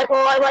just be like,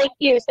 well, I like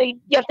you, so you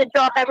have to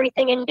drop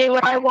everything and do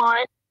what I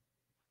want.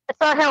 That's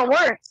not how it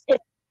works.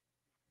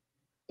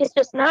 It's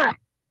just not.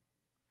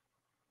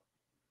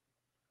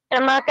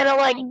 And I'm not gonna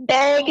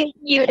beg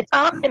you to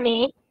talk to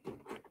me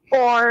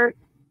or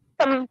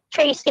come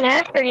chasing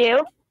after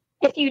you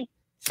if you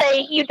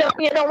say you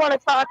don't want to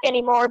talk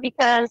anymore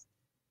because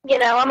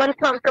I'm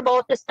uncomfortable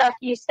with the stuff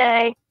you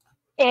say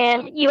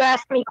and you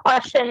ask me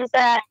questions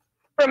that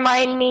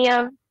remind me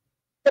of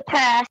the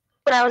past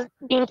when I was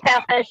being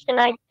catfished and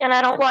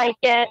I don't like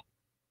it.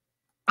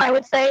 I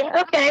would say,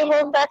 okay,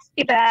 well, that's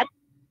too bad.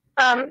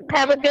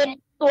 Have a good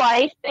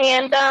life,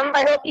 and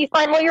I hope you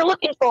find what you're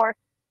looking for.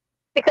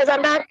 Because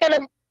I'm not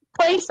gonna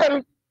play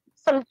some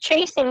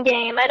chasing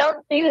game. I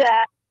don't do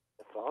that.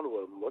 I found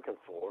what I'm looking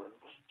for.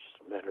 It's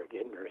just a matter of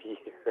getting her here.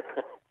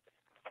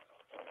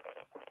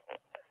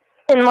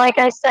 And like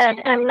I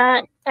said,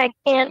 I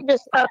can't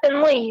just up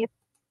and leave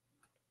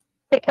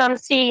to come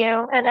see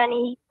you at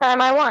any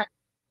time I want.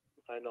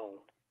 I know.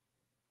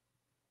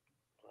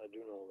 I do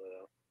know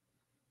that.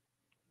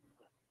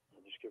 I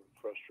just get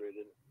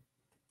frustrated.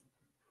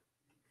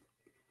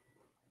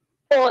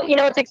 Well,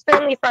 what's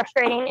extremely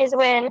frustrating is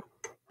when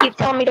you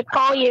tell me to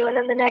call you and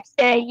then the next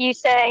day you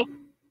say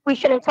we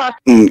shouldn't talk.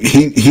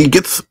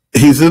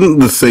 He's in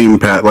the same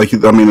path.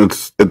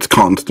 It's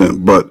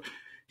constant, but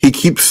he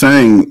keeps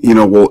saying,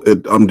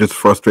 I'm just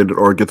frustrated,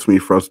 or it gets me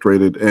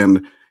frustrated,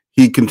 and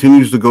he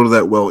continues to go to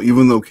that well,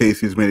 even though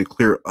Casey's made it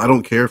clear, I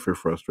don't care if you're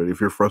frustrated. If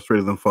you're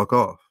frustrated, then fuck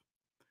off.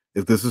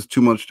 If this is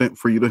too much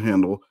for you to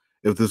handle,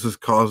 if this is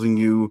causing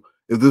you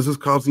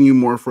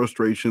more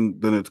frustration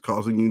than it's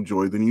causing you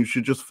joy, then you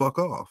should just fuck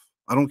off.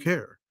 I don't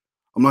care.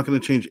 I'm not going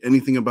to change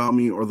anything about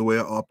me or the way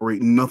I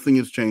operate. Nothing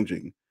is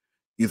changing.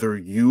 Either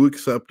you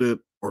accept it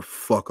or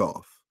fuck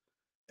off.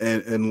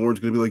 And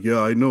Lorne's going to be like,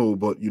 yeah, I know,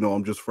 but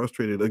I'm just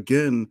frustrated.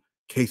 Again,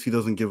 Casey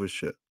doesn't give a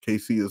shit.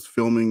 Casey is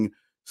filming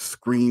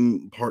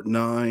Scream Part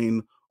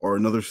 9 or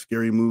another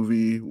scary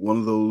movie, one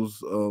of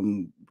those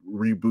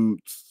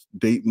reboots,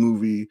 date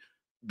movie.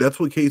 That's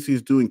what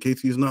Casey's doing.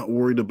 Casey's not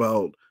worried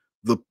about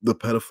the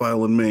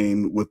pedophile in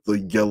Maine with the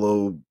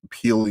yellow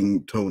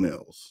peeling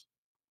toenails.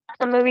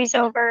 The movie's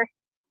over,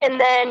 and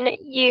then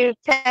you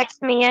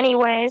text me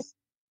anyways.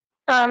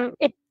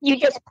 You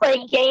just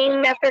play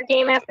game after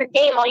game after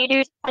game. All you do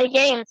is play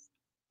games.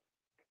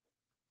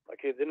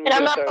 Okay, then And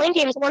I'm not playing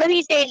games. One of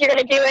these days you're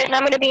going to do it, and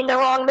I'm going to be in the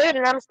wrong mood,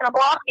 and I'm just going to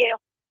block you.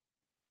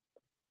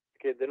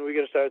 Okay, then we're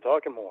going to start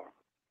talking more.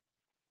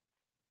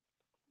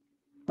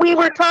 We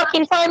were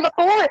talking fine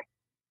before.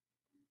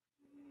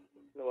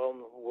 Well,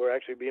 we're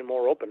actually being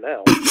more open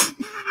now.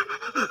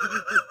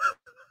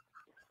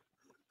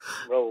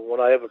 Well, when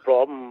I have a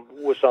problem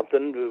with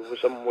something, with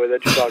some way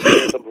that you talk to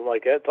me or something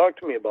like that, talk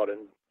to me about it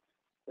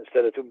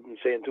instead of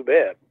saying too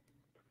bad.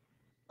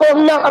 Well,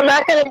 no, I'm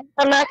not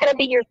gonna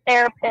be your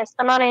therapist.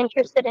 I'm not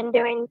interested in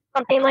doing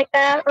something like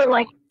that or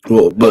like.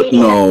 Well, but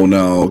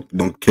no,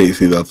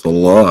 Casey, that's a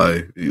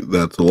lie.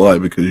 That's a lie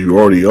because you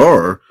already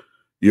are.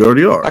 You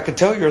already are. I can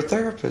tell you're a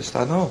therapist.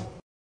 I know.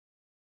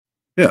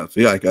 Yeah,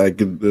 see, I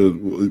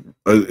could.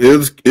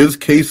 Is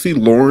Casey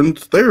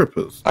Lorne's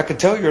therapist? I can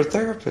tell you're a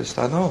therapist.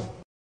 I know.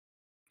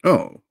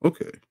 Oh,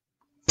 okay.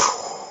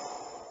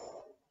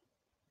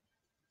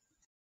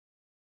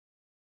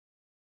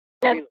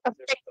 A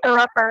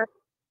fixer-upper.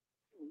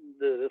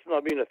 It's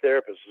not being a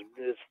therapist.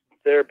 It's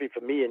therapy for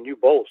me and you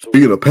both. So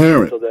being a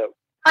parent. So that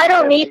I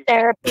don't need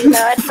therapy,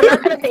 though. I'm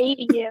not going to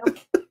baby you.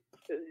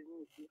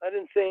 I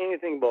didn't say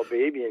anything about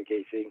babying,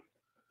 Casey.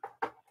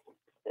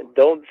 And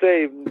don't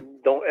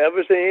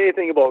ever say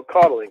anything about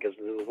coddling, because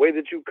the way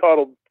that you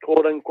coddled,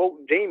 quote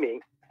unquote,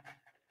 Jamie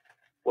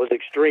was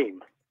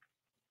extreme.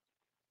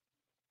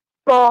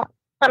 Well,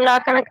 I'm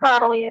not going to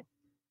coddle you.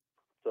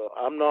 So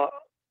I'm not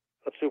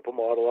a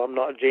supermodel. I'm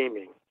not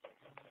Jamie.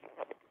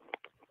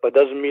 But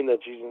doesn't mean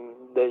that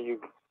you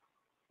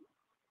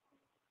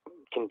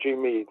can treat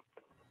me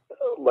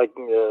like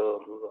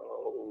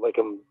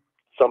I'm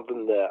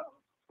something that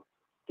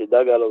you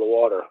dug out of the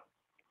water,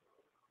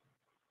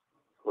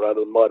 or out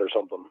of the mud or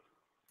something.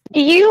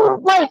 Do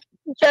you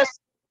just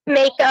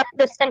make up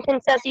the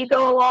sentence as you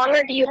go along,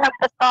 or do you have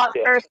the thought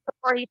first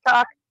before you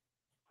talk?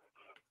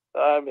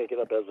 I make it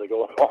up as I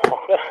go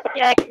along.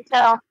 Yeah, I can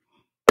tell.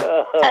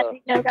 That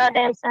makes no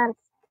goddamn sense.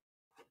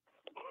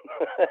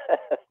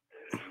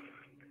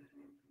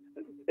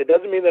 It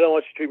doesn't mean that I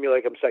want you to treat me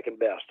like I'm second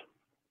best.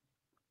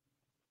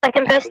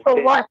 Second best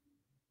for what?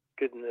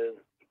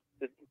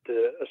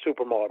 A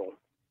supermodel.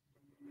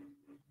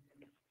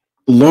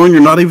 Lorne,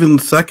 you're not even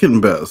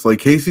second best. Like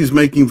Casey's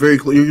making very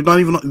clear, you're not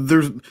even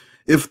there's.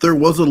 If there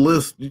was a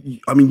list,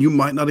 I mean, you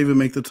might not even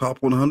make the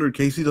top 100.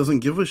 Casey doesn't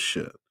give a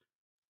shit.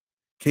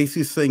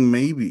 Casey's saying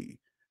maybe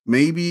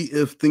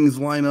if things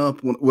line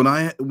up, when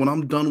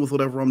I'm done with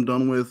whatever I'm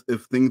done with,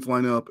 if things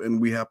line up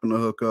and we happen to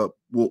hook up,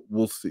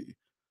 we'll see.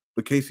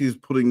 But Casey is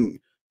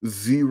putting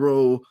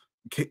zero.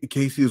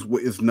 Casey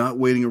is not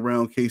waiting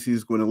around. Casey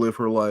is going to live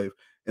her life.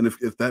 And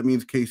if that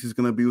means Casey's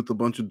going to be with a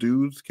bunch of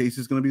dudes,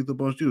 Casey's going to be with a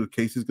bunch of dudes.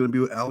 Casey's going to be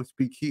with Alex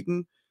P.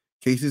 Keaton.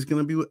 Casey's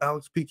going to be with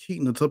Alex P.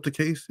 Keaton. It's up to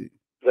Casey.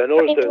 I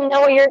noticed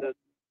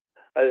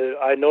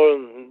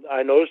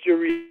I noticed your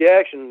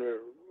reaction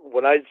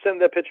when I sent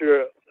that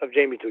picture of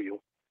Jamie to you.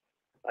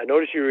 I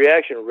noticed your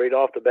reaction right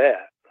off the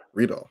bat.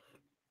 Read off.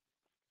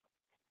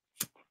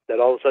 That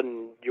all of a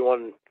sudden you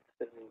weren't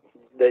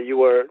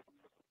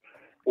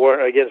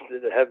against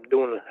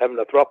having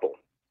a throuple.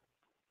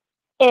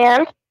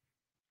 And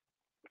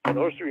I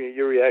noticed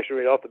your reaction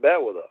right off the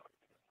bat with her.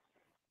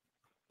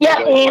 Yeah,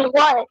 and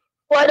what?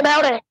 What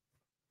about it?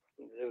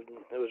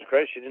 It was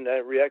crazy. She didn't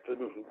react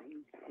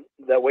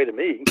that way to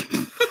me.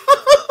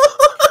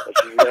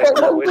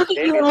 Look at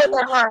you and look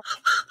at her.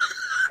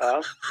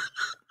 Huh?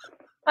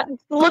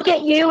 Look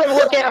at you and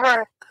look at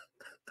her.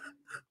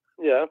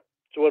 Yeah.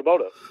 So what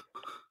about it?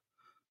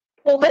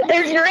 Well,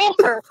 there's your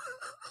answer.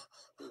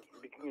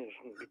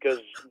 Because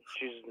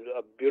she's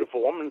a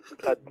beautiful woman.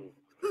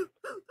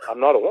 I'm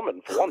not a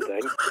woman, for one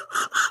thing.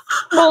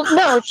 Well,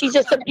 no, she's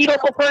just a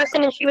beautiful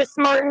person, and she was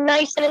smart and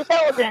nice and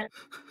intelligent.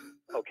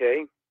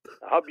 Okay.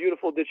 How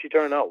beautiful did she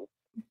turn out?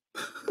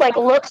 Like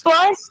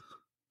looks-wise?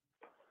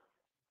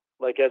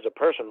 Like as a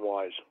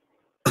person-wise?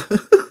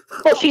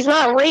 Well, she's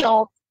not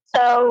real,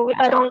 so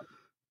I don't...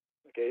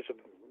 Okay,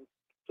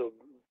 so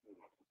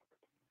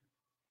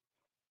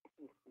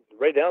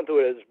right down to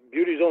it is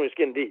beauty's only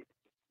skin deep.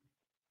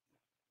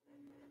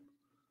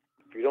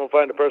 If you don't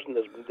find a person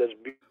that's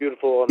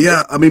beautiful,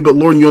 yeah, I mean, but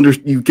Lorne,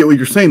 you get what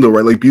you're saying though,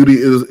 right? Like beauty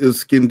is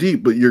skin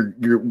deep, but you're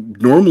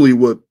normally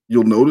what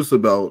you'll notice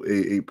about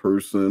a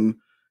person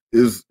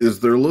is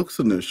their looks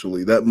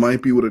initially. That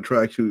might be what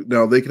attracts you.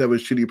 Now they could have a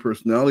shitty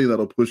personality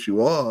that'll push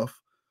you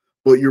off,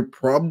 but you're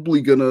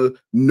probably gonna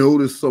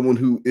notice someone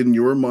who, in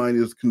your mind,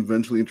 is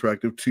conventionally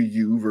attractive to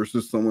you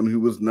versus someone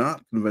who is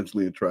not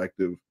conventionally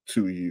attractive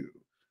to you,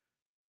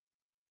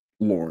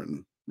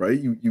 Lorne. Right?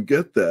 You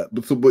get that,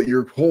 but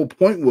your whole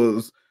point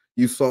was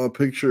you saw a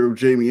picture of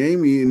Jamie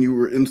Amy and you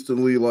were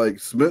instantly like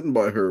smitten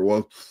by her.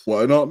 Well,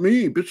 why not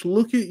me? Bitch,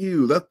 look at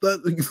you. That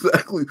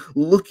exactly.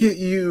 Look at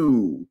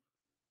you.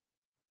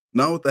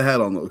 Not with the hat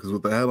on though, because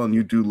with the hat on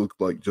you do look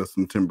like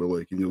Justin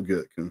Timberlake and you'll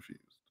get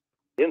confused.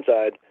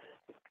 Inside.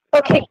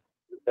 Okay.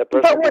 That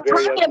But person we're be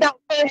very talking about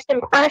first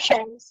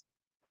impressions.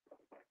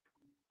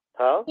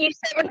 Huh? You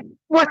said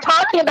we're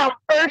talking about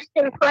first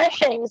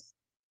impressions.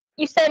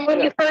 You said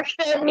when you first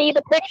showed me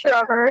the picture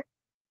of her,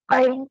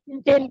 I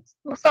did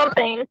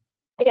something,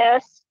 I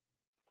guess.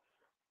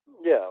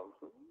 Yeah.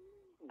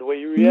 The way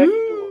you reacted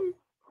to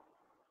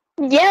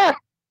her. Yeah.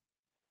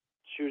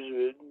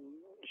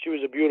 She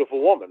was a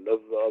beautiful woman of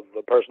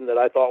a person that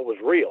I thought was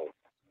real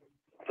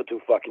for 2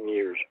 fucking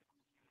years.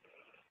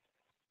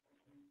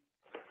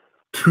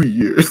 2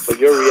 years. But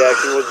your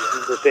reaction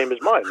was the same as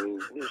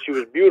mine. She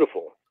was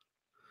beautiful.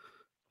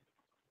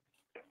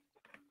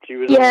 She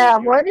was. Yeah.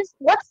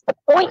 What's the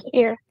point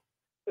here?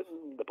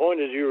 The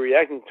point is you were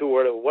reacting to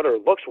what her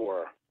looks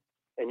were,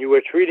 and you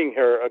were treating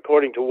her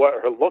according to what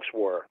her looks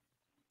were.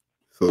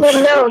 So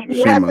well, no,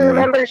 you have to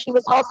remember she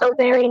was also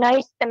very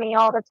nice to me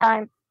all the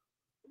time.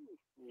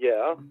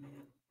 Yeah,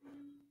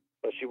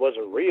 but she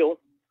wasn't real.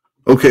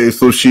 Okay,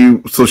 so she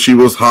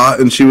was hot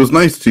and she was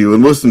nice to you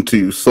and listened to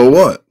you. So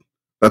what?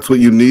 That's what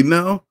you need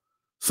now?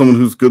 Someone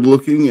who's good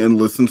looking and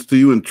listens to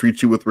you and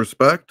treats you with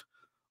respect?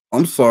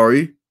 I'm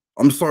sorry,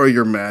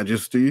 Your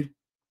Majesty.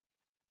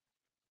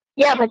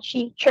 Yeah, but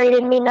she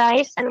treated me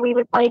nice and we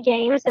would play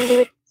games and we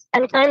would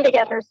spend time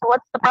together. So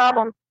what's the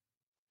problem?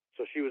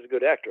 So she was a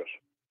good actress.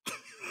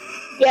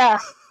 Yeah.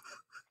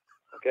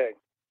 Okay.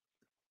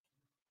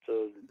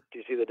 So do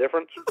you see the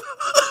difference?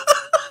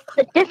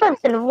 The difference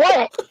in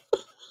what?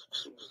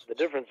 The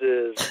difference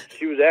is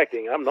she was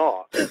acting, I'm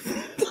not.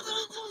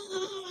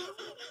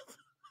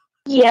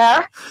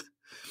 Yeah.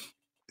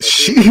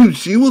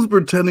 She was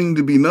pretending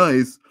to be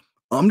nice.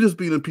 I'm just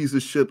being a piece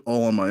of shit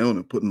all on my own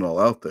and putting it all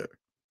out there.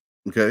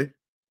 Okay?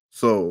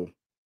 So,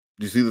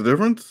 do you see the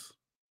difference?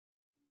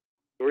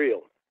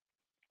 Real.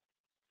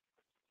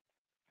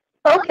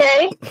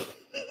 Okay.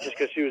 Just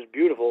because she was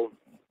beautiful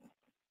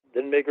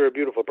didn't make her a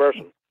beautiful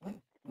person.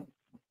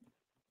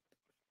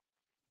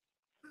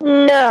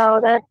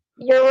 No,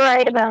 you're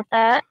right about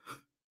that.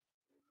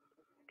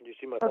 Do you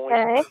see my point?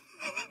 Okay.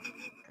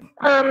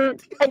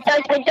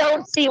 I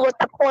don't see what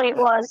the point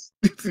was.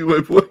 You see my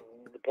point?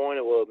 The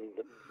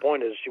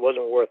point is she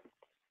wasn't worth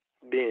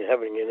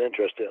having an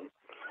interest in.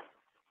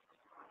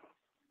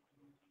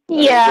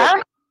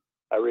 Yeah.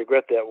 I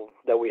regret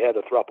that we had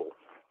a throuple.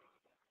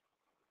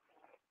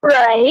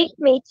 Right,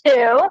 me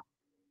too.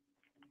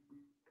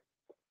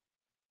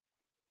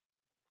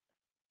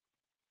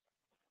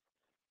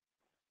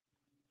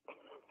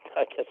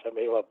 I guess I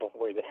made my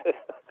point.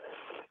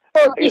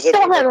 Well, you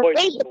still haven't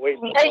made the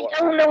point. I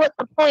don't know what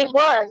the point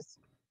was.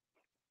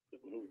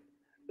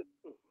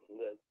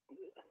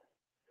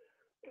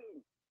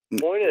 The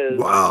point is...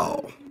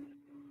 Wow.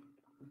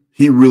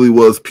 He really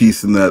was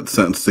piecing that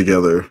sentence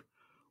together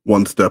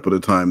one step at a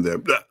time there.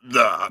 Blah,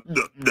 blah,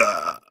 blah,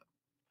 blah.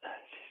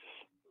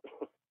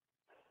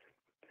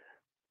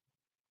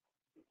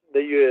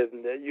 That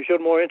you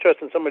showed more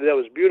interest in somebody that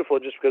was beautiful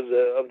just because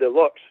of their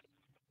looks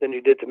than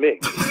you did to me.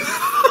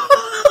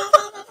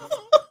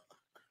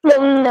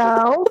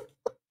 No.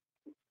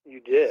 You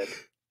did.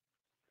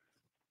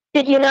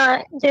 Did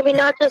we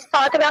not just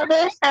talk about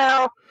this?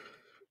 How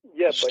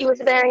she was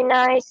very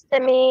nice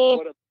to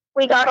me.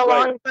 We got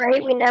along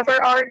great. We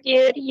never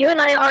argued. You and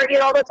I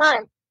argued all the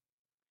time.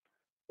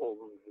 Well,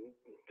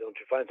 don't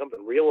you find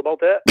something real about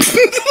that?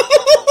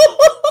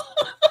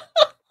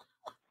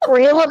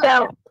 Real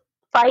about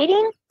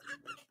fighting?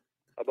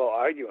 About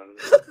arguing.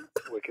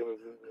 We're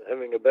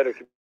having a better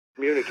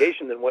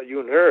communication than what you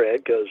and her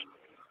had, because...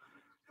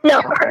 No,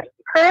 her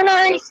and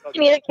I's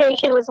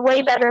communication was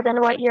way better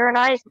than what your and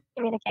I's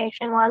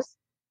communication was.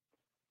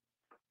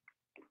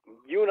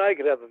 You and I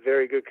could have a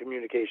very good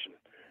communication.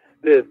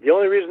 The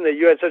only reason that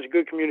you had such a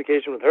good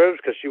communication with her is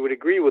because she would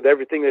agree with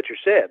everything that you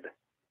said.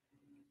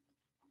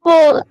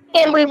 Well,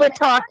 and we would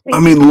talk. I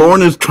mean,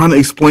 Lorne is trying to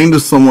explain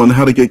to someone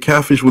how to get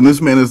catfish when this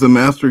man is the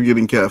master of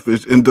getting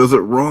catfish and does it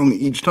wrong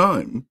each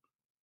time.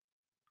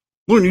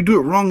 Lorne, you do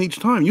it wrong each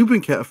time. You've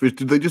been catfished.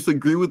 Did they just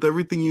agree with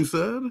everything you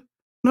said?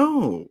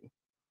 No.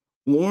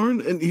 Lorne,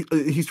 and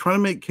he's trying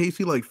to make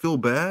Casey like feel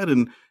bad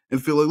and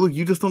feel like, look,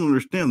 you just don't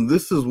understand.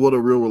 This is what a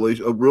real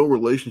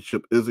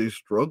relationship is. A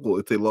struggle.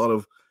 It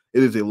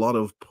is a lot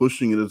of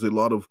pushing. It is a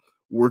lot of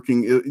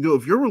working.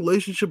 If your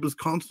relationship is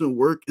constant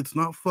work, it's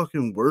not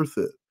fucking worth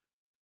it.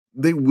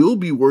 They will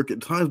be work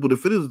at times, but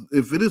if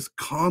it is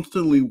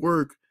constantly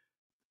work,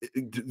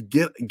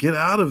 get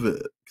out of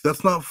it.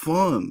 That's not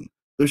fun.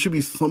 There should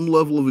be some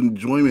level of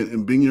enjoyment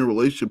in being in a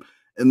relationship.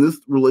 And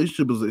this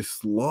relationship is a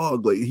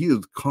slog. Like, he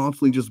is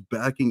constantly just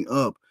backing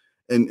up,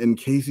 and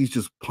Casey's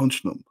just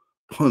punching him,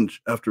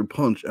 punch after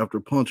punch after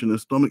punch in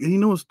his stomach.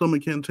 And his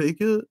stomach can't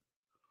take it.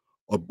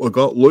 I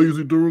got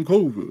lazy during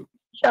COVID.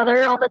 Each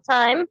other all the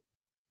time,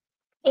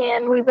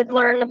 and we would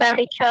learn about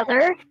each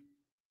other,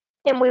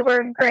 and we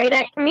were great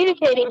at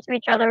communicating to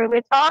each other. We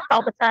would talk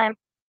all the time.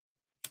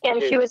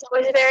 And she was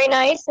always very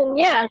nice, and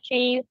yeah,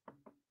 she,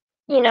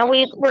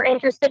 we were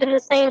interested in the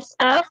same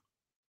stuff,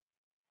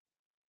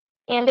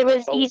 and it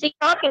was easy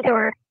talking to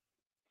her.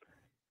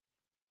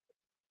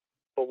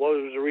 But what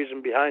was the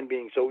reason behind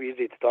being so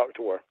easy to talk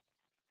to her?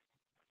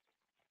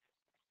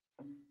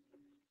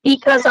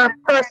 Because our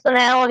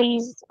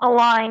personalities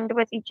aligned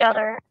with each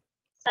other.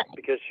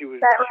 Because she was,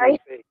 Is that right? was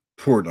fake.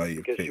 Poor naive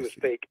Because Casey. she was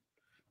fake.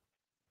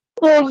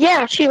 Well,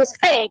 yeah, she was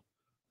fake.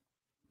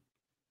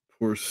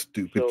 Poor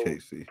stupid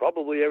Casey.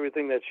 Probably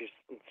everything that she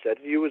said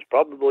to you was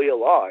probably a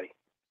lie.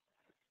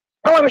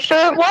 Oh, I'm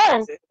sure it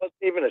was. It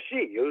wasn't even a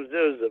she. It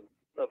was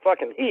a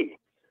fucking he.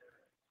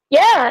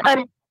 Yeah,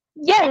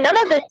 none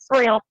of it's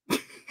real.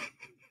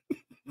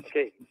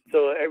 Okay,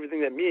 so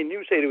everything that me and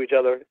you say to each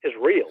other is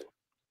real.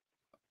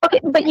 Okay,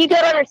 but you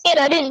gotta understand,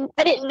 I didn't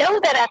know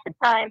that at the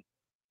time.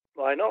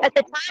 Well, I know. At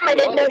the time, I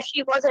didn't know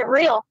she wasn't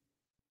real.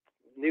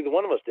 Neither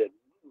one of us did.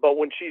 But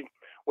when she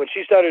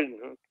started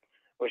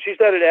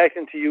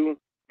acting to you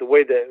the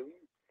way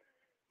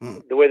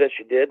that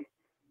she did,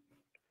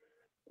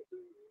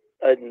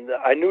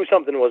 I knew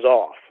something was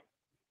off,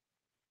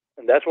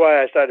 and that's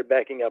why I started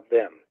backing up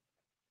then.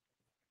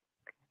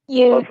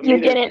 You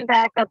didn't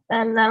back up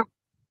then, though.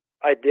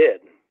 I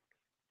did.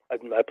 I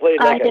played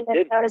like I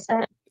did. Notice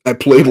it. I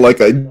played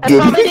like I didn't. I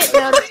probably didn't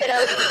notice it. I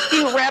was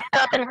too wrapped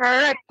up in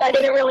her. I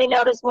didn't really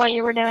notice what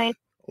you were doing.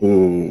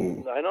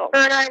 Oh. I know.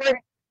 Her and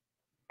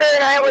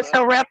I were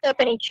so wrapped up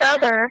in each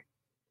other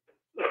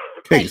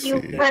that you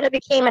kind of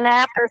became an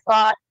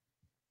afterthought.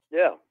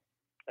 Yeah,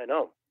 I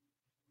know.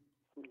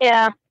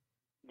 Yeah.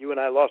 You and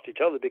I lost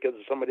each other because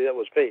of somebody that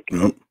was fake.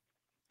 Yep.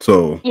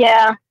 So.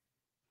 Yeah.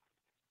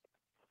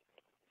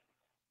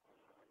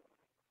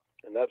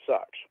 And that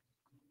sucks.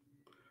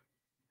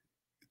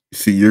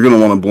 See, you're going to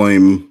want to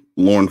blame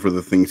Lorne for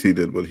the things he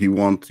did, but he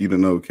wants you to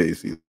know,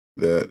 Casey,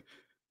 that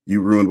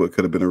you ruined what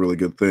could have been a really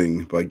good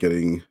thing by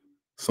getting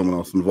someone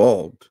else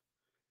involved.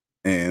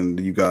 And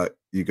you got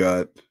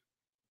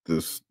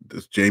this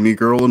Jamie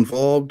girl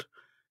involved,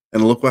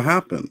 and look what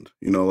happened.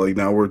 Like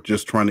now we're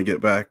just trying to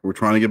get back. We're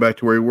trying to get back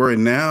to where we were,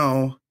 and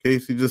now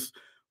Casey, just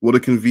what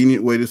a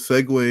convenient way to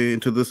segue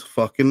into this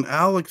fucking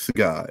Alex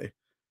guy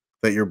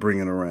that you're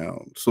bringing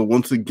around. So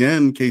once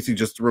again, Casey,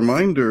 just a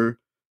reminder,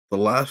 the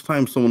last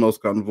time someone else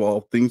got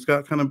involved, things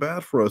got kind of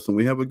bad for us, and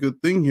we have a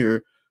good thing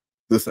here.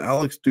 This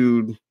Alex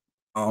dude,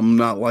 I'm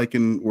not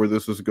liking where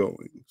this is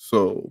going.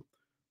 So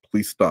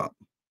please stop.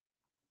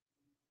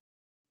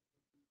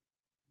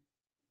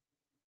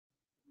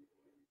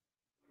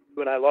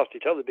 You and I lost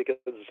each other because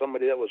of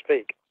somebody that was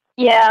fake.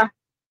 Yeah.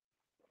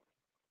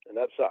 And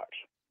that sucks.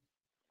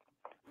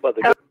 But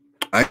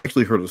I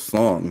actually heard a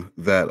song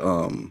that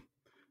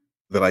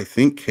that I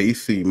think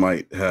Casey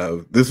might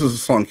have. This is a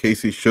song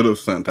Casey should have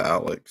sent to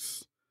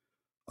Alex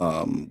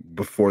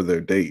before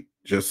their date,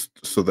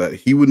 just so that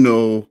he would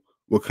know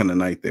what kind of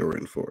night they were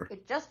in for.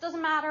 It just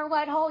doesn't matter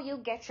what hole you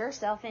get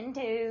yourself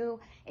into.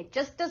 It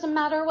just doesn't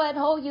matter what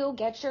hole you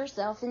get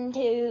yourself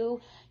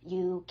into.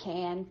 You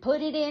can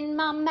put it in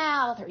my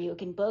mouth, or you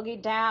can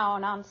boogie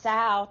down on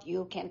south.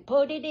 You can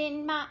put it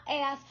in my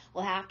ass.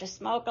 We'll have to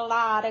smoke a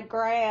lot of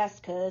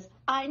grass, 'cause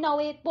I know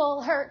it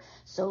will hurt.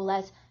 So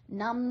let's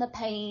numb the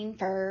pain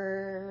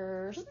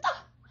first.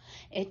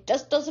 It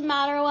just doesn't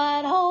matter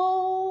what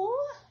hole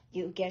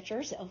you get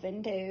yourself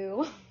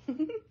into.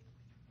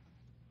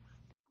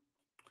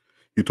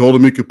 You told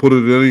him he could put it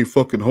in any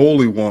fucking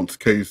hole he wants,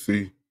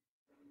 Casey.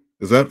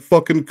 Is that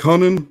fucking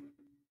cunning?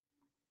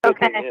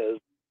 Okay.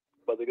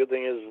 But the good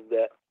thing is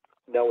that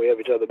now we have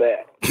each other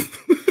back.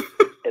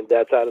 And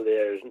that's out of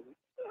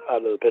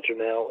the picture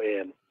now.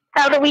 And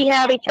how do we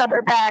have each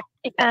other back?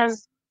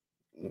 Because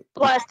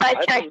last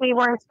I checked, we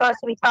weren't supposed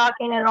to be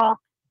talking at all.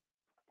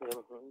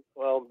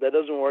 Well, that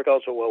doesn't work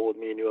out so well with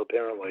me and you,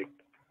 apparently.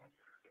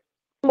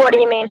 What do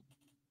you mean?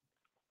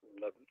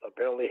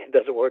 Apparently, it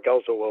doesn't work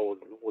out so well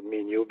with me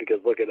and you, because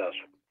look at us.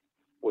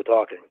 We're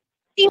talking.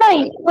 See,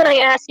 when I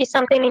ask you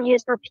something and you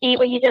just repeat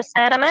what you just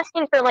said, I'm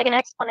asking for like an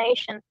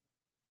explanation.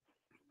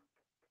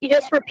 You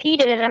just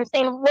repeated it. I'm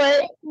saying,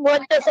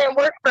 what doesn't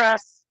work for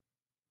us?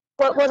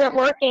 What wasn't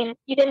working?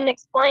 You didn't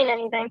explain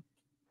anything.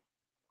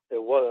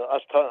 It was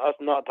us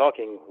not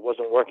talking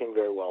wasn't working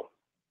very well.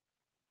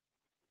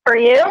 For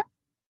you?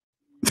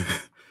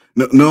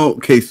 No,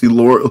 Casey.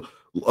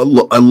 I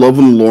love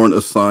when Lorne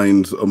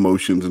assigns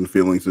emotions and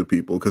feelings to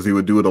people, because he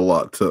would do it a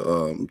lot to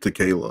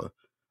Kayla.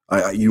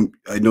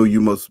 I know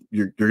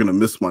you're gonna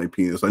miss my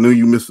penis. I know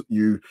you miss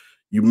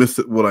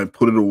it when I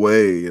put it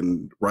away,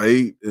 and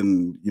right,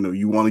 and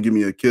you want to give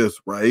me a kiss,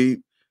 right?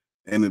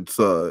 And it's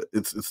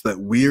that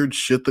weird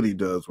shit that he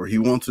does where he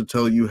wants to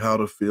tell you how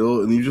to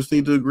feel, and you just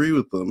need to agree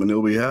with them, and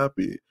he'll be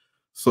happy.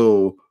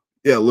 So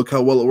yeah, look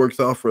how well it works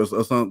out for us.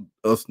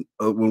 Us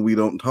when we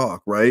don't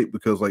talk, right?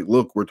 Because like,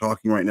 look, we're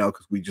talking right now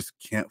because we just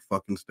can't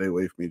fucking stay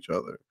away from each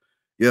other.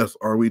 Yes,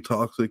 are we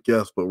toxic?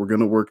 Yes, but we're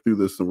gonna work through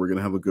this, and we're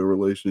gonna have a good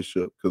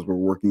relationship because we're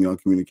working on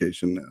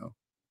communication now.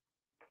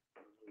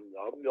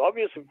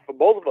 Obviously for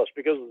both of us,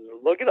 because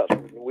look at us.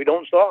 We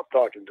don't stop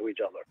talking to each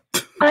other.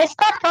 I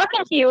stopped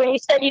talking to you when you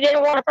said you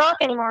didn't want to talk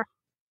anymore.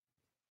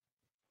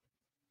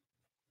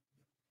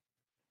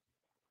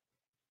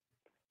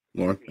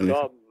 Lorne, You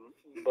stopped,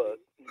 but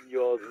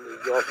you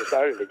also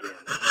started again.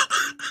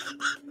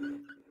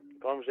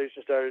 The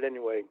conversation started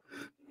anyway.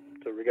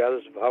 So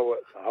regardless of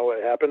how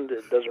it happened,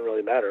 it doesn't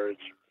really matter.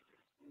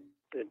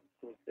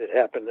 It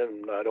happened,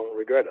 and I don't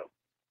regret it.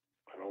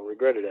 I don't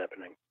regret it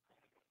happening,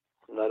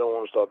 and I don't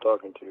want to stop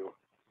talking to you.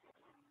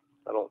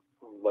 I don't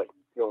like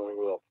going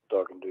without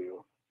talking to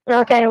you.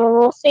 Okay, well,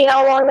 we'll see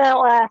how long that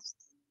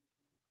lasts.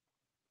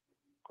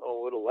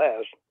 Oh, it'll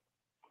last.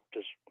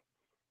 Just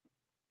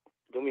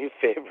do me a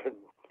favor.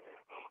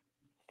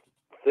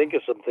 Think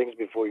of some things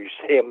before you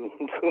say them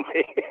to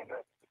me.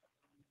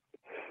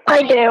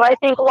 I do. I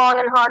think long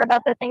and hard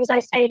about the things I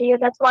say to you.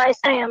 That's why I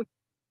say them.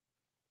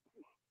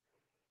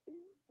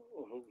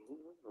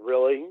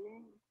 Really?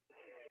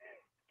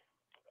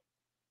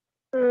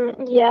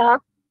 Yeah.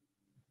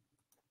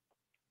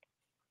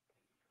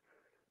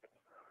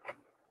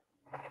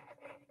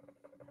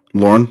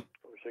 Lorne?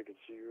 I wish I could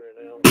see you right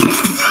now.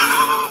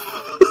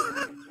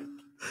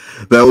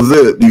 That was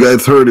it. You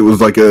guys heard it was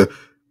like a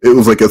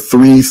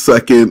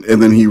 3-second,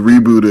 and then he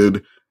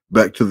rebooted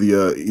back to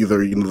the either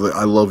the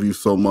I love you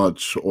so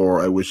much,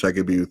 or I wish I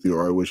could be with you,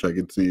 or I wish I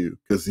could see you,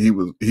 because he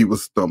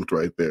was stumped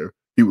right there.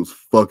 He was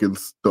fucking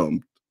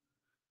stumped.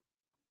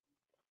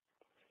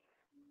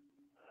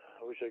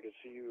 I wish I could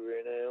see you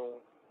right now.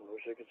 I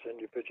wish I could send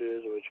you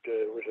pictures. I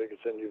wish I could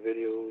send you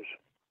videos.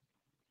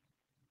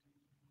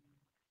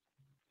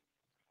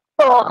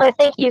 Well, I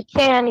think you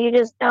can. You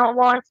just don't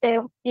want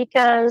to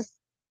because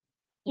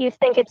you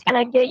think it's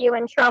going to get you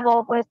in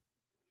trouble with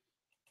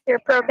your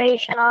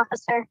probation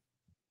officer.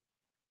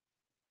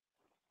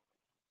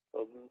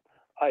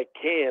 I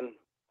can,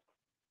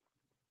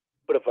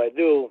 but if I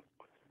do,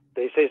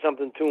 they say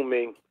something to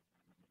me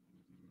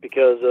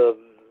because of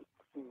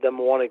them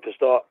wanting to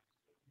stop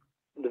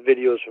the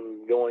videos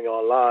from going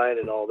online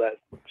and all that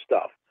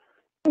stuff.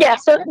 Yeah,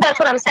 so that's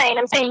what I'm saying.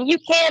 I'm saying you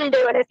can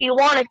do it if you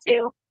wanted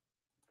to.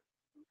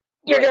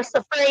 You're Right. just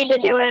afraid to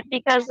do it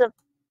because of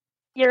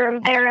you're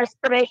embarrassed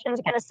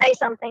probation's going to say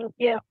something to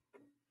you.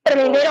 But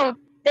I mean, they don't,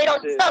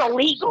 it's not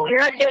illegal. You're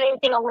not doing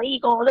anything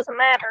illegal. It doesn't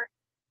matter.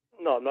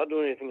 No, I'm not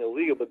doing anything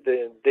illegal, but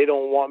they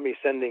don't want me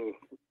sending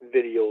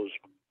videos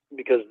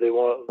because they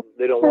don't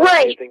want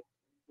Right. anything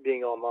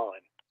being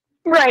online.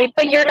 Right,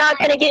 but you're not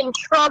going to get in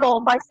trouble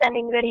by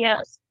sending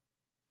videos.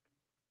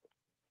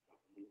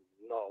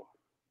 No.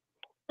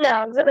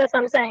 No, that's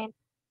what I'm saying.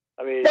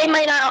 I mean, they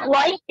might not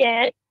like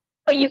it,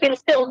 but you can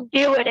still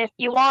do it if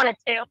you wanted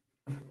to.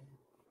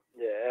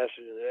 Yeah,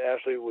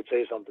 Ashley would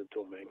say something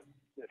to me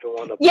if it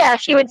wound up. Yeah,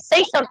 she would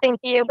say something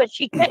to you, but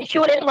she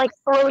wouldn't like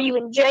throw you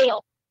in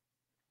jail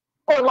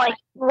or like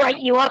write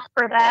you up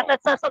for that.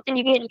 That's not something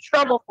you get in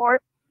trouble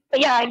for. But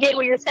yeah, I get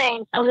what you're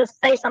saying. I'll just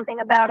say something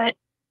about it.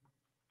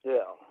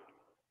 Yeah.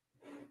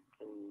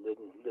 And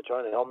they're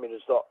trying to help me to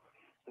stop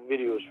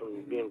videos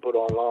from being put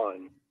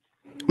online.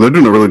 They're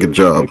doing a really good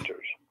job.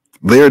 Pictures.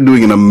 They are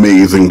doing an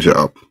amazing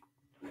job.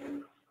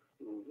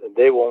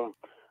 They won't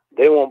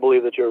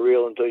believe that you're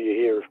real until you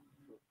hear.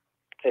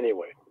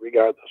 Anyway,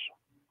 regardless.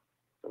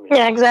 I mean,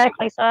 yeah,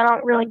 exactly. So I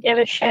don't really give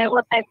a shit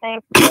what they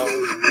think.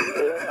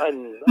 I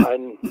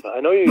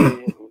know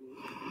you.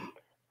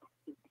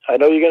 I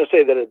know you're going to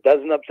say that it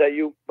doesn't upset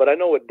you, but I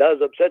know it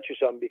does upset you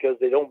some because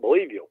they don't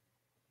believe you,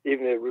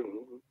 even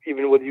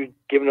with you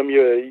giving them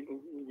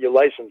your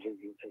license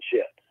and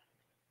shit.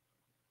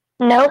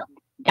 Nope,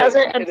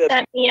 doesn't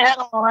upset me at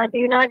all. I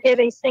do not give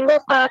a single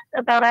fuck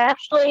about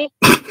Ashley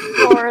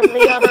or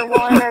the other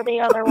one or the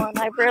other one.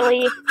 I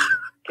really,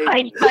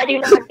 I do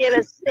not give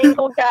a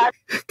single god.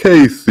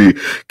 Casey,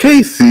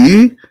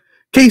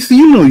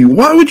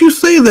 why would you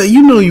say that?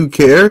 You know you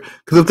care,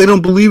 because if they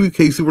don't believe you,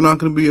 Casey, we're not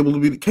going to be able to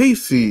be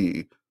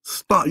Casey.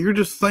 Stop! You're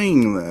just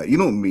saying that. You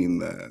don't mean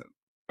that.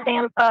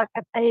 Damn fuck!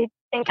 If they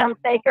think I'm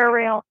fake or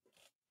real.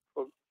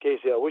 Well,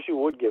 Casey, I wish you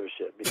would give a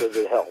shit because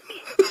it helps.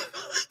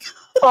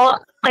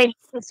 Well, I'm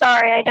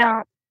sorry, I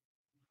don't.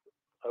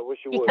 I wish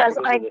you because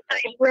would. I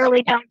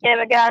really don't give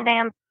a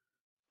goddamn.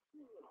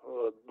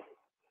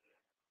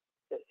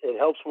 It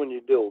helps when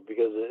you do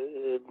because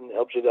it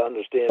helps you to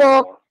understand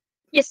more.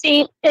 You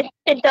see,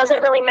 it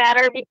doesn't really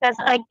matter because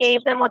I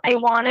gave them what they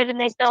wanted and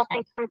they still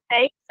think I'm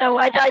fake, so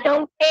I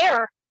don't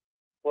care.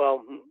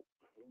 Well,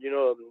 you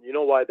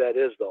know why that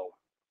is, though.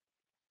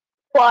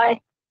 Why?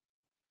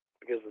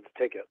 Because of the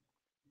ticket.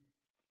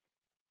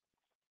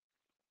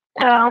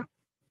 Oh.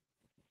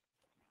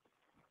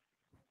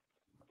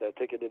 That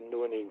ticket didn't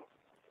do any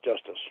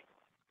justice.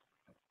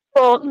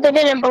 Well, they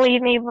didn't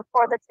believe me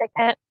before the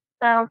ticket,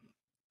 so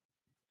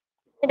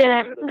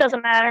it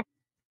doesn't matter.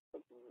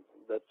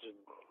 That's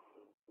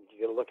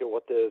you gotta look at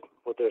what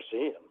they're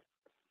seeing.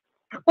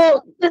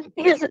 Well,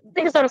 here's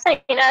what I'm saying.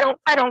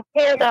 I don't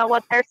care though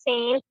what they're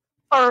seeing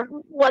or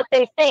what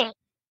they think.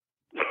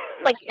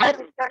 Like, I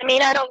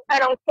mean, I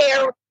don't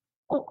care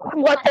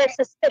what their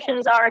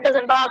suspicions are. It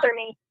doesn't bother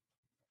me.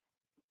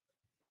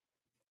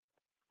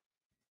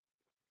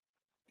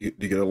 Do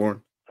you get it,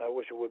 Lorne? I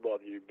wish it would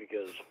bother you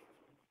because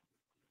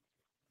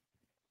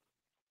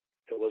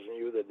it wasn't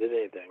you that did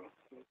anything.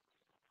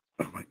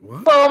 I'm like,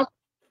 what? Well,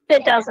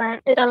 it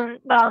doesn't. It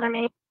doesn't bother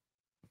me.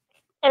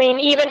 I mean,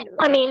 even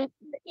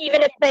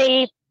if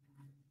they,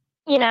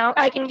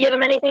 I can give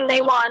them anything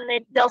they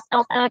want, they'll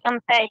still think I'm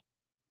fake.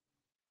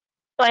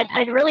 But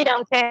I really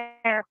don't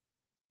care.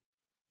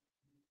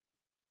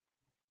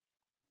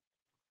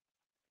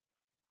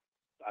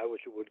 I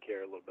wish you would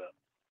care a little bit.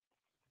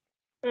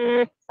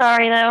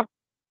 Sorry though.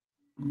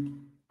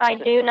 I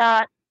do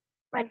not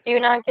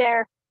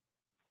care.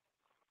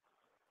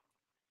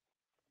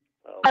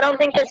 I don't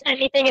think there's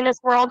anything in this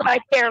world I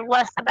care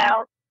less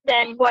about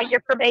than what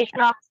your probation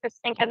officers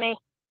think of me.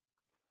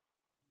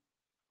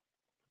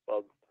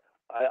 Well,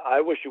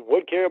 I wish you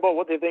would care about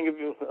what they think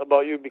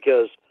about you,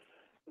 because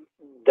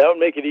that would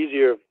make it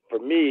easier for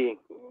me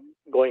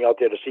going out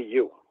there to see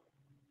you.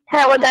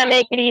 How would that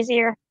make it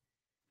easier?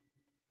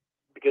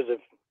 Because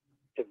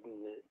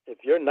if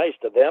you're nice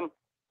to them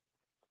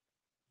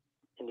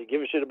and you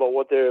give a shit about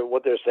what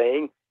they're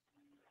saying,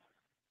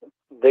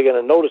 they're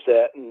gonna notice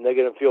that and they're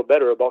gonna feel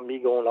better about me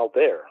going out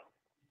there.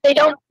 They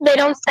don't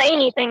say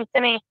anything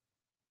to me.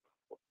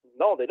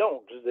 No, they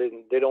don't.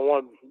 They don't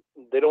want.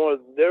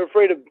 They're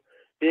afraid of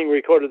being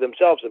recorded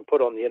themselves and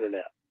put on the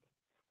internet.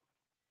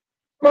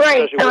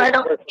 Right. So I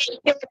don't hear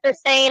what they're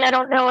saying. I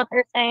don't know what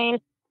they're saying.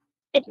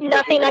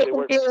 Nothing I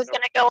can do is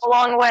going to go a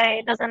long way.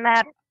 It doesn't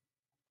matter.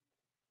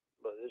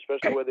 But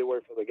especially where they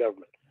work for the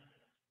government,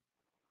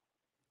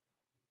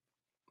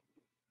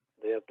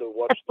 they have to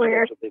watch the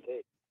steps that they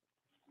take.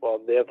 Well,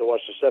 they have to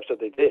watch the steps that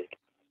they take.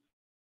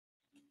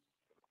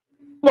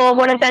 Well,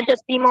 wouldn't that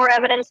just be more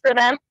evidence for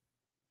them?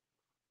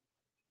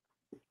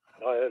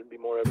 No, it'd be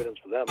more evidence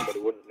for them, but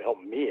it wouldn't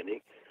help me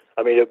any.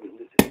 I mean,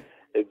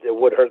 it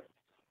would hurt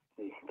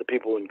the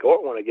people in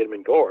court when I get them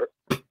in court.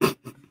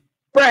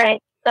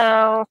 Right.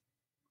 So,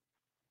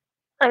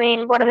 I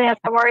mean, what do they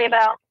have to worry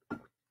about?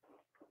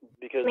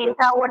 Because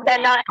how would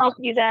that not help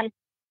you then?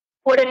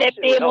 Wouldn't it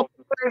be able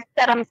to prove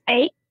that I'm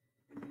fake?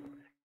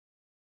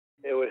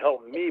 It would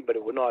help me, but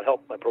it would not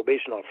help my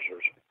probation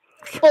officers.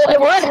 Well, it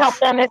would help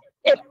them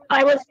if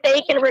I was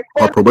fake and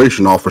recorded. Our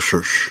probation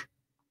officers.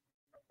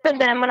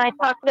 Them when I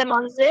talk to them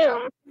on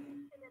Zoom,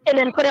 and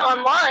then put it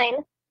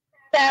online.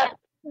 That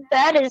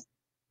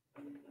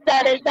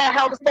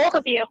helps both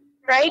of you,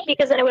 right?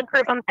 Because then it would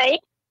prove I'm fake.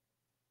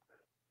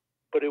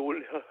 But it would,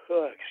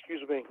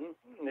 excuse me,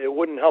 it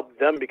wouldn't help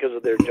them because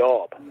of their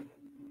job.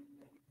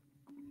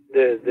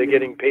 They're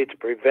getting paid to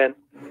prevent.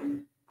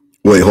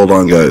 Wait, hold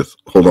on, guys.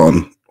 Hold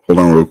on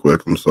real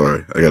quick. I'm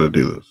sorry. I gotta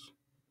do this.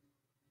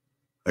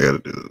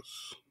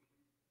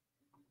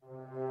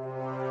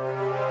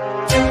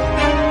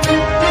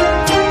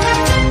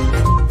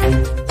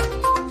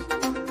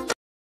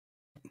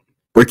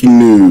 Breaking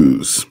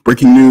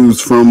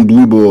news from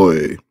Blue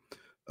Boy.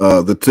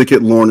 The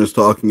ticket Lorne is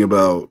talking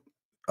about.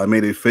 I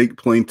made a fake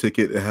plane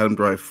ticket and had him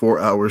drive 4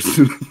 hours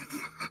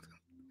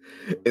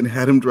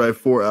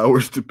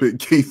to pick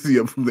Casey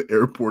up from the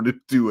airport at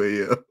 2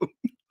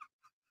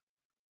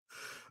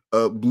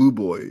 a.m. Blue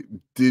Boy,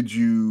 did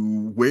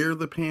you wear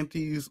the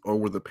panties, or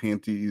were the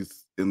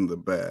panties in the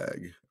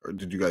bag, or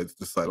did you guys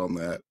decide on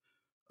that?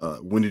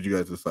 When did you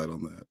guys decide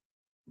on that?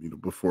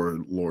 Before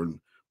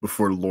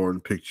Lorne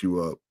picked you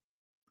up,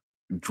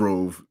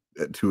 drove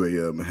at 2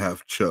 a.m.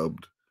 half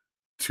chubbed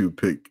to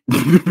pick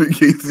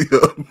Casey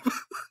up.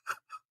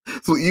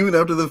 So even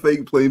after the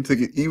fake plane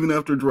ticket, even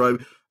after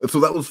driving, so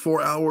that was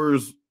 4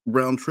 hours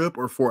round trip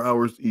or 4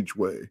 hours each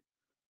way.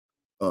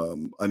 I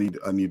need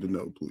to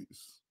know,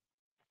 please.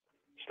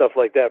 Stuff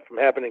like that from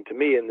happening to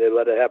me, and they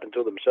let it happen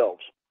to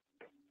themselves.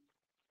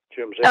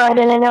 See what I'm saying? Oh, I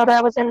didn't know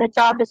that was in the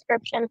job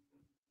description.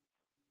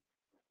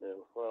 Yeah,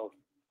 well.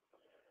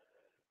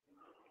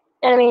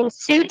 I mean,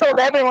 Sue told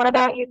everyone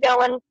about you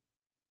going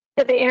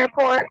to the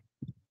airport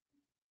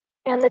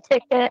and the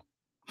ticket.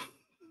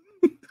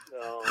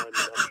 No, I'm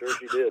sure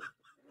she did.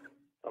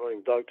 I don't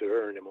even talk to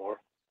her anymore.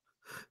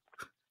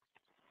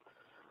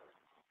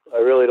 I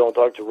really don't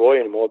talk to Roy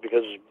anymore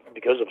because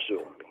of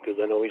Sue, because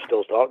I know he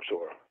still talks to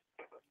her.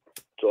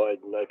 So I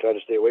try to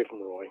stay away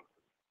from Roy.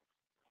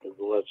 The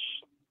less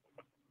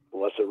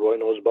that Roy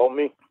knows about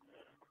me,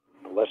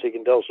 the less he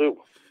can tell Sue.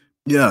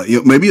 Yeah,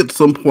 maybe at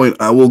some point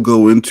I will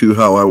go into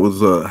how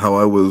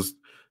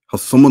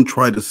someone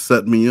tried to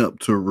set me up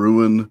to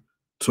ruin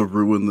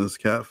this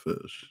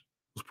catfish.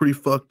 It was pretty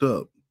fucked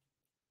up.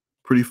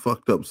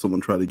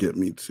 Someone tried to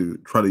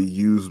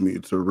use me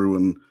to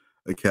ruin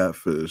a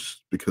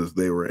catfish because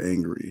they were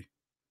angry.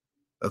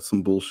 That's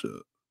some bullshit.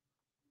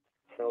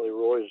 Apparently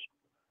Roy's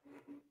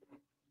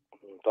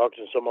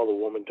talking to some other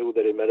woman too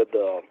that he met at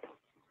the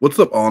What's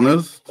up,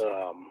 Honest?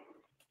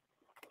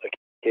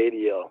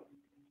 Acadia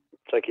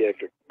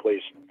psychiatric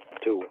place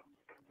too.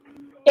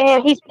 Yeah,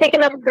 he's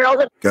picking up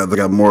girls. Guys, I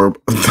got more.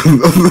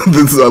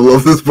 I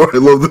love this part. I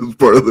love this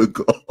part of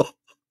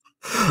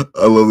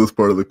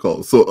the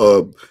call.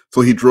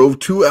 So he drove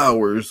 2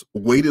 hours,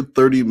 waited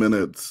 30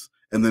 minutes,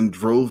 and then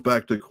drove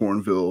back to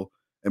Cornville.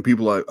 And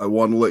people, I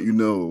want to let you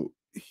know,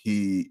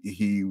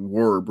 he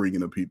were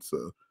bringing a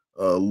pizza.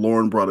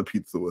 Lorne brought a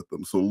pizza with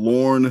him. So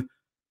Lorne,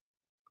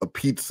 a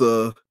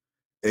pizza,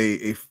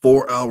 a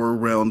 4 hour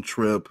round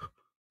trip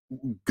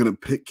gonna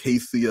pick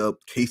Cas3y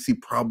up.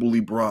 Cas3y probably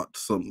brought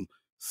some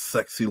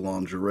sexy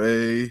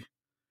lingerie,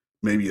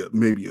 maybe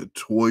a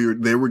toy, or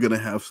they were gonna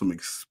have some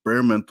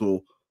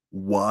experimental,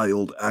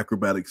 wild,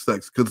 acrobatic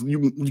sex. Because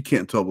you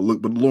can't tell,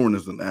 but Lorne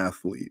is an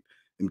athlete,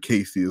 and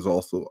Cas3y is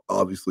also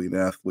obviously an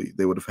athlete.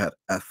 They would have had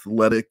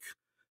athletic,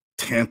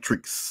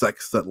 tantric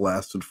sex that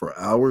lasted for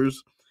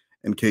hours,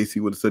 and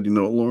Cas3y would have said, "You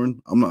know,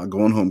 Lorne, I'm not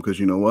going home because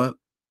you know what?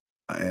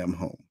 I am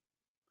home."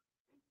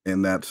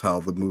 And that's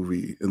how the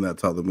movie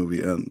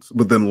ends.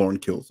 But then Lorne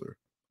kills her.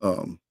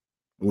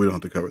 We don't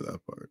have to cover that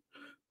part.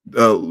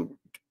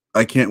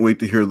 I can't wait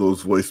to hear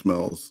those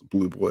voicemails,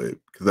 Blue Boy,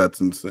 because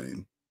that's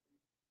insane.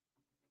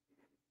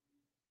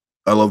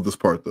 I love this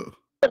part though.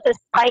 At the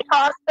psych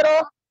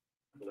hospital.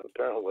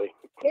 Apparently.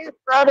 His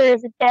brother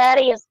is a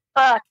daddy as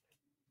fuck.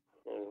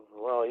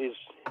 Well,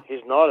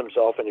 he's not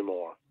himself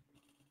anymore.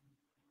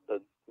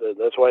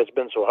 That's why it's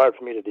been so hard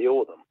for me to deal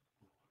with him.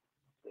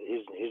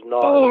 He's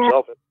not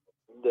himself.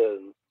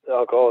 The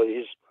alcohol,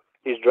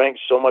 he's drank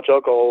so much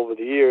alcohol over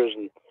the years,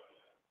 and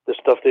the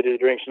stuff that he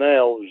drinks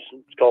now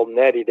it's called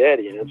Natty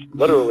Daddy, and it's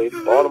literally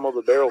the bottom of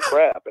the barrel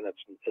crap, and it's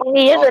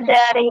he is a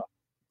daddy.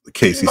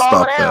 Cas3y,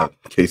 stop that.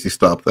 Cas3y,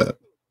 stop that.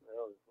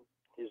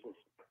 It's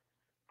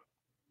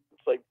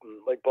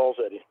like Paul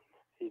said,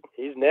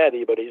 he's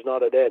natty, but he's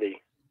not a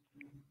daddy.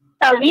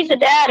 Oh, he's a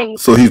daddy.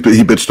 So he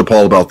bitched to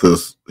Paul about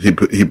this. He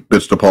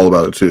bitched to Paul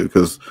about it too,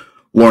 because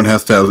Lorne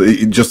has to have,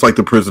 just like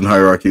the prison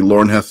hierarchy,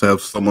 Lorne has to have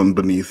someone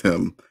beneath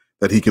him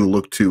that he can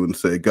look to and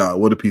say,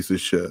 "God, what a piece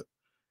of shit."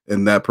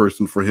 And that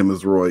person for him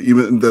is Roy.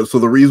 So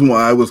the reason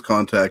why I was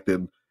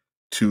contacted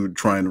to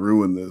try and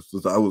ruin this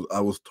is I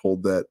was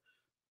told that,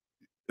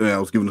 I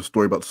was given a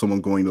story about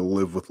someone going to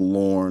live with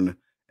Lorne,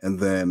 and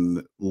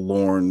then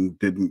Lorne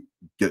didn't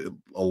get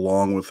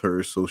along with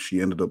her, so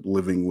she ended up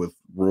living with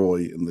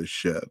Roy in the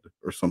shed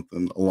or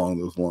something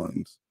along those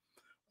lines.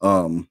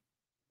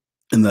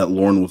 And that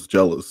Lorne was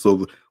jealous.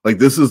 So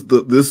like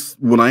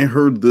when I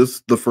heard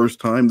this the first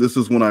time, this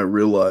is when I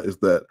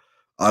realized that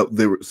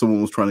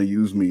someone was trying to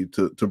use me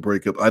to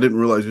break up. I didn't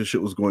realize this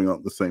shit was going on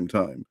at the same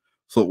time.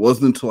 So it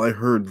wasn't until I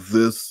heard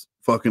this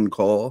fucking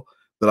call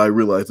that I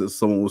realized that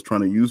someone was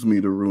trying to use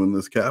me to ruin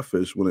this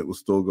catfish when it was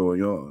still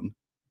going on.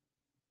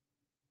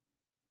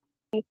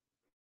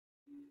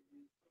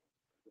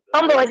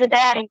 Homeboy's a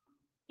daddy.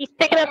 He's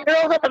picking up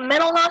girls at the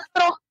mental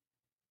hospital.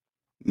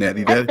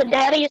 Natty That's Daddy? the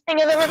daddiest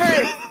thing I've ever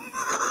heard.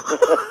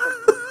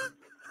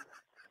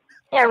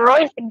 Yeah,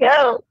 Roy's the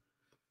goat.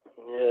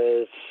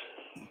 Yeah,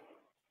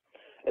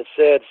 it's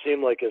sad to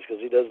seem like this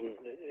because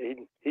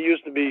he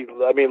used to be,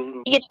 I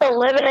mean... He gets to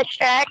live in a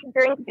shack,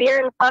 drink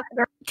beer, and fuck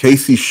girls.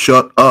 Cas3y,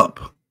 shut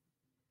up.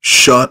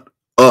 Shut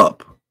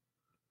up.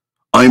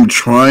 I'm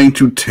trying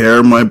to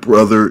tear my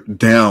brother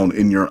down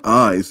in your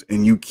eyes,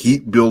 and you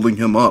keep building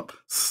him up.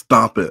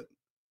 Stop it.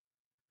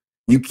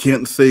 You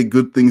can't say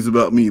good things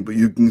about me, but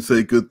you can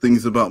say good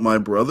things about my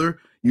brother.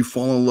 You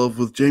fall in love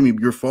with Jamie,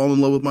 but you're falling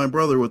in love with my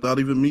brother without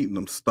even meeting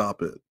him.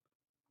 Stop it.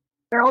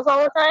 Girls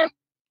all the time?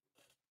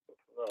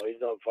 No, he's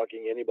not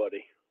fucking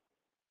anybody.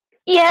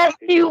 He has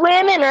 2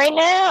 women right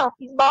now.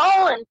 He's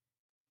balling.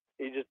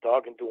 He's just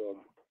talking to him.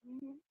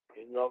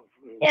 He's not...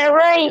 Yeah,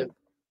 right.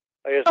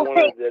 I guess the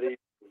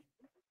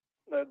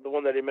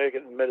one that he met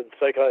at the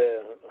psych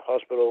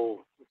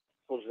hospital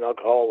was an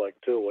alcoholic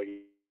too, I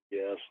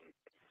guess.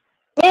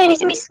 Yeah, he's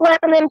gonna be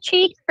slapping them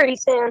cheeks pretty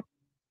soon.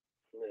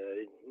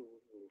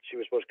 She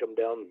was supposed to come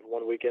down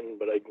one weekend,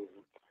 but I don't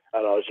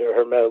know.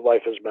 Her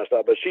life is messed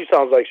up, but she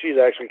sounds like she's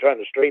actually trying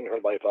to straighten her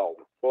life out.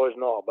 Boy's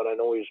not, but I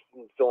know he's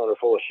filling her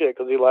full of shit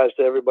because he lies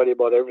to everybody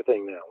about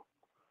everything now.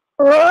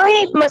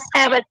 Roy must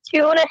have a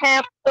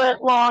 2.5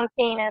 foot long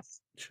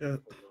penis.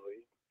 Shit.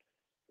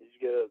 He's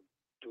got a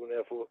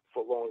 2.5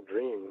 foot long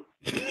dream.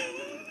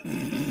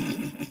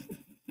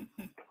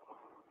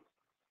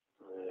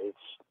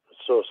 It's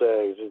so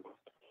sad.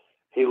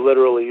 He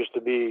literally used to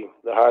be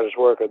the hardest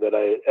worker that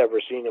I ever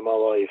seen in my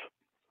life.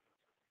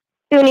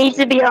 Who needs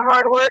to be a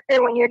hard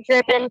worker when you're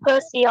dripping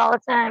pussy all the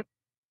time?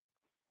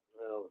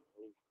 Well,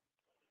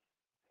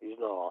 he's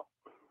not.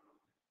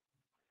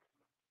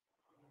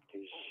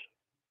 It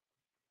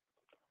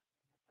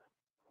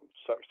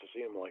sucks to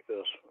see him like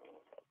this.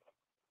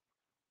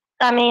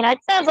 I mean,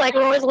 it sounds like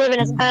Roy's living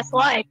his best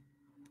life.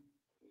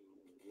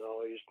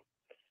 No, he's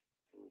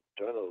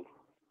trying to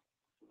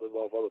live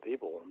off other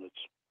people, and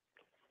it's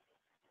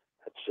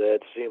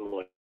sad to see him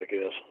like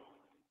this.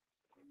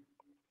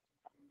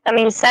 I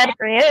mean, sad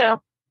for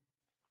you.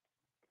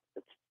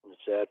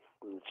 It's sad.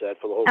 It's sad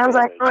for the whole Sounds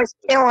family. like Roy's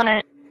killing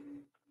it.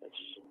 It's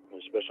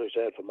especially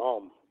sad for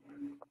Mom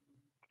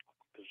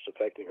because it's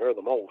affecting her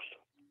the most.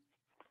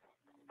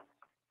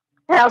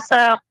 How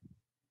so?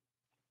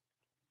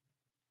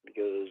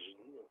 Because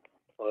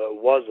it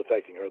was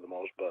affecting her the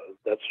most, but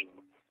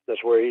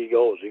that's where he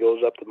goes. He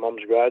goes up to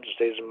Mom's garage and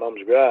stays in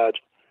Mom's garage,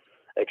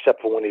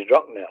 except for when he's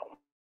drunk now.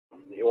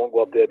 He won't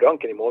go up there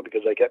drunk anymore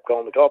because I kept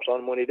calling the cops on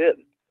him when he did.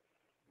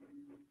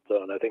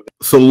 So, and I think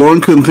so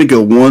Lorne couldn't think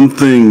of one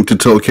thing to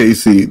tell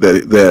Cas3y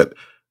that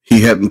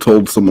he hadn't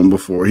told someone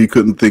before. He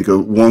couldn't think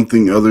of one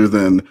thing other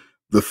than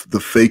the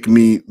fake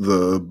meat,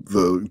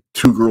 the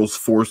two girls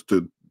forced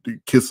to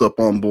kiss up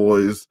on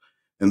boys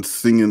and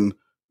singing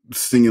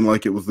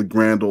like it was the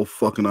Grand Ole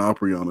fucking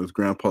Opry on his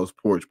grandpa's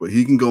porch. But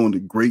he can go into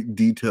great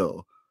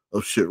detail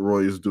of shit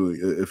Roy is doing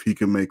if he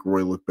can make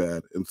Roy look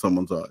bad in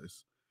someone's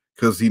eyes,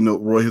 because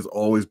Roy has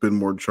always been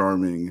more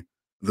charming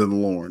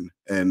than Lorne,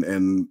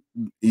 and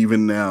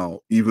even now,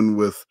 even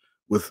with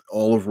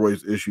all of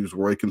Roy's issues,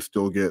 Roy can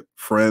still get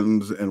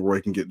friends, and Roy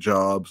can get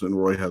jobs, and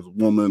Roy has a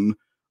woman,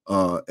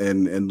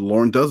 and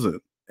Lorne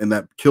doesn't. And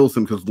that kills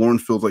him because Lorne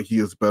feels like he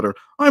is better.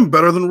 I'm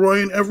better than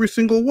Roy in every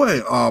single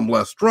way. I'm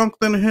less drunk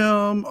than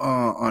him.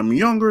 I'm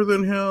younger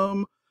than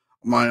him.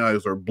 My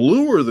eyes are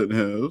bluer than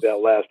his. That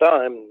last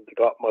time, the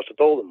cop must have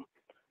told him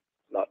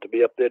not to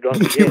be up there drunk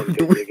again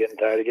because they're getting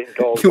tired of getting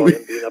calls about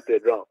him being up there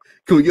drunk.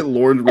 Can we get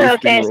Lorne roasting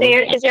Okay, so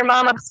Roy? is your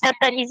mom upset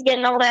that he's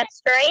getting all that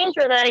strange,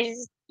 or that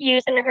he's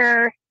using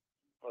her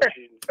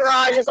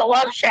garage as a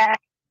love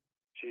shack?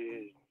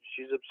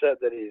 She's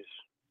upset that he's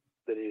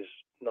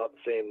not the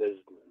same as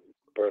the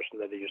person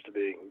that he used to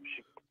be.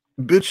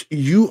 Bitch,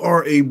 you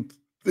are a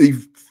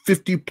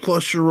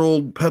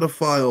 50-plus-year-old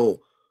pedophile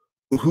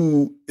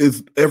who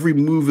is every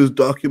move is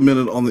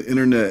documented on the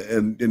internet,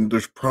 and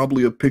there's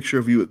probably a picture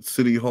of you at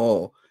City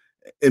Hall,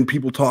 and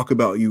people talk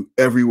about you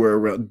everywhere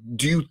around.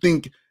 Do you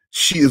think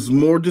she is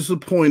more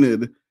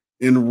disappointed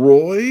in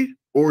Roy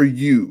or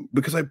you?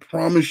 Because I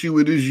promise you,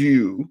 it is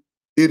you.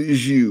 It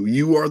is you.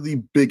 You are the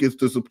biggest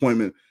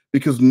disappointment,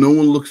 because no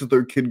one looks at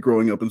their kid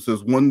growing up and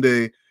says one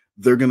day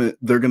they're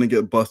gonna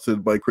get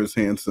busted by Chris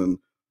Hansen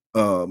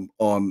on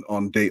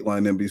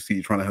Dateline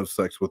NBC trying to have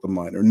sex with a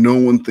minor. No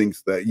one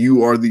thinks that.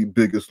 You are the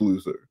biggest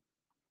loser.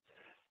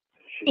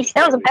 He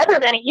sounds better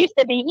than he used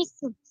to be. He's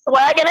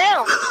swagging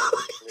out.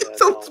 He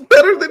sounds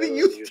better than he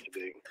used to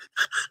be.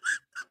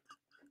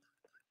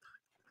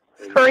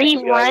 Free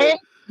rent,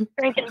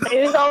 drinking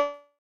booze all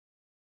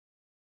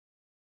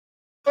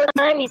the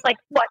time. He's like,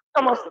 what,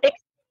 almost 60?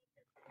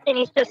 And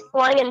he's just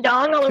slanging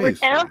dong all over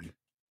town?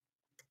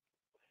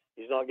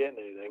 He's not getting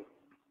anything.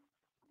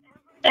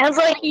 Sounds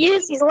like he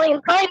is. He's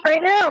laying pipe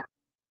right now.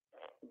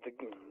 The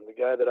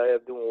guy that I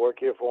have doing work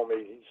here for me,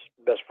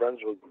 he's best friends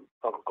with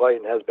Uncle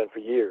Clayton, has been for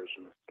years.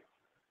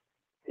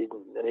 And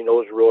he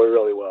knows Roy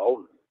really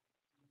well.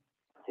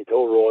 He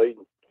told Roy,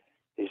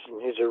 he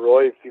said,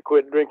 Roy, if you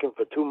quit drinking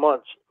for 2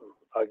 months,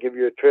 I'll give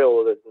you a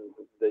trailer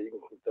that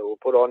will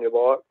put on your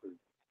lot.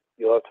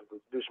 You'll have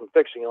to do some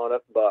fixing on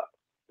it, but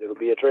it'll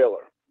be a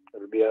trailer.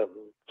 It'll be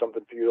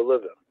something for you to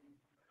live in,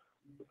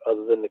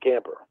 other than the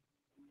camper.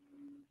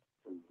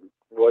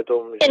 Roy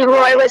told me. And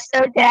Roy was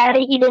so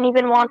daddy, he didn't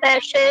even want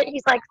that shit.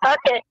 He's like, fuck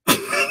it.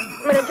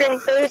 I'm gonna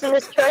drink booze in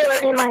this trailer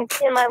in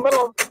my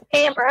little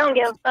camper. I don't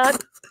give a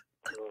fuck.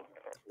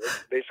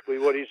 That's basically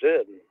what he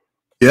said.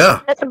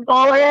 Yeah. That's a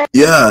baller.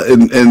 Yeah,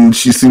 and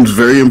she seems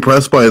very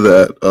impressed by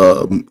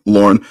that,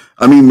 Lorne.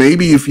 I mean,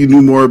 maybe if you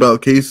knew more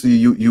about Casey,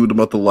 you would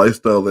about the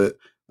lifestyle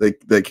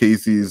that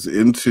Casey's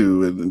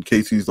into, and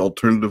Casey's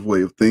alternative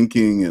way of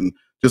thinking, and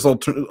just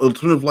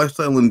alternative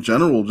lifestyle in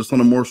general, just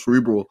on a more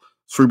cerebral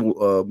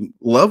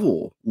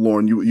level.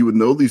 Lorne, you would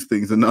know these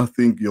things and not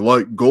think you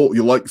like gold,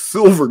 you like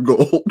silver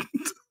gold.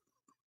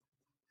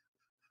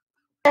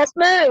 That's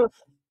move.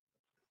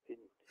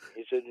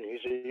 He said,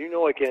 you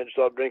know, I can't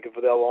stop drinking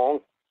for that long.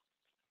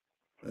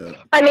 Yeah.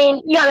 I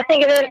mean, you gotta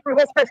think of it from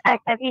his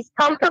perspective. He's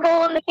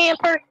comfortable in the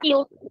camper.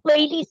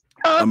 Ladies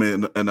come. I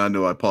mean, and I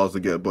know I paused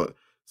again, but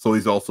so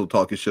he's also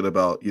talking shit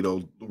about,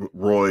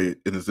 Roy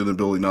and his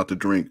inability not to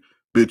drink.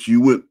 Bitch,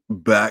 you went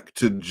back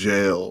to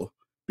jail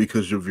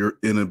because of your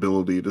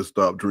inability to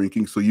stop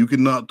drinking, so you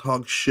cannot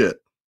talk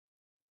shit.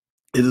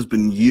 It has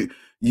been you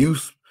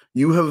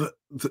have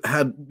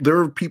had, there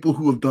are people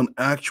who have done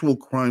actual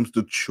crimes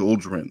to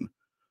children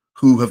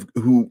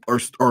who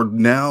are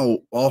now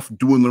off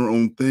doing their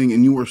own thing,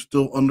 and you are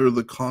still under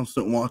the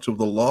constant watch of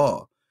the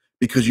law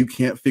because you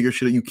can't figure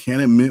shit out. You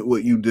can't admit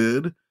what you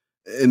did,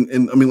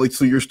 and I mean, like,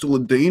 so you're still a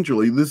danger.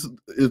 Like,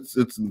 it's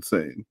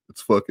insane.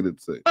 It's fucking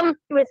insane. Comes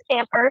to his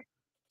camper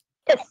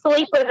to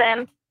sleep with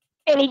him,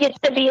 and he gets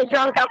to be a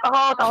drunk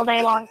alcoholic all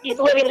day long. He's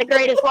living the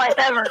greatest life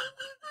ever.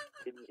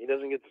 He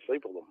doesn't get to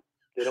sleep with them.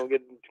 They don't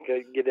get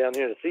down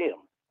here to see him.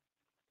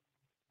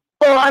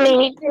 Well, I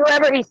mean,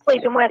 whoever he's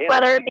sleeping with,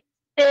 whether it be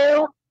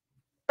Sue,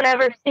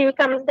 whenever Sue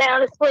comes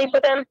down to sleep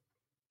with him,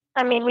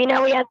 I mean, we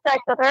know he had sex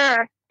with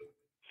her.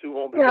 Sue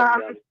won't be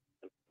coming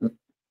down.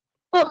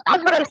 Well,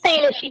 that's what I'm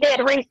saying is she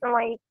did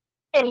recently,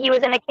 and he was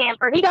in a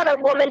camper. He got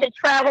a woman to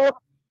travel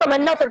from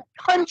another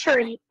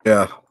country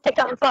to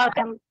come fuck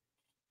him.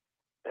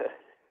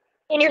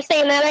 And you're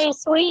saying that ain't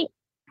sweet?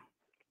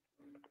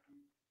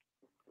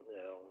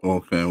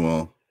 Okay,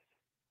 well,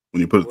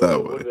 when you put it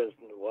that way. It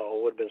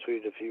would have been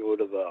sweet if he would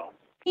have.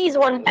 He's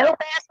one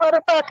dope-ass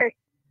motherfucker.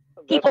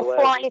 People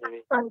flying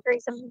from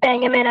countries and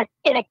bang him in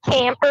a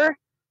camper.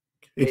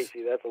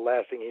 Casey, that's the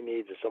last thing he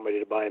needs is somebody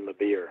to buy him a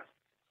beer.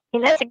 I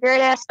mean, that's a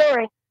great-ass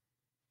story.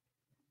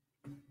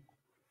 It's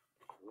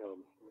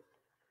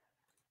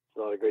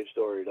not a great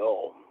story at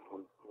all.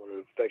 When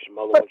it affects your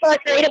mother. What's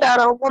not great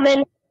about a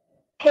woman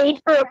paid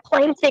for a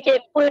plane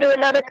ticket, flew to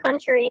another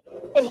country,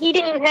 and he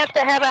didn't even have to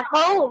have a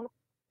home.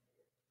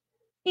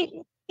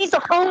 He's a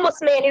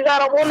homeless man who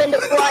got a woman to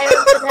fly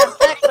over and have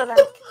sex with him.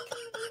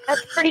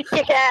 That's pretty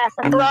kick-ass.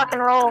 That's rock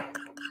and roll.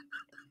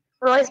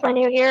 Roy's my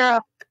new hero.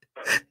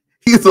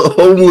 He's a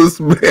homeless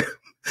man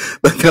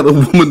that got a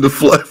woman to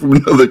fly from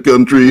another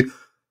country.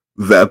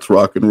 That's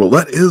rock and roll.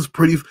 That is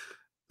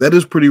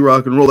pretty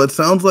rock and roll. That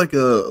sounds like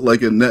a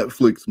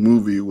Netflix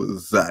movie with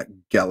Zach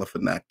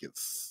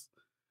Galifianakis,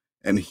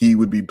 and he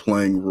would be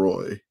playing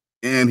Roy,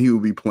 and he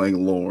would be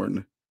playing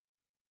Lorne,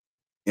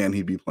 and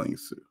he'd be playing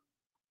Sue.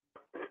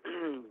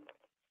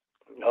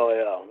 Oh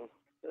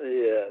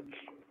yeah.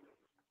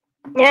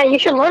 Yeah, you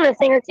should learn a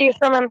thing or two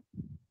from him.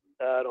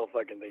 I don't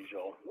fucking think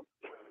so.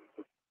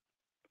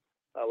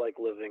 I like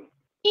living.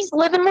 He's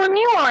living more than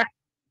you are.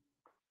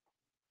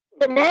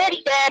 The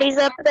natty daddy's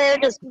up there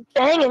just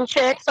banging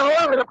chicks all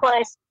over the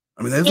place.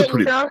 I mean, that's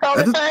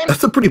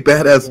That's a pretty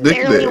badass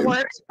nickname. Barely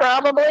works,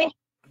 probably.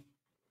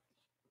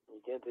 He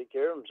can't take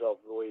care of himself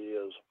the way he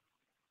is.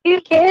 Who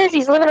cares?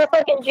 He's living a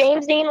fucking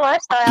James Dean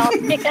lifestyle.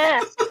 It's kick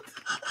ass.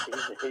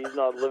 He's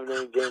not living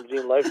any James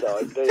Dean lifestyle,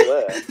 I can tell you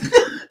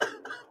that.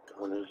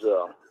 When his,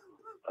 I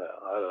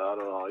don't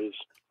know,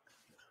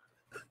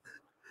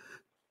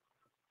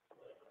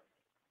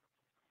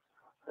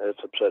 it's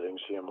upsetting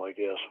to see him like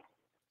this.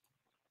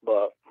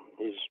 But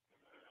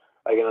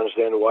I can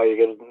understand why you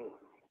get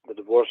the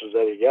divorces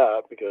that he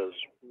got, because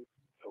it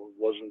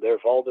wasn't their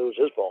fault, it was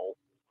his fault.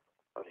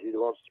 But he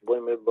wants to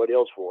blame everybody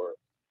else for it.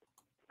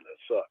 That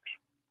sucks.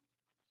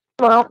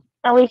 Well,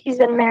 at least he's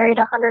been married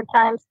 100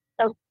 times,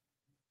 so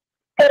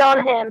good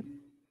on him.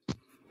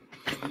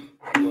 He's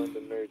only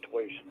been married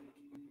twice.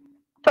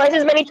 Twice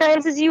as many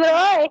times as you and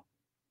I.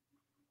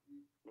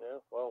 Yeah,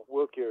 well,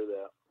 we'll cure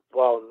that.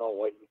 Well, no,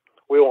 wait.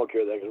 We won't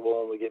cure that because we'll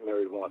only get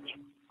married once.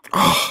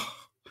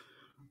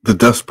 The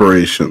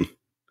desperation.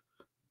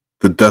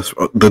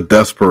 The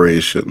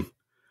desperation.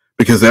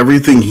 Because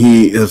everything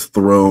he has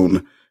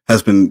thrown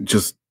has been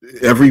just,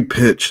 every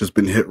pitch has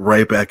been hit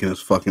right back in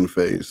his fucking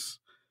face.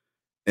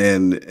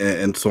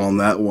 And so on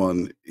that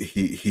one,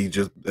 he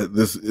just,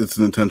 it's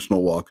an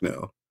intentional walk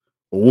now.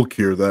 Well, we'll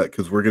cure that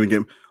because we're going to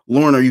get,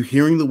 Lorne, are you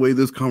hearing the way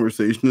this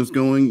conversation is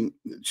going?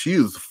 She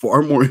is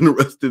far more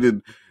interested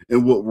in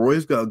what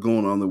Roy's got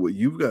going on than what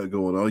you've got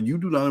going on. You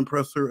do not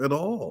impress her at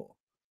all.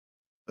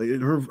 Like,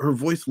 her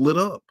voice lit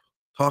up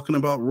talking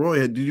about Roy.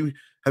 Have you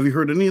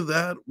heard any of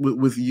that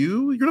with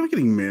you? You're not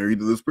getting married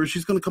to this person.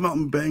 She's going to come out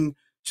and bang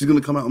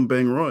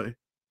Roy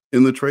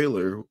in the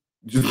trailer,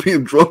 just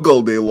being drunk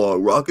all day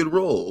long, rock and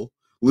roll,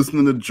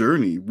 listening to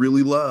Journey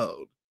really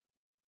loud,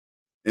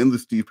 and the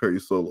Steve Perry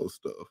solo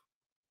stuff.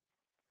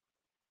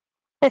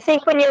 I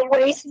think when you're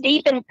waist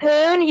deep in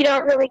poon, you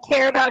don't really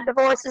care about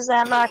divorces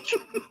that much.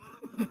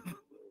 Yeah,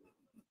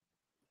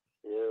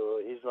 well,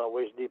 he's not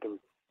waist deep in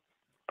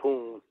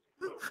poon.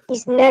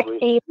 He's neck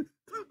deep.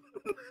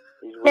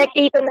 Neck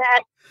deep in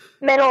that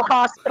mental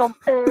hospital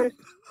poon.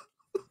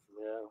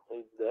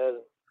 Yeah,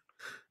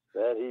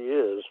 that he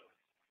is.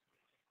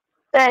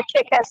 That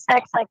chick has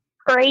sex like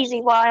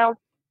crazy wild.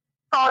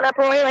 Calling up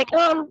Roy like,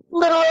 oh, I'm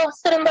little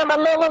sitting by my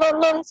little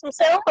lonesome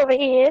self over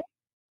here.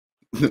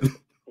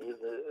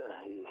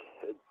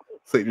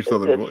 Say your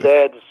southern voice. It's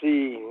sad to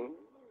see.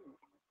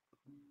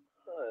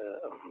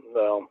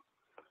 Well,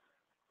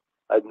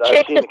 I've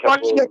seen a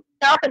couple. To get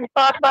stopped and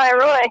fucked by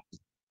Roy.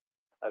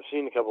 I've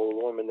seen a couple of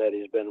women that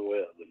he's been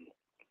with, and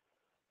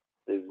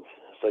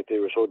it's like they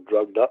were so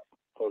drugged up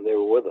when they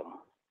were with him.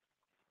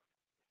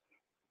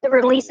 It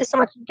releases so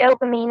much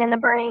dopamine in the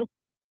brain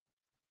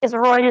because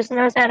Roy just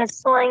knows how to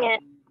sling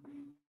it.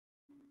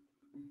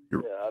 Yeah,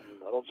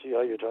 I don't see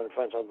how you're trying to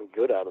find something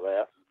good out of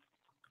that.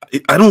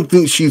 I don't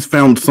think she's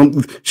found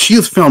something. She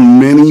has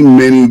found many,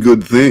 many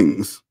good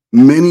things.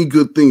 Many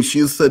good things. She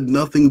has said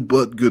nothing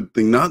but good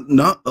thing. Not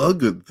a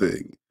good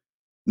thing.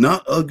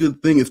 Not a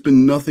good thing. It's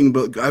been nothing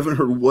but. I haven't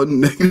heard one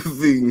negative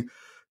thing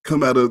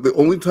come out of. The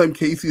only time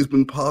Casey has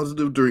been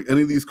positive during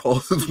any of these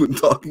calls has been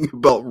talking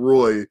about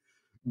Roy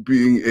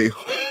being a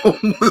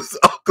homeless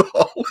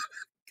alcoholic.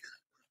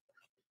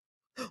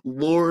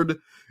 Lord,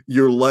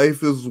 your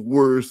life is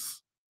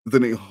worse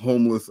than a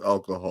homeless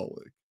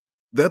alcoholic.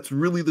 That's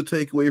really the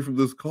takeaway from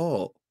this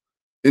call.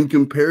 In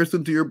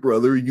comparison to your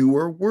brother, you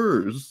are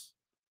worse.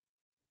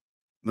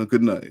 Now,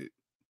 good night.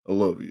 I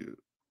love you.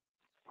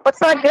 What's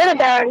not good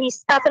about it? He's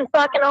stuffing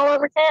fucking all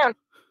over town.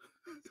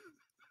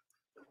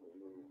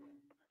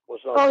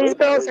 All these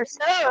girls are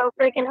so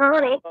freaking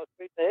horny.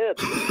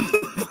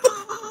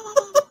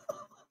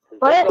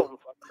 What?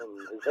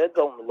 His head's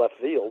out in the left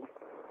field.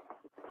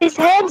 His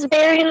head's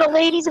buried in the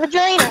lady's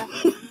vagina.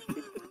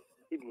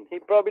 He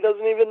probably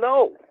doesn't even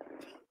know.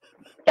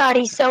 God,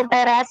 he's so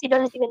badass. He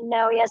doesn't even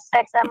know he has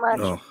sex that much.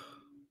 Oh.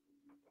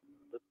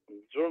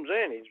 That's what I'm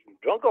saying. He's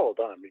drunk all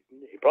the time.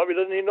 He probably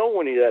doesn't even know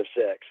when he has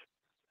sex.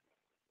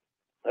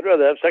 I'd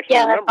rather have sex than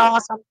remember. That's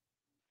awesome.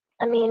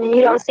 I mean,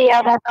 you don't see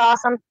how that's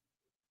awesome.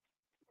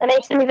 That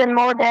makes him even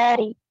more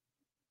daddy.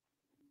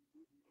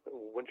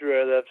 Wouldn't you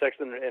rather have sex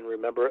and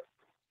remember it?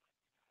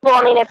 Well,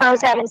 I mean, if I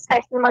was having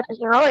sex as much as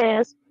Roy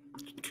is.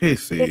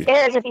 Casey. Who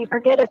cares if you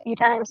forget a few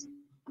times?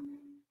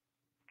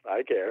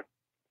 I care.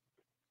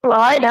 Well,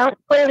 I don't.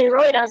 Clearly,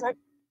 Roy doesn't.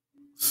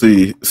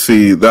 See,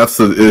 that's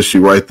the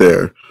issue right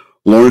there.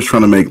 Lorne's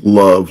trying to make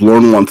love.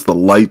 Lorne wants the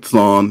lights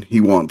on. He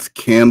wants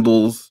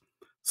candles,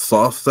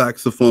 soft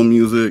saxophone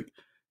music.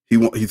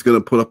 He's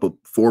gonna put up a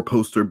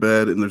 4-poster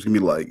bed, and there's gonna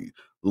be like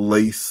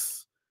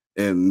lace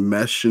and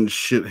mesh and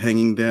shit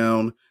hanging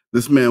down.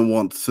 This man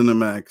wants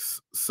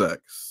Cinemax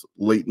sex,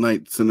 late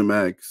night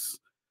Cinemax,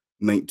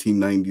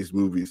 1990s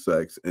movie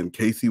sex, and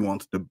Casey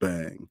wants to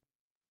bang.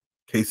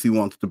 Casey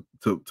wants to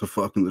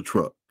fuck in the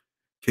truck.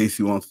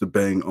 Casey wants to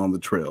bang on the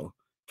trail.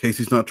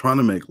 Casey's not trying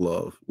to make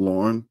love,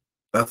 Lorne.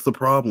 That's the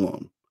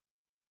problem.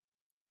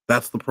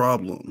 That's the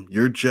problem.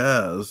 You're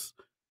Jazz,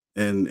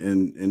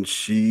 and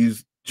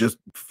she's just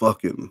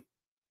fucking.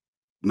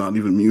 Not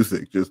even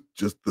music, just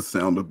the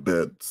sound of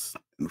beds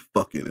and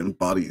fucking and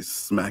bodies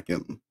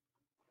smacking.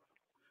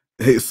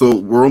 Hey, so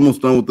we're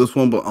almost done with this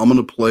one, but I'm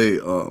gonna play.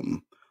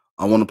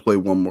 I want to play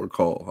one more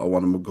call. I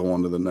want to go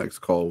on to the next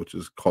call, which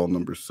is call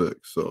number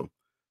 6. So,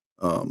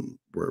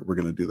 we're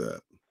gonna do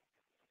that.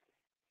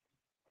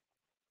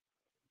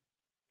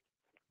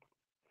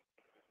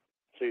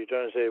 So you're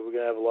trying to say we're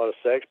gonna have a lot of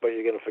sex, but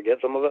you're gonna forget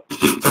some of it?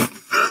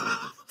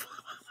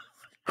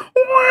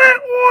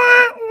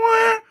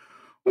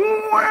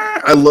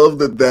 I love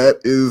that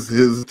is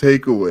his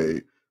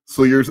takeaway.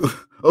 So you're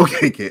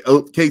okay,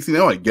 Casey.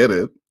 Now I get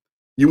it.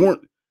 You're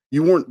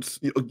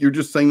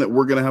just saying that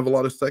we're gonna have a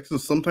lot of sex, and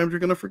sometimes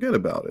you're gonna forget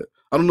about it.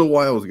 I don't know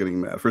why I was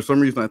getting mad. For some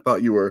reason, I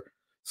thought you were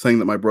saying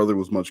that my brother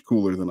was much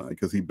cooler than I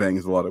because he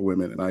bangs a lot of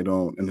women and I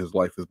don't, and his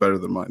life is better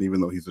than mine,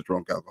 even though he's a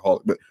drunk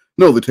alcoholic. But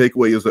no, the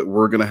takeaway is that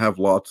we're gonna have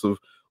lots of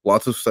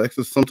sex.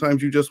 And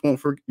sometimes you just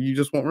won't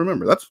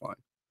remember. That's fine.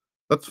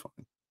 That's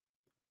fine.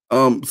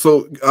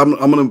 So I'm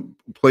gonna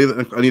play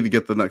that. I need to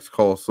get the next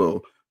call.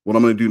 So what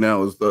I'm gonna do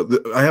now is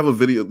I have a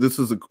video. This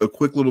is a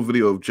quick little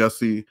video of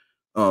Jesse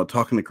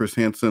talking to Chris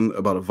Hansen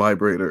about a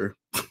vibrator,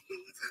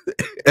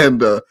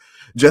 and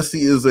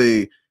Jesse is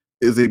a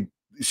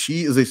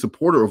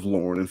supporter of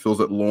Lorne and feels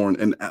that Lorne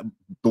and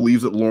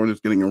believes that Lorne is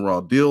getting a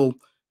raw deal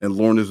and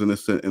Lorne is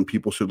innocent and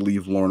people should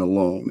leave Lorne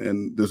alone.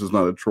 And this is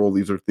not a troll.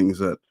 These are things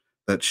that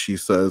she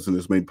says and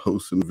has made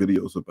posts and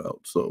videos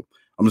about. So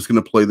I'm just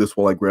going to play this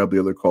while I grab the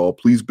other call.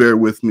 Please bear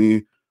with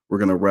me. We're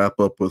going to wrap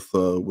up with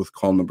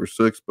call number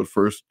 6. But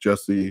first,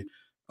 Jesse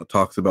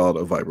talks about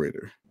a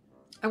vibrator.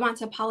 I want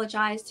to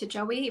apologize to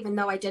Joey, even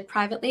though I did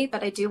privately,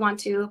 but I do want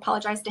to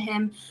apologize to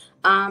him.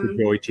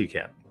 Joey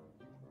T-Cat.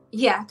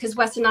 Yeah, because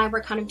Wes and I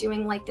were kind of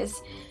doing like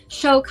this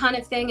show kind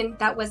of thing, and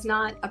that was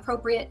not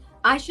appropriate.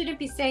 I shouldn't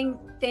be saying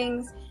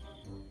things.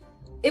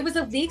 It was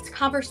a leaked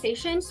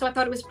conversation, so I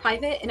thought it was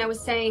private, and I was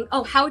saying,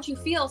 oh, how would you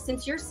feel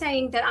since you're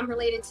saying that I'm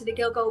related to the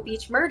Gilgo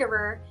Beach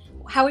murderer?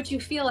 How would you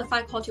feel if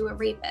I called you a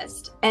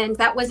rapist? And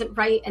that wasn't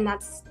right, and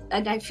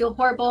I feel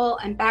horrible,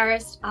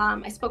 embarrassed.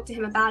 I spoke to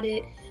him about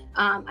it.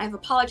 I've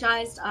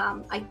apologized.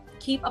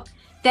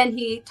 Then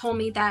he told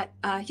me that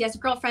he has a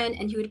girlfriend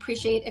and he would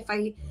appreciate if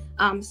I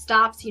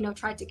stopped,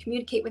 tried to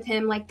communicate with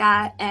him like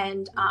that.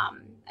 And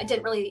I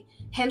didn't really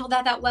handle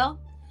that well.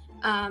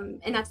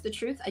 And that's the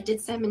truth. I did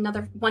send him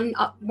one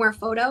more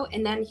photo,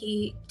 and then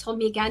he told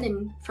me again.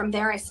 And from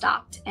there I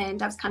stopped,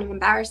 and I was kind of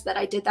embarrassed that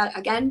I did that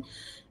again.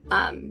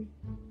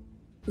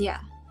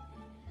 Yeah.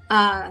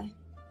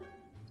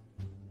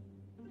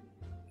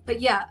 But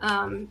yeah,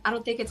 I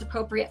don't think it's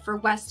appropriate for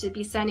Wes to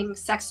be sending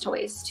sex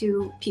toys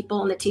to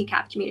people in the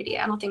TCAP community.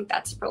 I don't think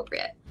that's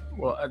appropriate.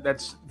 Well,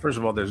 first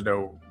of all, there's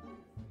no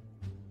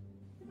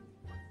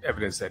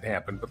evidence that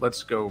happened, but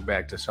let's go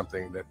back to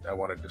something that I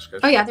want to discuss.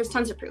 Oh yeah, there's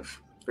tons of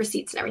proof,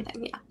 receipts and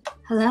everything. Yeah.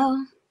 Hello?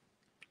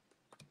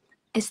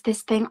 Is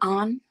this thing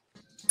on?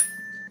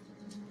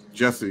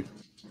 Jesse.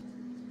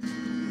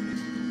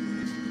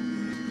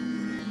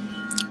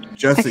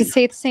 I could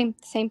say the same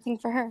thing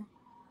for her.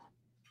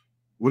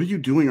 What are you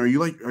doing? Are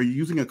you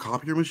using a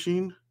copier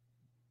machine?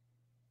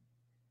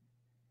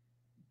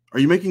 Are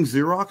you making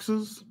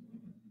Xeroxes?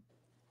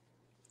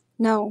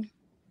 No.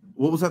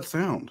 What was that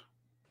sound?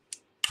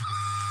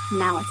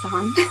 Now it's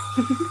on.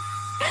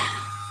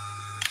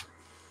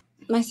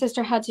 My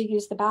sister had to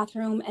use the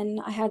bathroom and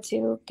I had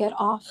to get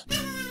off.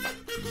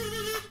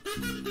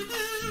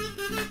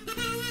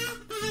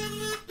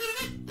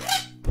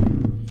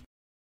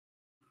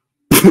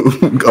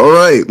 All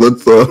right,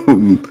 let's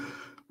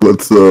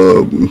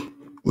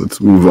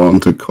move on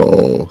to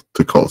call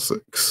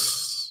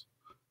 6.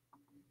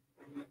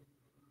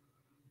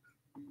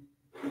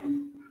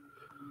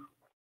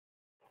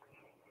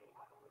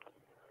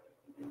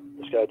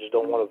 This guy just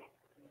don't want to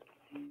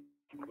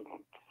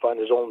find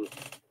his own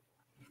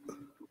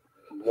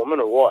woman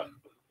or what?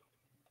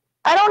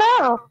 I don't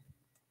know.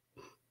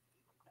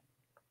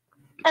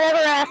 I never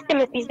asked him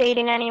if he's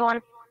dating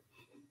anyone.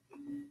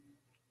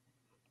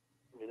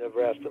 You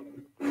never asked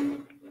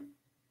him?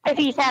 If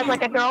he has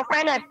like a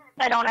girlfriend,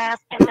 I don't ask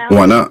him now.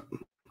 Why not?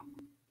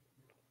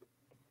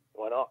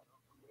 Why not?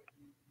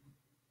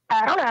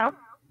 I don't know.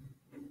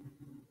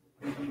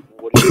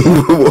 What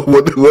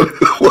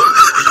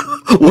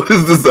What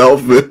is this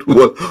outfit?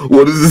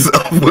 What is this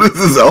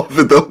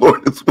outfit that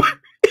Lorne is wearing?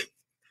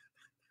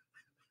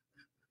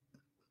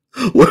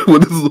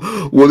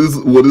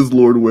 What is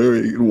Lorne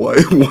wearing, and why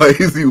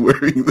is he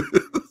wearing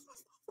this?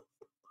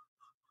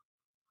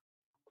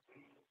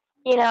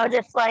 You know,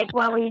 just like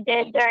what we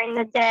did during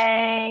the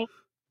day.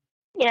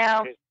 You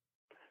know. Okay.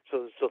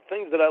 So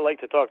things that I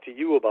like to talk to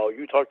you about,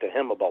 you talk to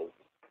him about.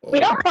 We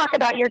don't talk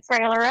about your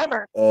trailer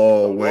ever.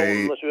 Oh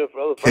wait, unless you have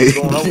other friends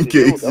going out with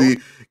you,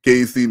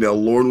 Casey. Now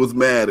Lorne was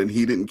mad and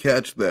he didn't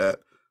catch that.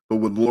 But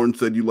when Lorne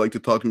said you like to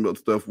talk to me about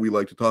stuff we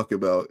like to talk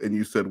about, and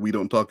you said we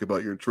don't talk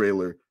about your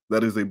trailer,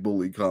 that is a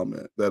bully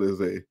comment. That's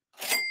a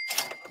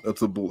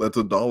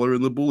 $1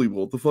 in the bully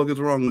bowl. What the fuck is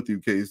wrong with you,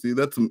 Casey?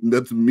 That's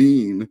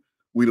mean.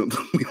 We don't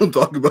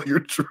talk about your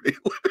trailer.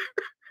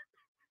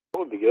 That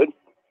would be good.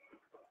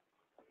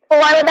 Well,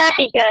 why would that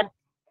be good?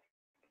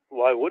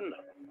 Why wouldn't it?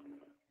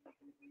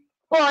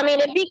 Well, I mean,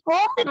 it'd be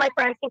cool if my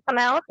friends can come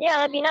out. Yeah,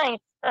 that'd be nice.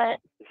 But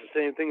it's the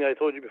same thing I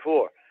told you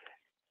before.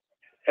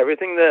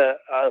 Everything that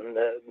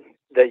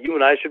you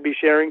and I should be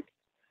sharing,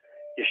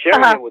 you're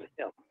sharing it with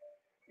him.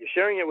 You're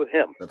sharing it with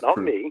him, not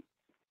me.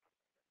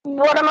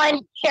 What am I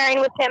sharing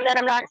with him that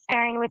I'm not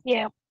sharing with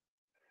you?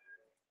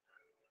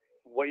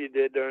 What you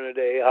did during the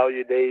day, how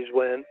your days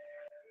went.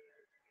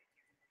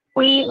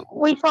 We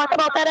talk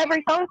about that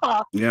every phone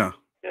call. Yeah.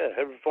 Yeah,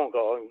 every phone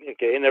call.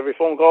 Okay, and every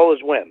phone call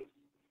is when?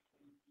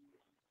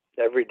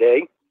 Every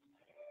day?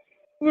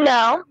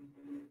 No.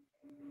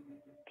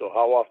 So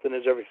how often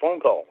is every phone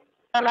call?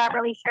 I'm not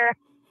really sure.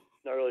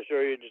 Not really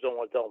sure. You just don't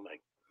want to tell me.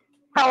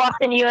 How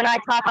often you and I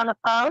talk on the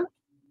phone?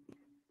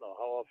 No,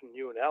 how often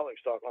you and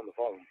Alex talk on the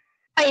phone?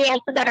 I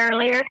answered that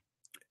earlier.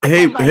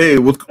 Hey,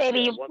 what's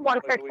maybe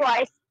once or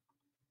twice.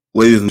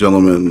 Ladies and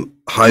gentlemen,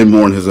 High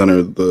Morn has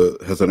entered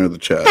the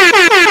chat.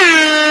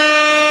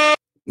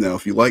 Now,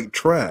 if you like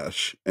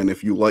trash and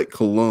if you like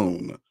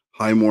cologne,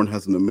 High Morn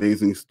has an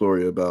amazing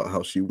story about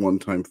how she one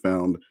time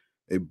found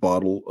a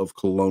bottle of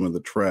cologne in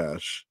the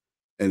trash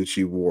and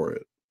she wore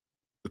it.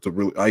 It's a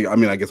really, I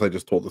mean, I guess I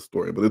just told the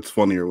story, but it's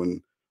funnier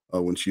when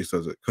she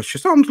says it, because she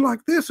sounds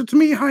like this. It's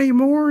me, High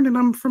Morn, and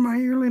I'm from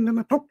Ireland, and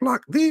I talk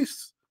like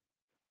this.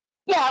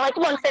 Yeah, like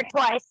once or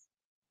twice.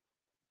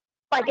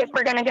 Like if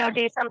we're gonna go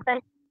do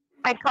something,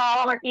 I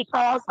call or he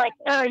calls. Like,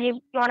 oh,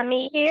 you want to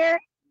meet here?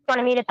 You want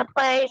to meet at the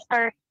place,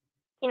 or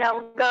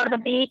go to the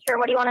beach, or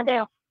what do you want to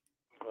do?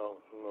 Oh,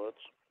 no,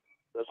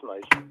 that's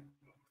nice.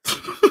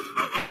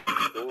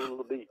 Go to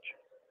the beach.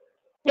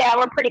 Yeah,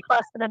 we're pretty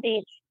close to the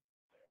beach.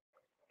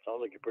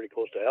 Sounds like you're pretty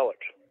close to Alex.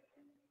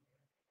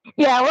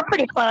 Yeah, we're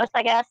pretty close,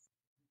 I guess.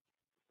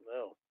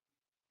 No.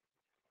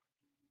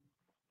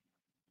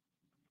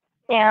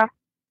 Yeah.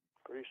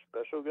 Pretty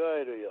special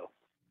guy to you.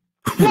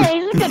 Yeah,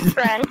 he's a good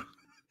friend.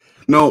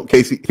 No,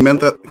 Casey, he meant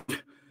that.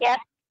 Yeah.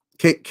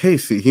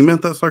 Casey, he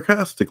meant that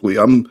sarcastically.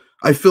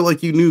 I feel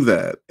like you knew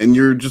that, and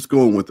you're just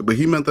going with it. But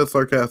he meant that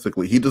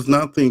sarcastically. He does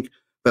not think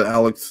that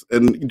Alex,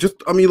 and just,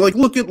 I mean, like,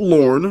 look at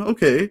Lorne.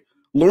 Okay,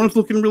 Lorne's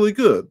looking really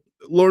good.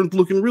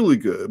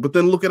 But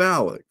then look at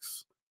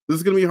Alex. This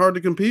is gonna be hard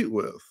to compete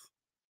with.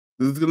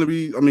 This is gonna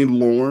be, I mean,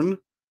 Lorne,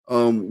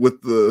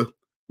 with the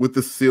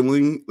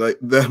ceiling like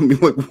that. I mean,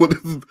 like, what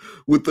is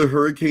with the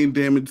hurricane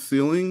damaged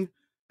ceiling?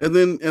 And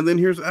then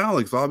here's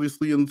Alex,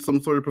 obviously in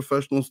some sort of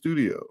professional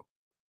studio.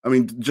 I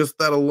mean, just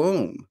that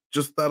alone.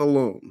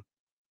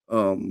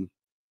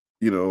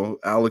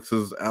 Alex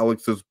is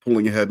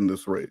pulling ahead in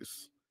this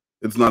race.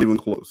 It's not even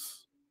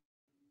close.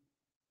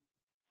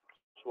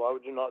 So why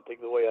would you not take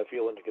the way I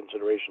feel into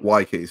consideration?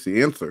 Why,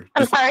 Casey? Answer.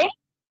 I'm sorry?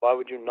 Why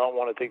would you not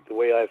want to take the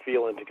way I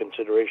feel into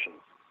consideration?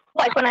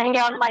 Like when I hang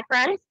out with my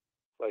friends?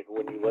 Like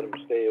when you let him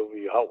stay over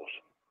your house?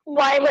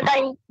 Why would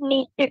I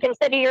need to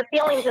consider your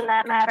feelings in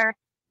that matter?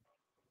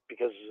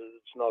 Because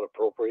it's not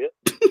appropriate.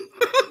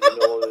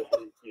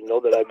 you know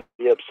that I'd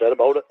be upset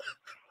about it.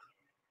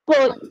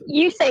 Well,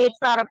 you say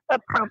it's not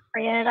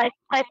appropriate.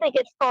 I think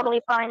it's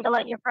totally fine to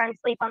let your friend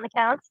sleep on the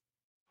couch.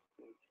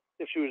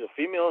 If she was a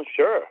female,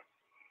 sure.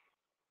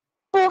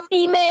 Well,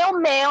 female,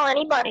 male,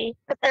 anybody.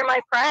 If they're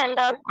my friend,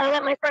 I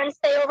let my friends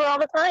stay over all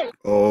the time.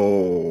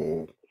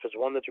 Oh. If it's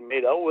one that you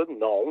made out with,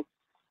 no.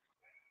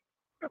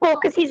 Well,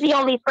 because he's the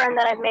only friend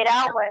that I've made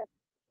out with.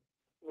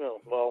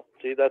 Well,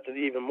 see, that's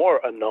even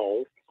more a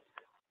no.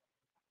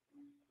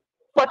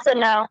 What's a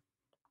no?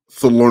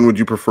 So, Lorne, would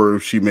you prefer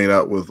if she made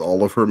out with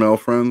all of her male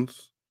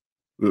friends?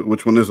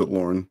 Which one is it,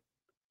 Lorne?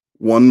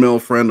 One male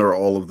friend or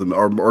all of them?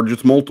 Or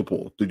just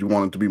multiple? Did you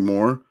want it to be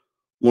more?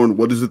 Lorne,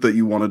 what is it that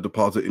you want to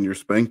deposit in your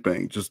spank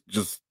bank? Just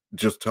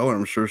tell her.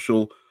 I'm sure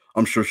she'll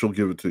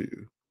give it to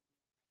you.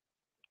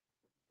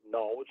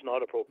 No, it's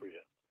not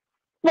appropriate.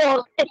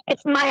 Well,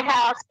 it's my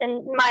house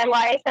and my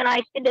life, and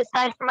I can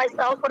decide for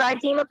myself what I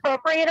deem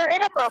appropriate or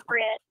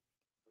inappropriate.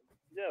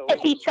 Yeah, if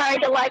he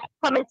tried to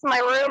come into my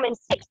room and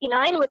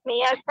 69 with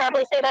me, I'd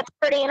probably say that's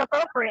pretty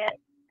inappropriate.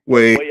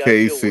 Wait,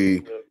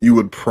 Casey, you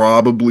would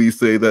probably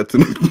say that's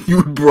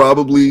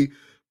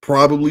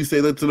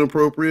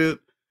inappropriate.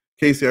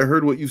 Casey, I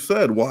heard what you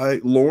said. Why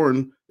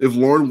Lorne? If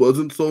Lorne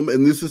wasn't so,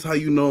 and this is how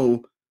you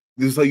know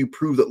This is how you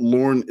prove that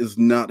Lorne is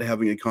not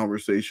having a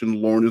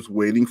conversation. Lorne is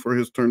waiting for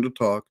his turn to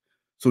talk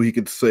so he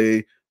could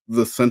say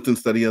the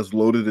sentence that he has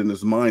loaded in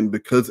his mind,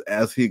 because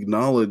as he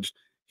acknowledged,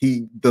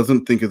 he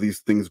doesn't think of these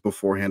things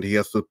beforehand. He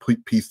has to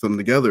piece them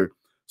together.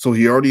 So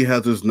he already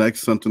has his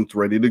next sentence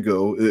ready to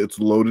go. It's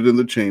loaded in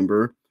the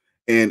chamber.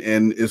 And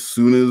as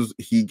soon as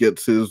he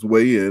gets his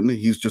way in,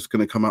 he's just going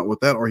to come out with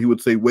that. Or he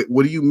would say, wait,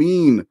 what do you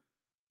mean?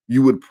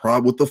 You would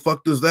what the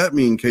fuck does that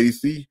mean,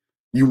 Casey?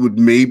 You would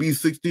maybe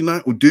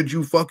 69? Or did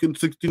you fucking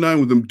 69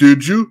 with him?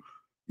 Did you?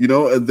 You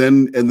know, and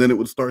then it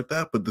would start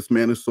that. But this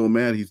man is so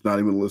mad, he's not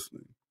even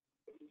listening.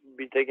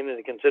 Be taken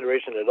into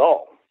consideration at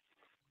all.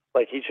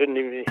 Like he shouldn't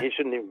even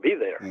be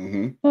there.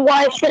 Mm-hmm.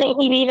 Why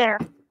shouldn't he be there?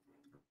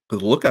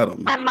 Because look at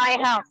him. At my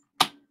house.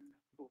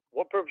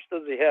 What purpose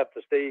does he have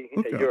to stay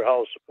at your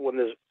house when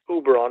there's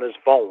Uber on his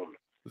phone?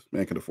 This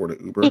man can afford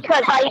an Uber.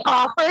 Because I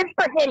offered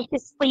for him to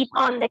sleep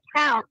on the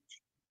couch.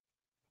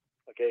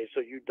 Okay,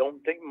 so you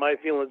don't take my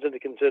feelings into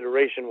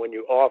consideration when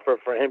you offer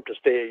for him to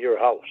stay at your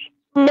house?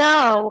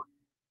 No.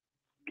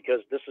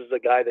 Because this is the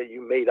guy that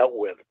you made out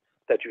with,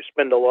 that you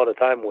spend a lot of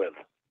time with.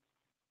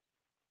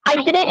 I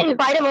didn't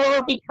invite him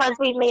over because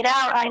we made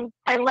out.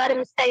 I let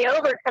him stay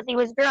over because he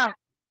was drunk.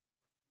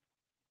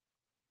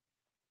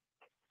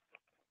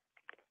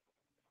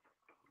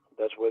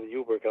 That's where the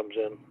Uber comes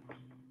in.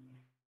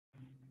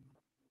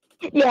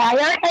 Yeah,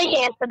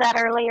 I answered that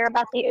earlier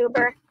about the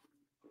Uber.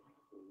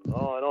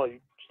 Oh, I know. You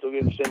still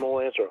get the same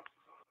old answer.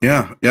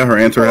 Yeah, her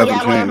answer hasn't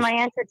changed. Yeah, my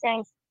answer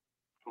changed.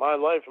 My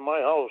life and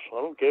my house.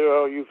 I don't care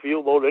how you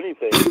feel about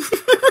anything.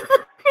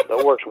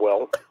 That works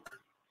well.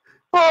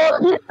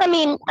 Well, I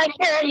mean, I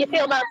care how you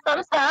feel about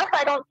some stuff.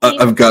 I don't.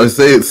 I've got to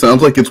say, it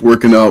sounds like it's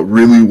working out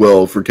really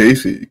well for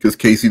Casey, because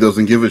Casey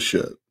doesn't give a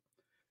shit.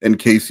 And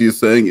Casey is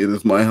saying, it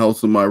is my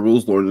house and my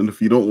rules, Lord. And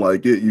if you don't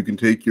like it, you can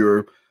take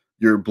your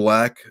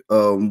black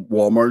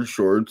Walmart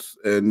shorts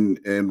and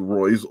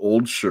Roy's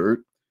old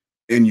shirt,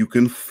 and you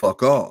can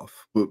fuck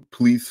off. But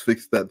please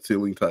fix that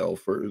ceiling tile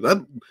first.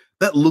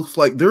 That looks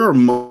like there are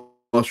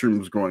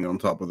mushrooms growing on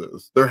top of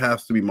this. There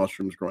has to be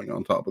mushrooms growing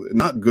on top of it.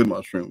 Not good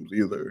mushrooms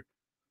either.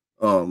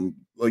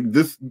 Like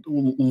this,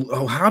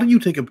 how do you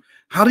take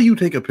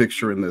a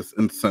picture in this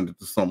and send it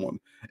to someone?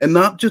 And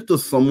not just to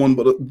someone,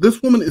 but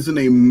this woman is in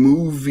a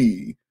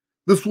movie.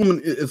 This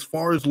woman, as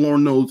far as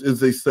Lorne knows,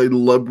 is a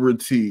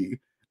celebrity.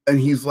 And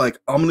he's like,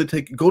 I'm going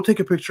to go take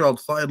a picture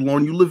outside.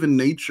 Lorne, you live in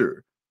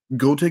nature.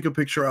 Go take a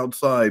picture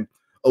outside.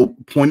 Oh,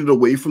 pointed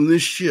away from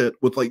this shit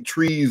with like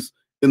trees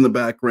in the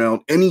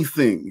background.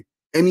 Anything.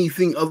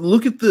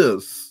 Look at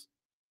this.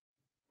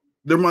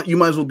 You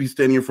might as well be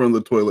standing in front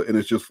of the toilet and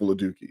it's just full of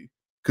dookie,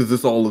 because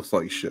this all looks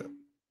like shit.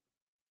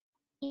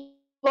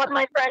 What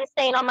my friend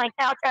staying on my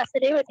couch has to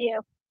do with you?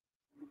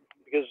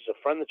 Because it's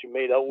a friend that you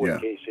made out with,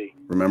 Casey.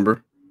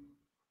 Remember?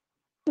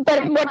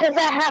 But what does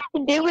that have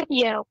to do with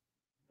you?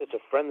 It's a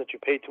friend that you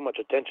pay too much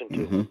attention to.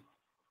 Mm-hmm.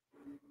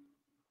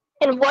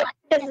 And what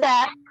does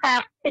that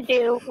have to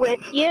do with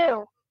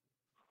you?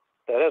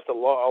 That has a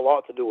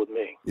lot to do with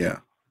me. Yeah.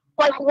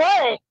 Like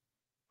what?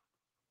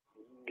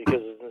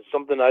 Because it's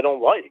something I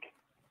don't like.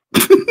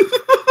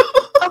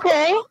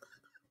 Okay.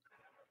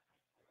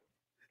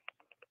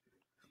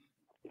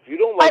 If you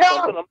don't like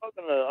something,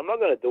 I'm not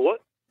gonna do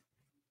it.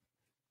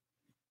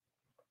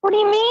 What do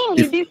you mean?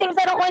 You do things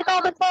I don't like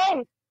all the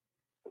time.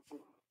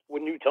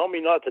 When you tell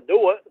me not to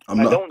do it, I'm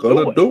not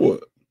gonna do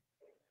it.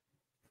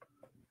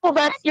 Well,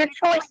 that's your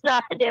choice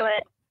not to do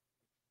it.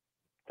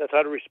 That's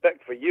out of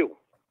respect for you.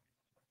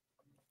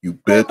 You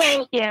bitch. Well,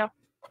 thank you.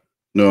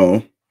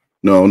 No.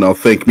 Now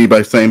thank me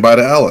by saying bye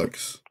to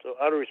Alex. So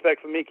out of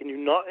respect for me, can you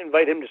not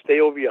invite him to stay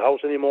over your house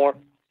anymore?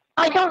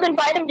 I don't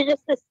invite him to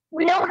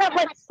we don't have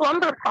like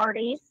slumber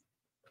parties.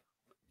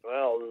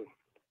 Well,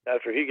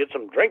 after he gets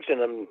some drinks in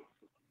him,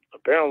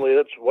 apparently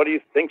that's what he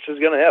thinks is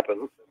going to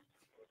happen.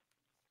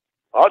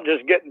 I'll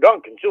just get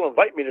drunk and she'll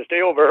invite me to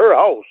stay over her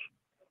house.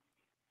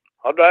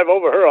 I'll drive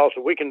over her house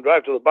so we can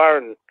drive to the bar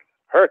in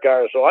her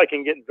car so I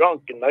can get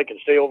drunk and I can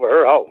stay over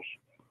her house.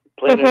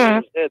 Planted in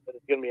his head that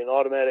it's going to be an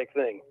automatic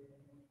thing.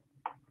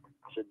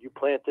 I said, you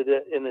planted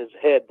it in his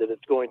head that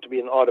it's going to be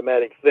an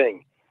automatic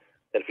thing.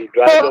 That if he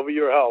drives over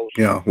your house,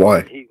 yeah, why?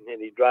 And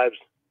he drives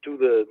to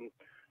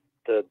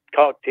the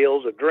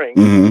cocktails or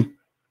drinks,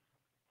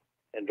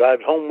 and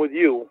drives home with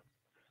you,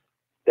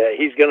 that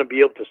he's going to be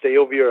able to stay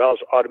over your house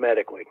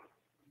automatically.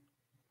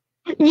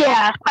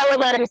 Yeah, I would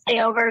let him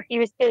stay over if he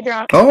was too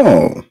drunk.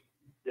 Oh.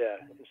 Yeah,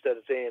 instead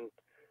of saying,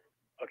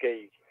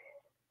 okay,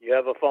 you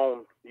have a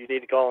phone, you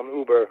need to call an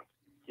Uber,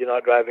 you're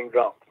not driving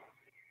drunk.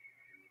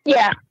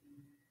 Yeah,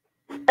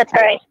 that's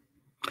right.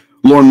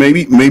 Lorne,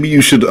 maybe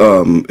you should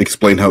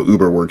explain how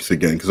Uber works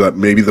again, because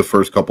maybe the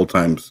first couple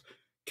times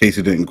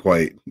Casey didn't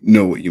quite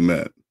know what you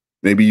meant.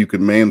 Maybe you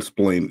could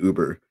mansplain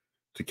Uber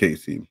to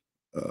Casey,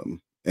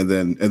 and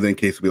then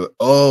Casey would be like,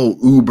 "Oh,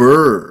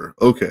 Uber,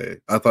 okay,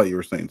 I thought you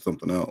were saying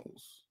something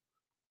else."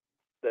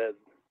 That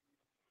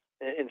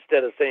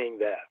instead of saying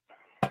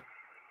that,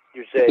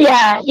 you say,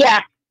 "Yeah,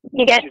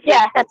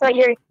 that's what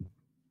you're."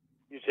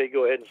 You say,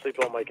 "Go ahead and sleep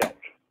on my couch.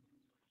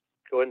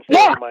 Go ahead and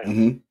sleep on my house."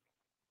 Mm-hmm.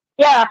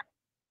 Yeah.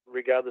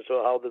 Regardless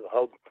of how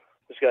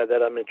this guy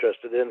that I'm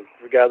interested in,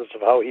 regardless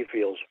of how he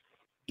feels.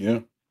 Yeah.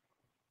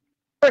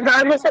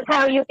 Regardless of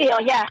how you feel,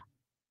 yeah.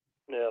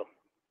 Yeah.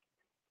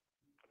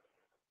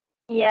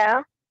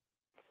 Yeah.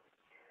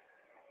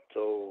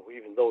 So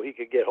even though he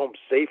could get home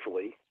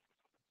safely,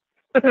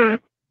 Mm-hmm.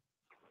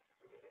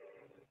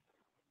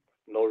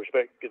 no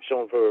respect gets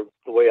shown for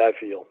the way I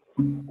feel.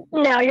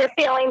 No, your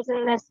feelings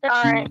in this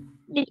aren't.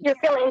 Your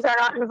feelings are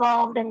not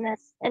involved in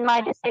this. In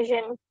my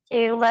decision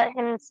to let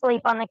him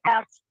sleep on the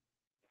couch.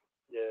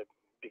 Yeah,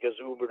 because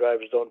Uber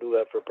drivers don't do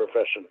that for a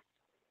profession.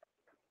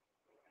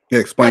 Yeah,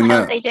 explain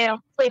What that. they do?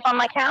 Sleep on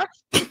my couch?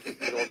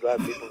 They don't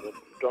drive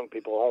drunk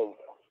people home.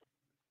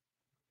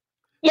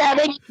 Yeah,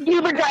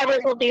 Uber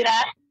drivers will do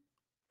that.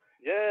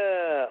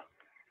 Yeah.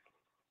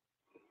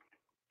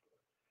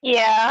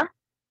 Yeah.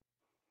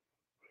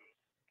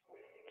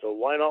 So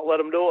why not let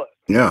him do it?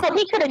 Yeah. Well,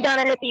 he could have done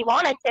it if he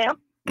wanted to.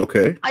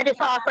 Okay. I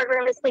just offered for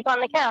him to sleep on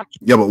the couch.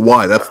 Yeah, but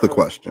why? That's the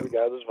question.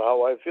 Regardless of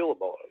how I feel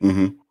about it.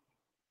 Mm-hmm.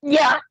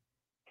 Yeah.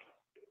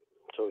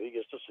 So he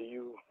gets to see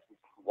you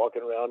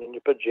walking around in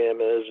your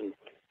pajamas and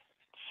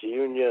see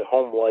you in your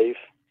home life.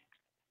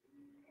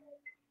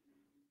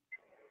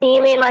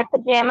 See me in my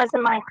pajamas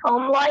and my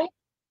home life?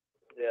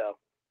 Yeah.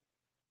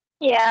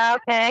 Yeah,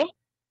 okay.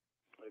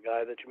 The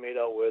guy that you made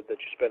out with, that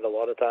you spend a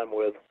lot of time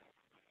with.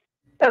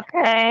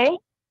 Okay.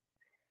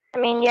 I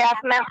mean, yeah, if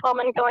I'm at home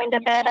and going to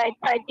bed, I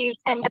do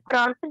tend to put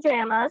on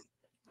pajamas.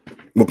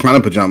 What kind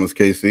of pajamas,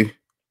 Casey?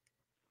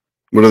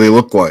 What do they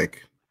look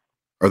like?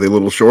 Are they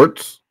little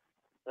shorts?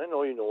 I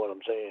know you know what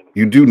I'm saying.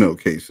 You do know,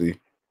 Casey.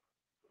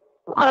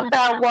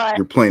 About what?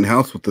 You're playing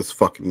house with this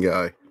fucking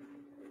guy.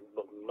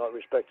 But not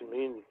respecting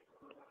me and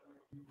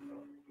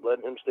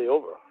letting him stay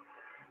over.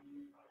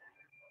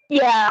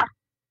 Yeah.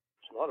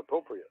 It's not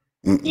appropriate.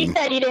 You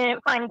said you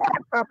didn't find that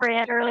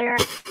appropriate earlier.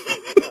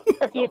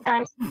 A few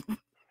times.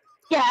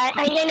 Yeah,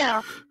 I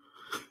know.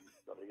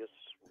 But I guess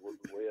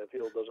the way I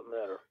feel doesn't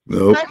matter.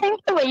 Nope. I think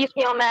the way you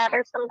feel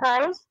matters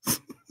sometimes.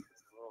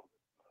 Well,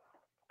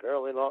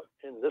 apparently not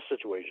in this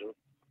situation.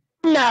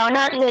 No,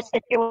 not in this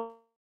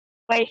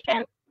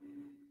situation.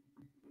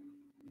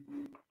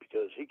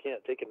 Because he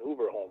can't take an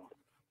Uber home.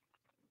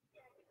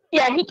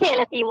 Yeah, he can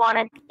if he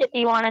wanted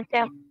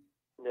to.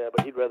 Yeah,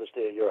 but he'd rather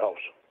stay at your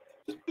house.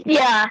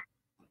 Yeah.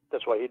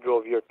 That's why he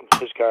drove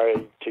his car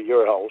to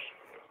your house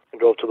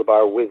and drove to the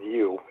bar with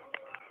you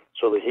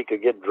so that he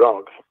could get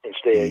drunk and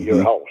stay at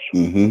your house.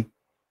 Mm-hmm.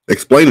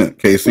 Explain it,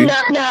 Casey.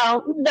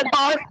 No, the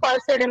bar's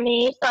closer to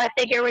me, so I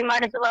figure we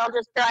might as well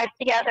just drive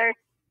together.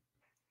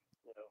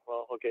 Yeah,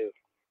 well, okay.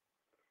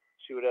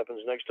 See what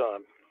happens next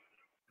time.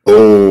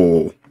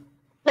 Oh.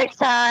 Next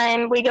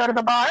time we go to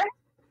the bar?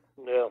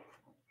 Yeah.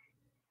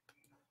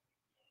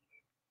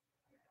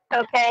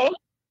 Okay.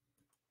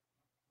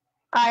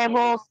 I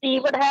will see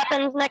what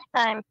happens next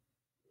time.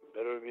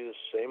 Better be the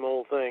same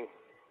old thing.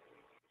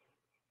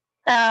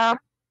 Yeah,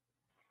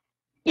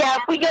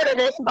 if we go to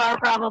this bar,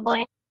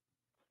 probably.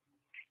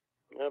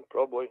 Yeah,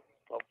 probably.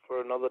 Up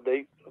for another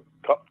date of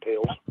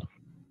cocktails.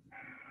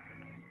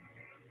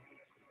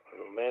 A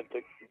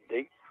romantic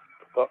date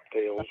for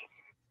cocktails.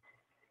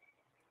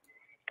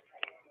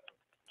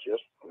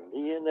 Just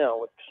me and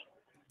Alex.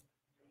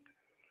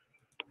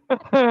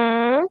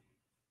 Hmm.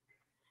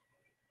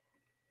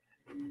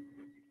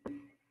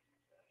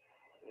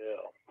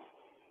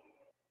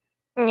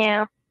 Yeah.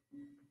 Yeah.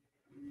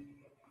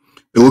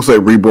 It looks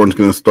like Reborn's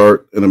going to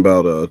start in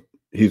about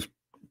he's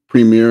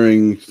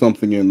premiering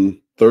something in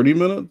 30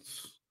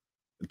 minutes,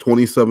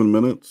 27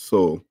 minutes.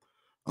 So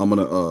I'm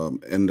going to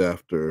end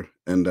after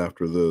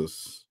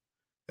this,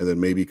 and then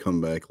maybe come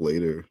back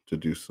later to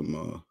do some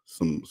more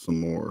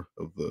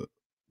of the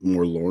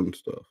more Lorne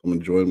stuff. I'm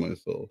enjoying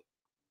myself.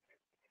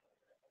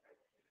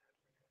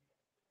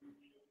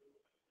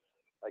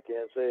 I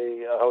can't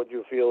say how would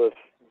you feel if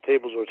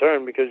tables were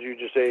turned because you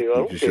just say I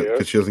don't care.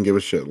 Because she doesn't give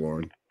a shit,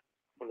 Lorne.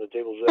 When the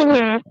tables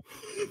when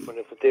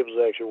if the tables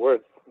actually were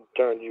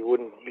turned, you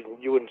wouldn't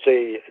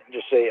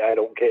just say I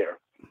don't care.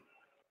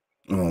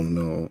 Oh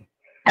no.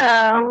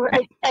 I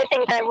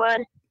think I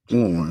would.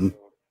 Lorne.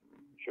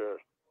 Sure.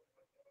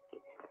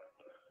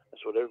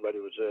 That's what everybody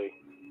would say.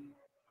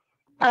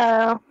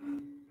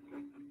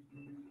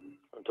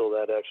 Until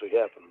that actually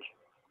happens.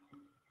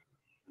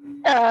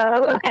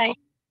 Okay.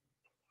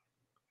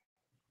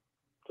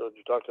 So did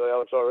you talk to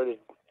Alex already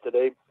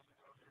today,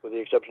 with the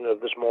exception of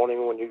this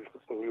morning when you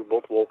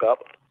both woke up?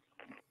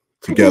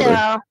 Together.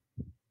 No.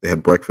 They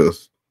had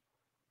breakfast.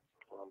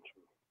 Well, I'm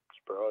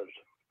surprised.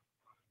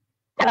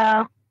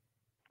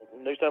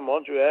 Next time, why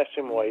don't you ask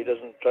him why he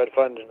doesn't try to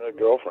find a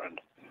girlfriend?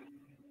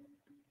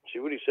 See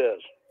what he says.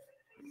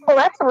 Well,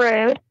 that's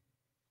rude.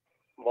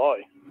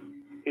 Why?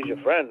 He's your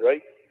friend,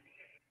 right?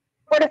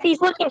 What if he's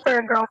looking for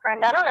a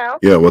girlfriend? I don't know.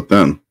 Yeah, what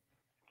then?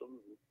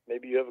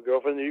 Maybe you have a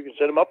girlfriend that you can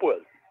set him up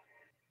with.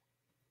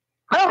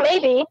 Oh,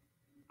 maybe.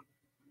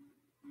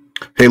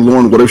 Hey,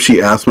 Lorne, what if she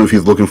asks him if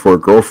he's looking for a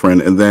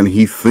girlfriend, and then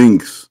he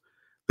thinks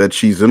that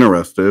she's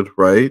interested,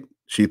 right?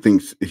 She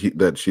thinks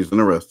that she's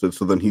interested,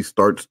 so then he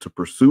starts to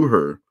pursue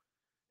her,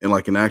 in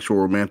like an actual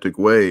romantic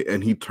way,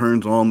 and he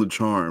turns on the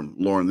charm.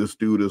 Lorne, this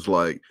dude is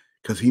like,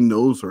 because he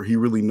knows her, he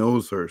really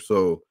knows her.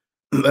 So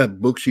that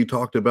book she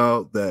talked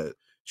about that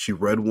she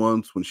read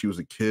once when she was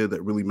a kid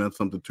that really meant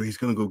something to her, he's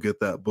gonna go get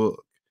that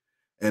book.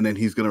 And then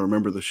he's gonna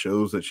remember the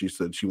shows that she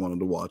said she wanted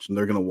to watch, and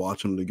they're gonna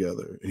watch them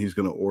together. And he's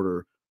gonna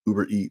order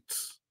Uber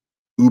Eats.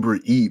 Uber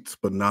Eats,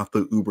 but not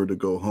the Uber to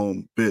go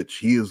home. Bitch,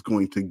 he is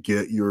going to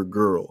get your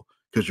girl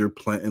because you're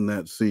planting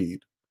that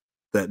seed,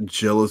 that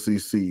jealousy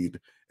seed,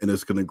 and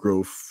it's going to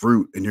grow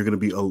fruit, and you're going to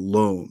be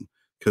alone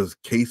because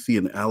Casey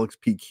and Alex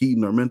P.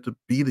 Keaton are meant to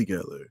be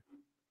together.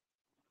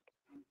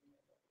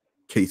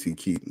 Casey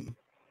Keaton.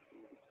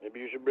 Maybe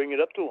you should bring it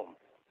up to him.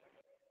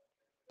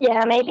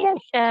 Yeah, maybe I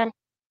should.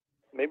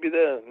 Maybe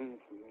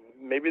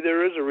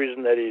there is a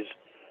reason that he's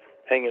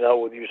hanging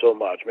out with you so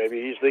much.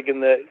 Maybe he's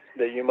thinking that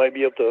you might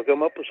be able to hook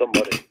him up with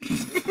somebody.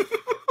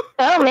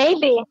 Oh,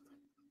 maybe.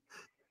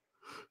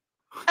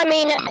 I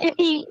mean,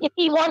 if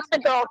he wants a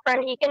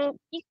girlfriend, he can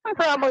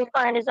probably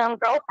find his own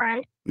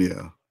girlfriend.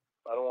 Yeah.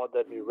 I don't want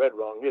that to be read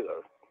wrong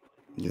either.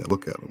 Yeah,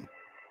 look at him.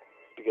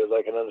 Because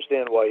I can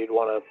understand why he'd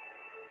want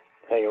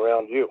to hang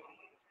around you.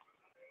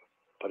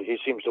 But he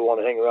seems to want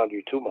to hang around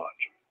you too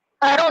much.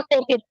 I don't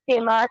think it's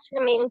too much.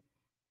 I mean,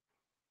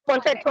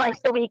 once or twice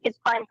a week is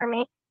fine for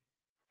me.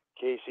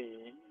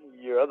 Casey,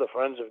 your other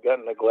friends have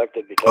gotten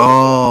neglected because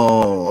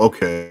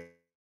okay.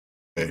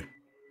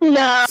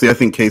 No. See, I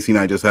think Casey and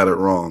I just had it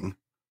wrong.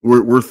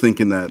 We're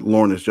thinking that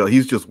Lorne is jealous.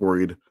 He's just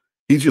worried.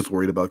 He's just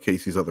worried about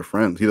Casey's other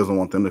friends. He doesn't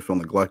want them to feel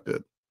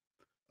neglected.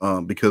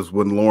 Because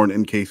when Lorne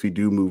and Casey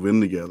do move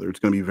in together, it's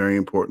going to be very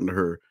important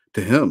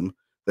to him,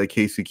 that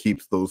Casey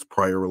keeps those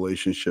prior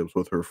relationships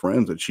with her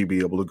friends, that she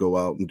be able to go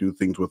out and do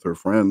things with her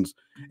friends.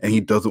 And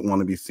he doesn't want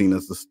to be seen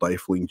as the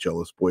stifling,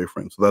 jealous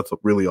boyfriend. So that's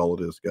really all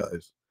it is,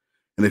 guys.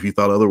 And if you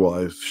thought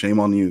otherwise, shame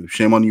on you.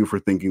 Shame on you for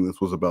thinking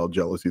this was about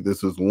jealousy.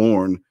 This is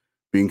Lorne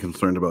being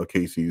concerned about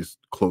Casey's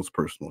close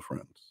personal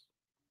friends.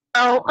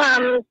 Oh,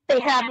 they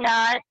have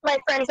not. My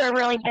friends are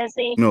really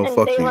busy. No, and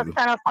fuck they you. live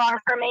kind of far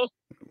from me.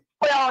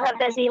 We all have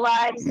busy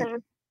lives,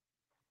 and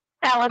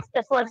Alex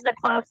just lives the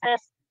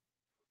closest.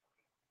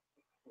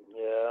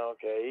 Yeah,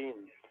 okay.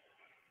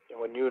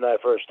 And when you and I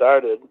first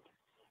started,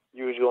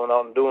 you was going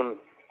out and doing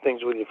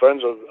things with your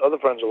friends, with other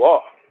friends of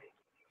law.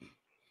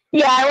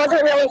 Yeah, I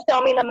wasn't really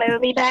filming the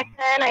movie back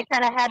then. I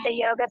kind of had the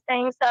yoga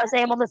thing, so I was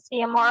able to see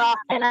him more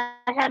often. I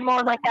had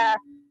more like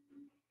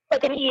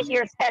an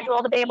easier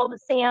schedule to be able to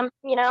see him,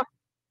 you know.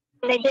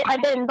 And I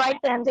did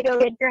invite them to go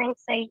get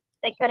drinks. They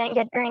couldn't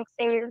get drinks.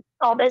 They were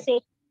all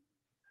busy.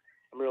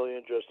 I'm really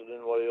interested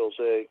in what he'll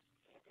say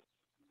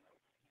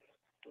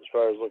as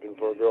far as looking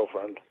for a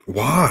girlfriend.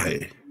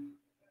 Why?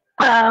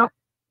 Oh.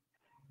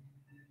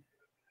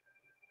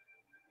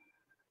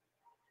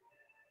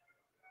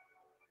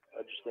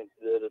 I just think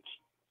that it's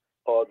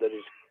odd that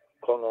he's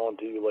clung on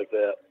to you like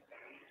that.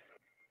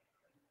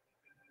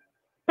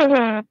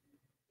 Mm-hmm.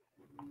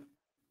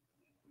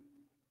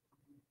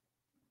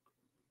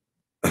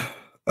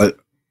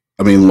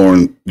 I mean,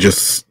 Lorne,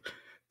 just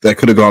that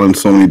could have gone in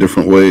so many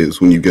different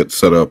ways when you get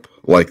set up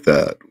like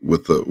that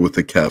with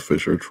the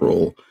catfish or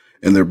troll,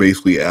 and they're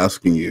basically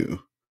asking you,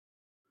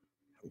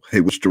 "Hey,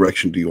 which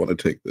direction do you want to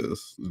take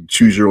this?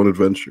 Choose your own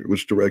adventure.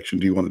 Which direction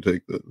do you want to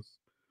take this?"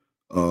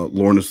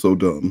 Lorne is so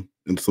dumb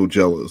and so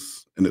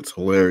jealous, and it's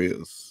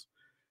hilarious.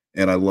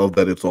 And I love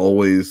that it's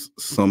always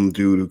some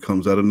dude who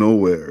comes out of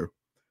nowhere,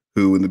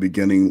 who in the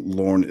beginning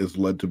Lorne is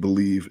led to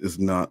believe is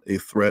not a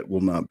threat,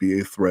 will not be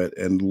a threat,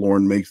 and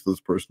Lorne makes this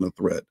person a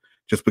threat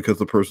just because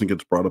the person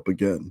gets brought up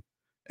again.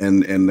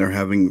 And they're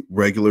having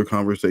regular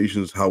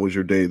conversations. How was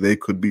your day? They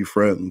could be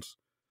friends.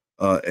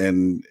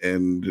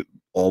 And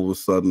all of a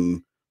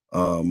sudden,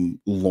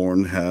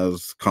 Lorne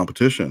has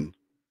competition.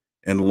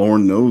 And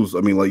Lorne knows,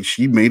 I mean, like,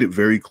 she made it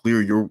very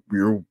clear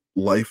your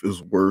life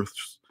is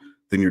worse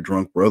than your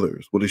drunk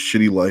brother's. What a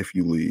shitty life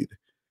you lead.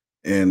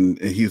 And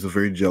he's a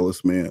very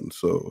jealous man.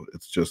 So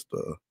it's just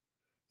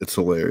it's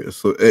hilarious.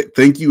 So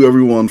thank you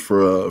everyone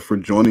for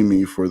joining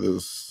me for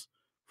this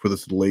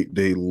late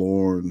day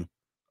Lorne.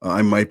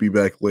 I might be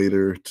back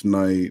later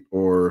tonight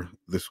or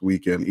this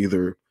weekend,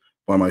 either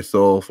by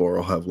myself or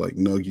I'll have like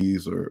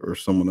Nuggies or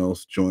someone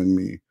else join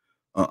me.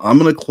 I'm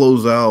gonna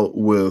close out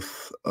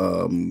with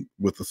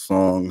a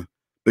song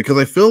because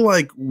I feel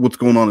like what's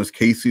going on is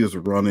Casey is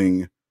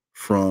running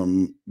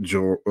from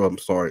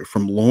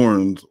from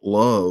Lorne's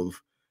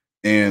love,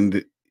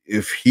 and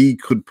if he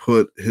could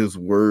put his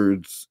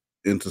words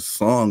into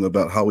song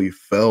about how he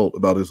felt,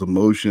 about his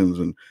emotions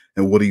and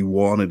what he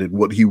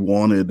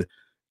wanted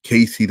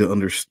Casey to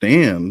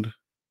understand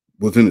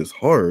was in his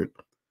heart,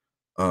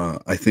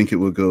 I think it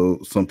would go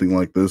something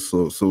like this.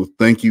 So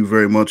thank you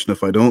very much. And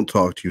if I don't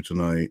talk to you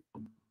tonight,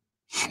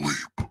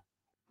 sleep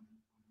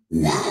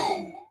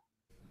well.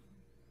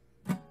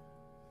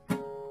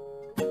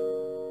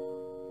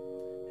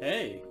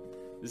 Hey,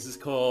 this is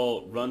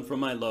called Run From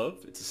My Love.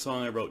 It's a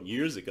song I wrote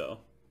years ago.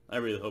 I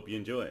really hope you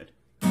enjoy it.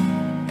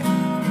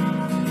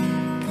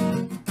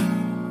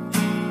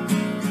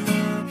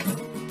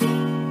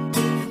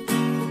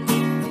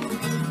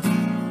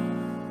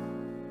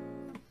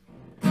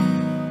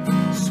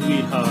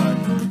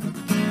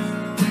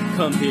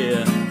 come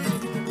here,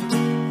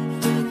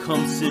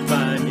 come sit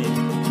by me.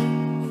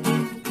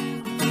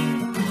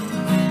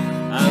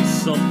 I have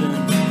something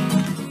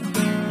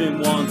been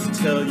wanting to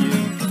tell you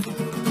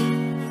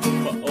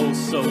for oh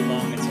so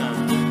long a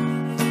time.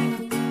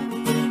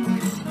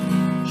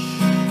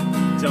 Shh,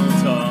 don't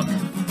talk,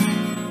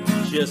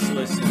 just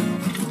listen.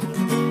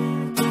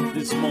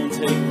 This won't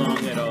take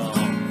long at all.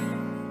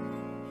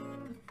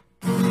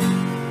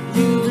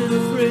 You've been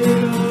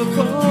afraid of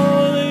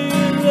falling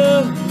in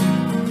love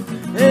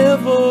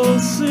ever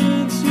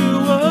since you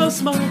were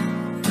small.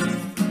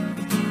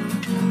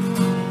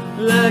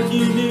 Like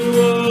you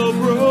knew a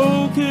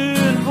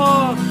broken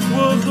heart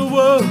was the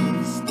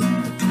worst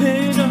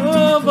pain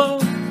of all.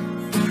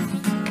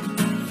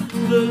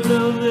 The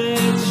love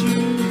that you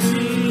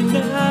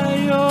deny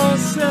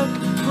yourself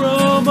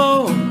from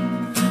all,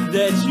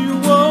 that you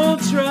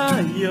won't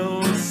try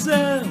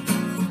yourself.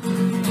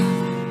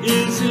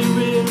 Is it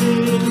really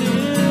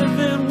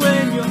living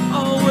when you're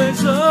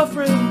always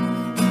afraid?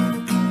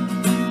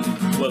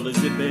 Well,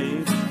 is it,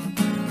 babe?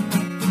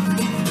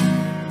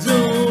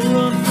 Don't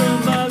run from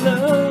my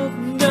love,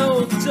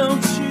 no,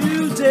 don't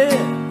you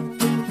dare.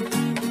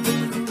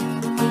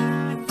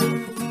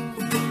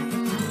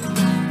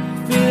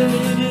 Feel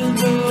it in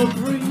the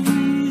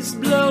breeze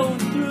blowing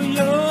through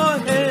your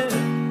hair.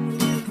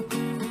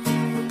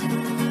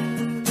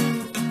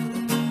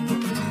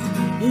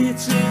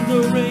 It's in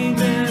the rain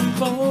that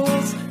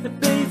falls, that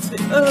bathes the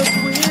earth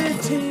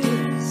with tears.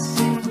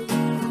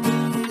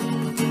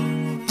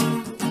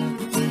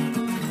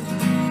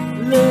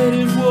 Let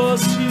it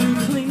wash you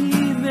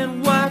clean,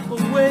 then wipe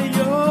away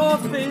your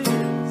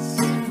fears.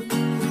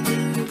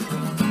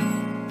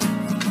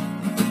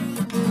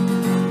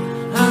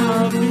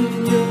 I'll be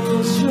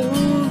your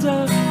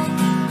shoulder,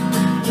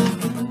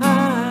 I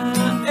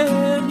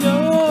am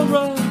your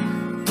rock.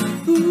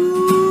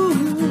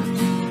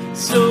 Ooh,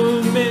 so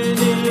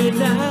many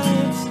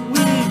nights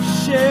we've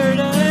shared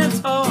and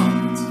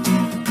talked.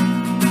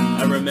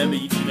 I remember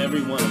each and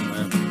every one of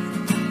them.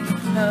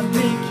 I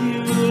make you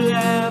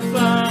laugh,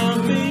 I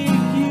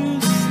make you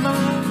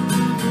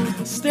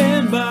smile,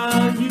 stand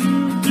by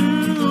you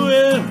through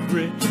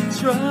every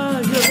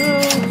trial.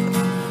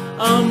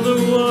 I'm the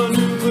one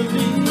who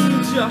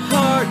believes your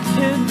heart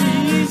can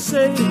be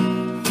saved.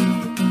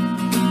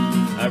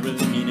 I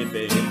really mean it,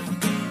 baby.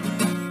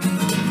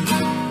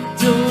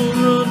 Don't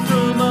run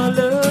from my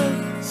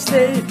love,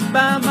 stay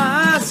by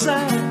my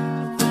side.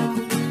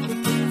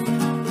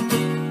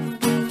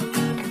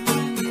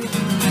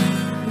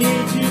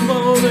 Need you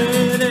more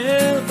than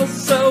ever,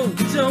 so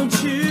don't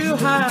you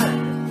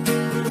hide.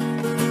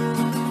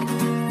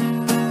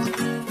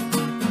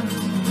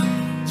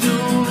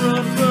 Don't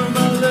run from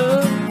my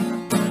love.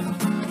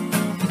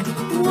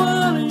 What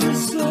are you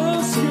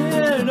so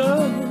scared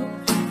of,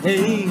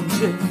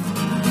 angel?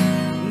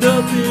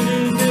 Nothing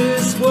in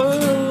this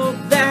world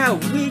that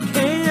we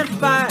can't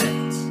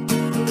fight.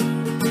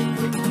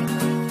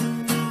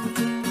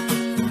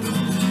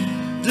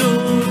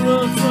 Don't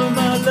run from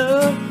my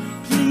love,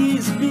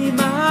 please be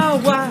my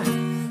wife.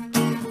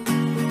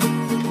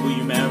 Will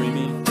you marry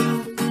me?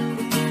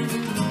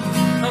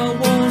 I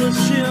wanna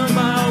share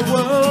my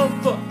world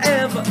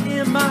forever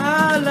in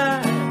my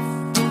life.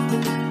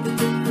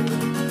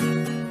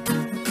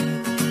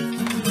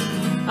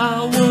 I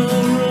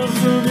won't run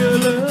from your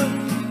love,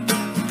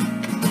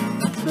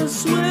 I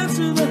swear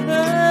to the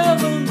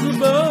heavens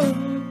above,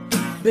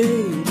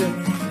 baby,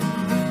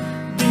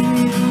 be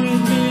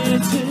with me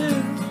till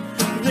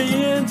the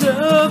end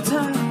of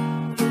time.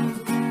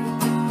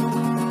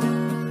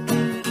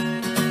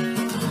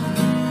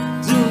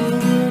 Don't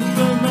run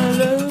from my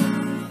love.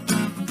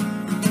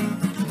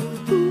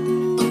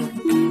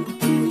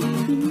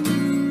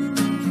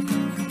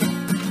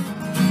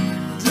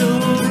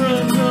 Don't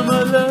run from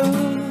my love.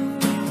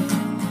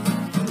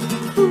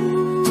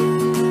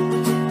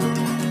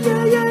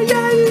 Yeah, yeah,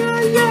 yeah, yeah,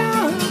 yeah.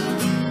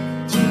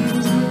 Don't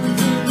run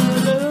from my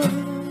love.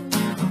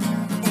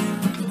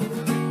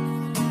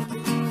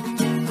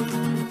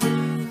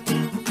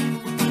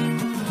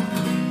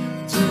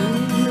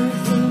 Don't run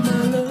from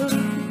my love.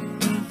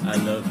 I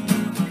love you.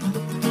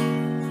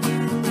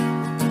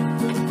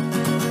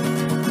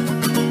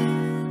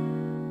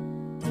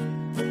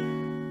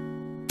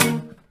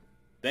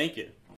 Thank you.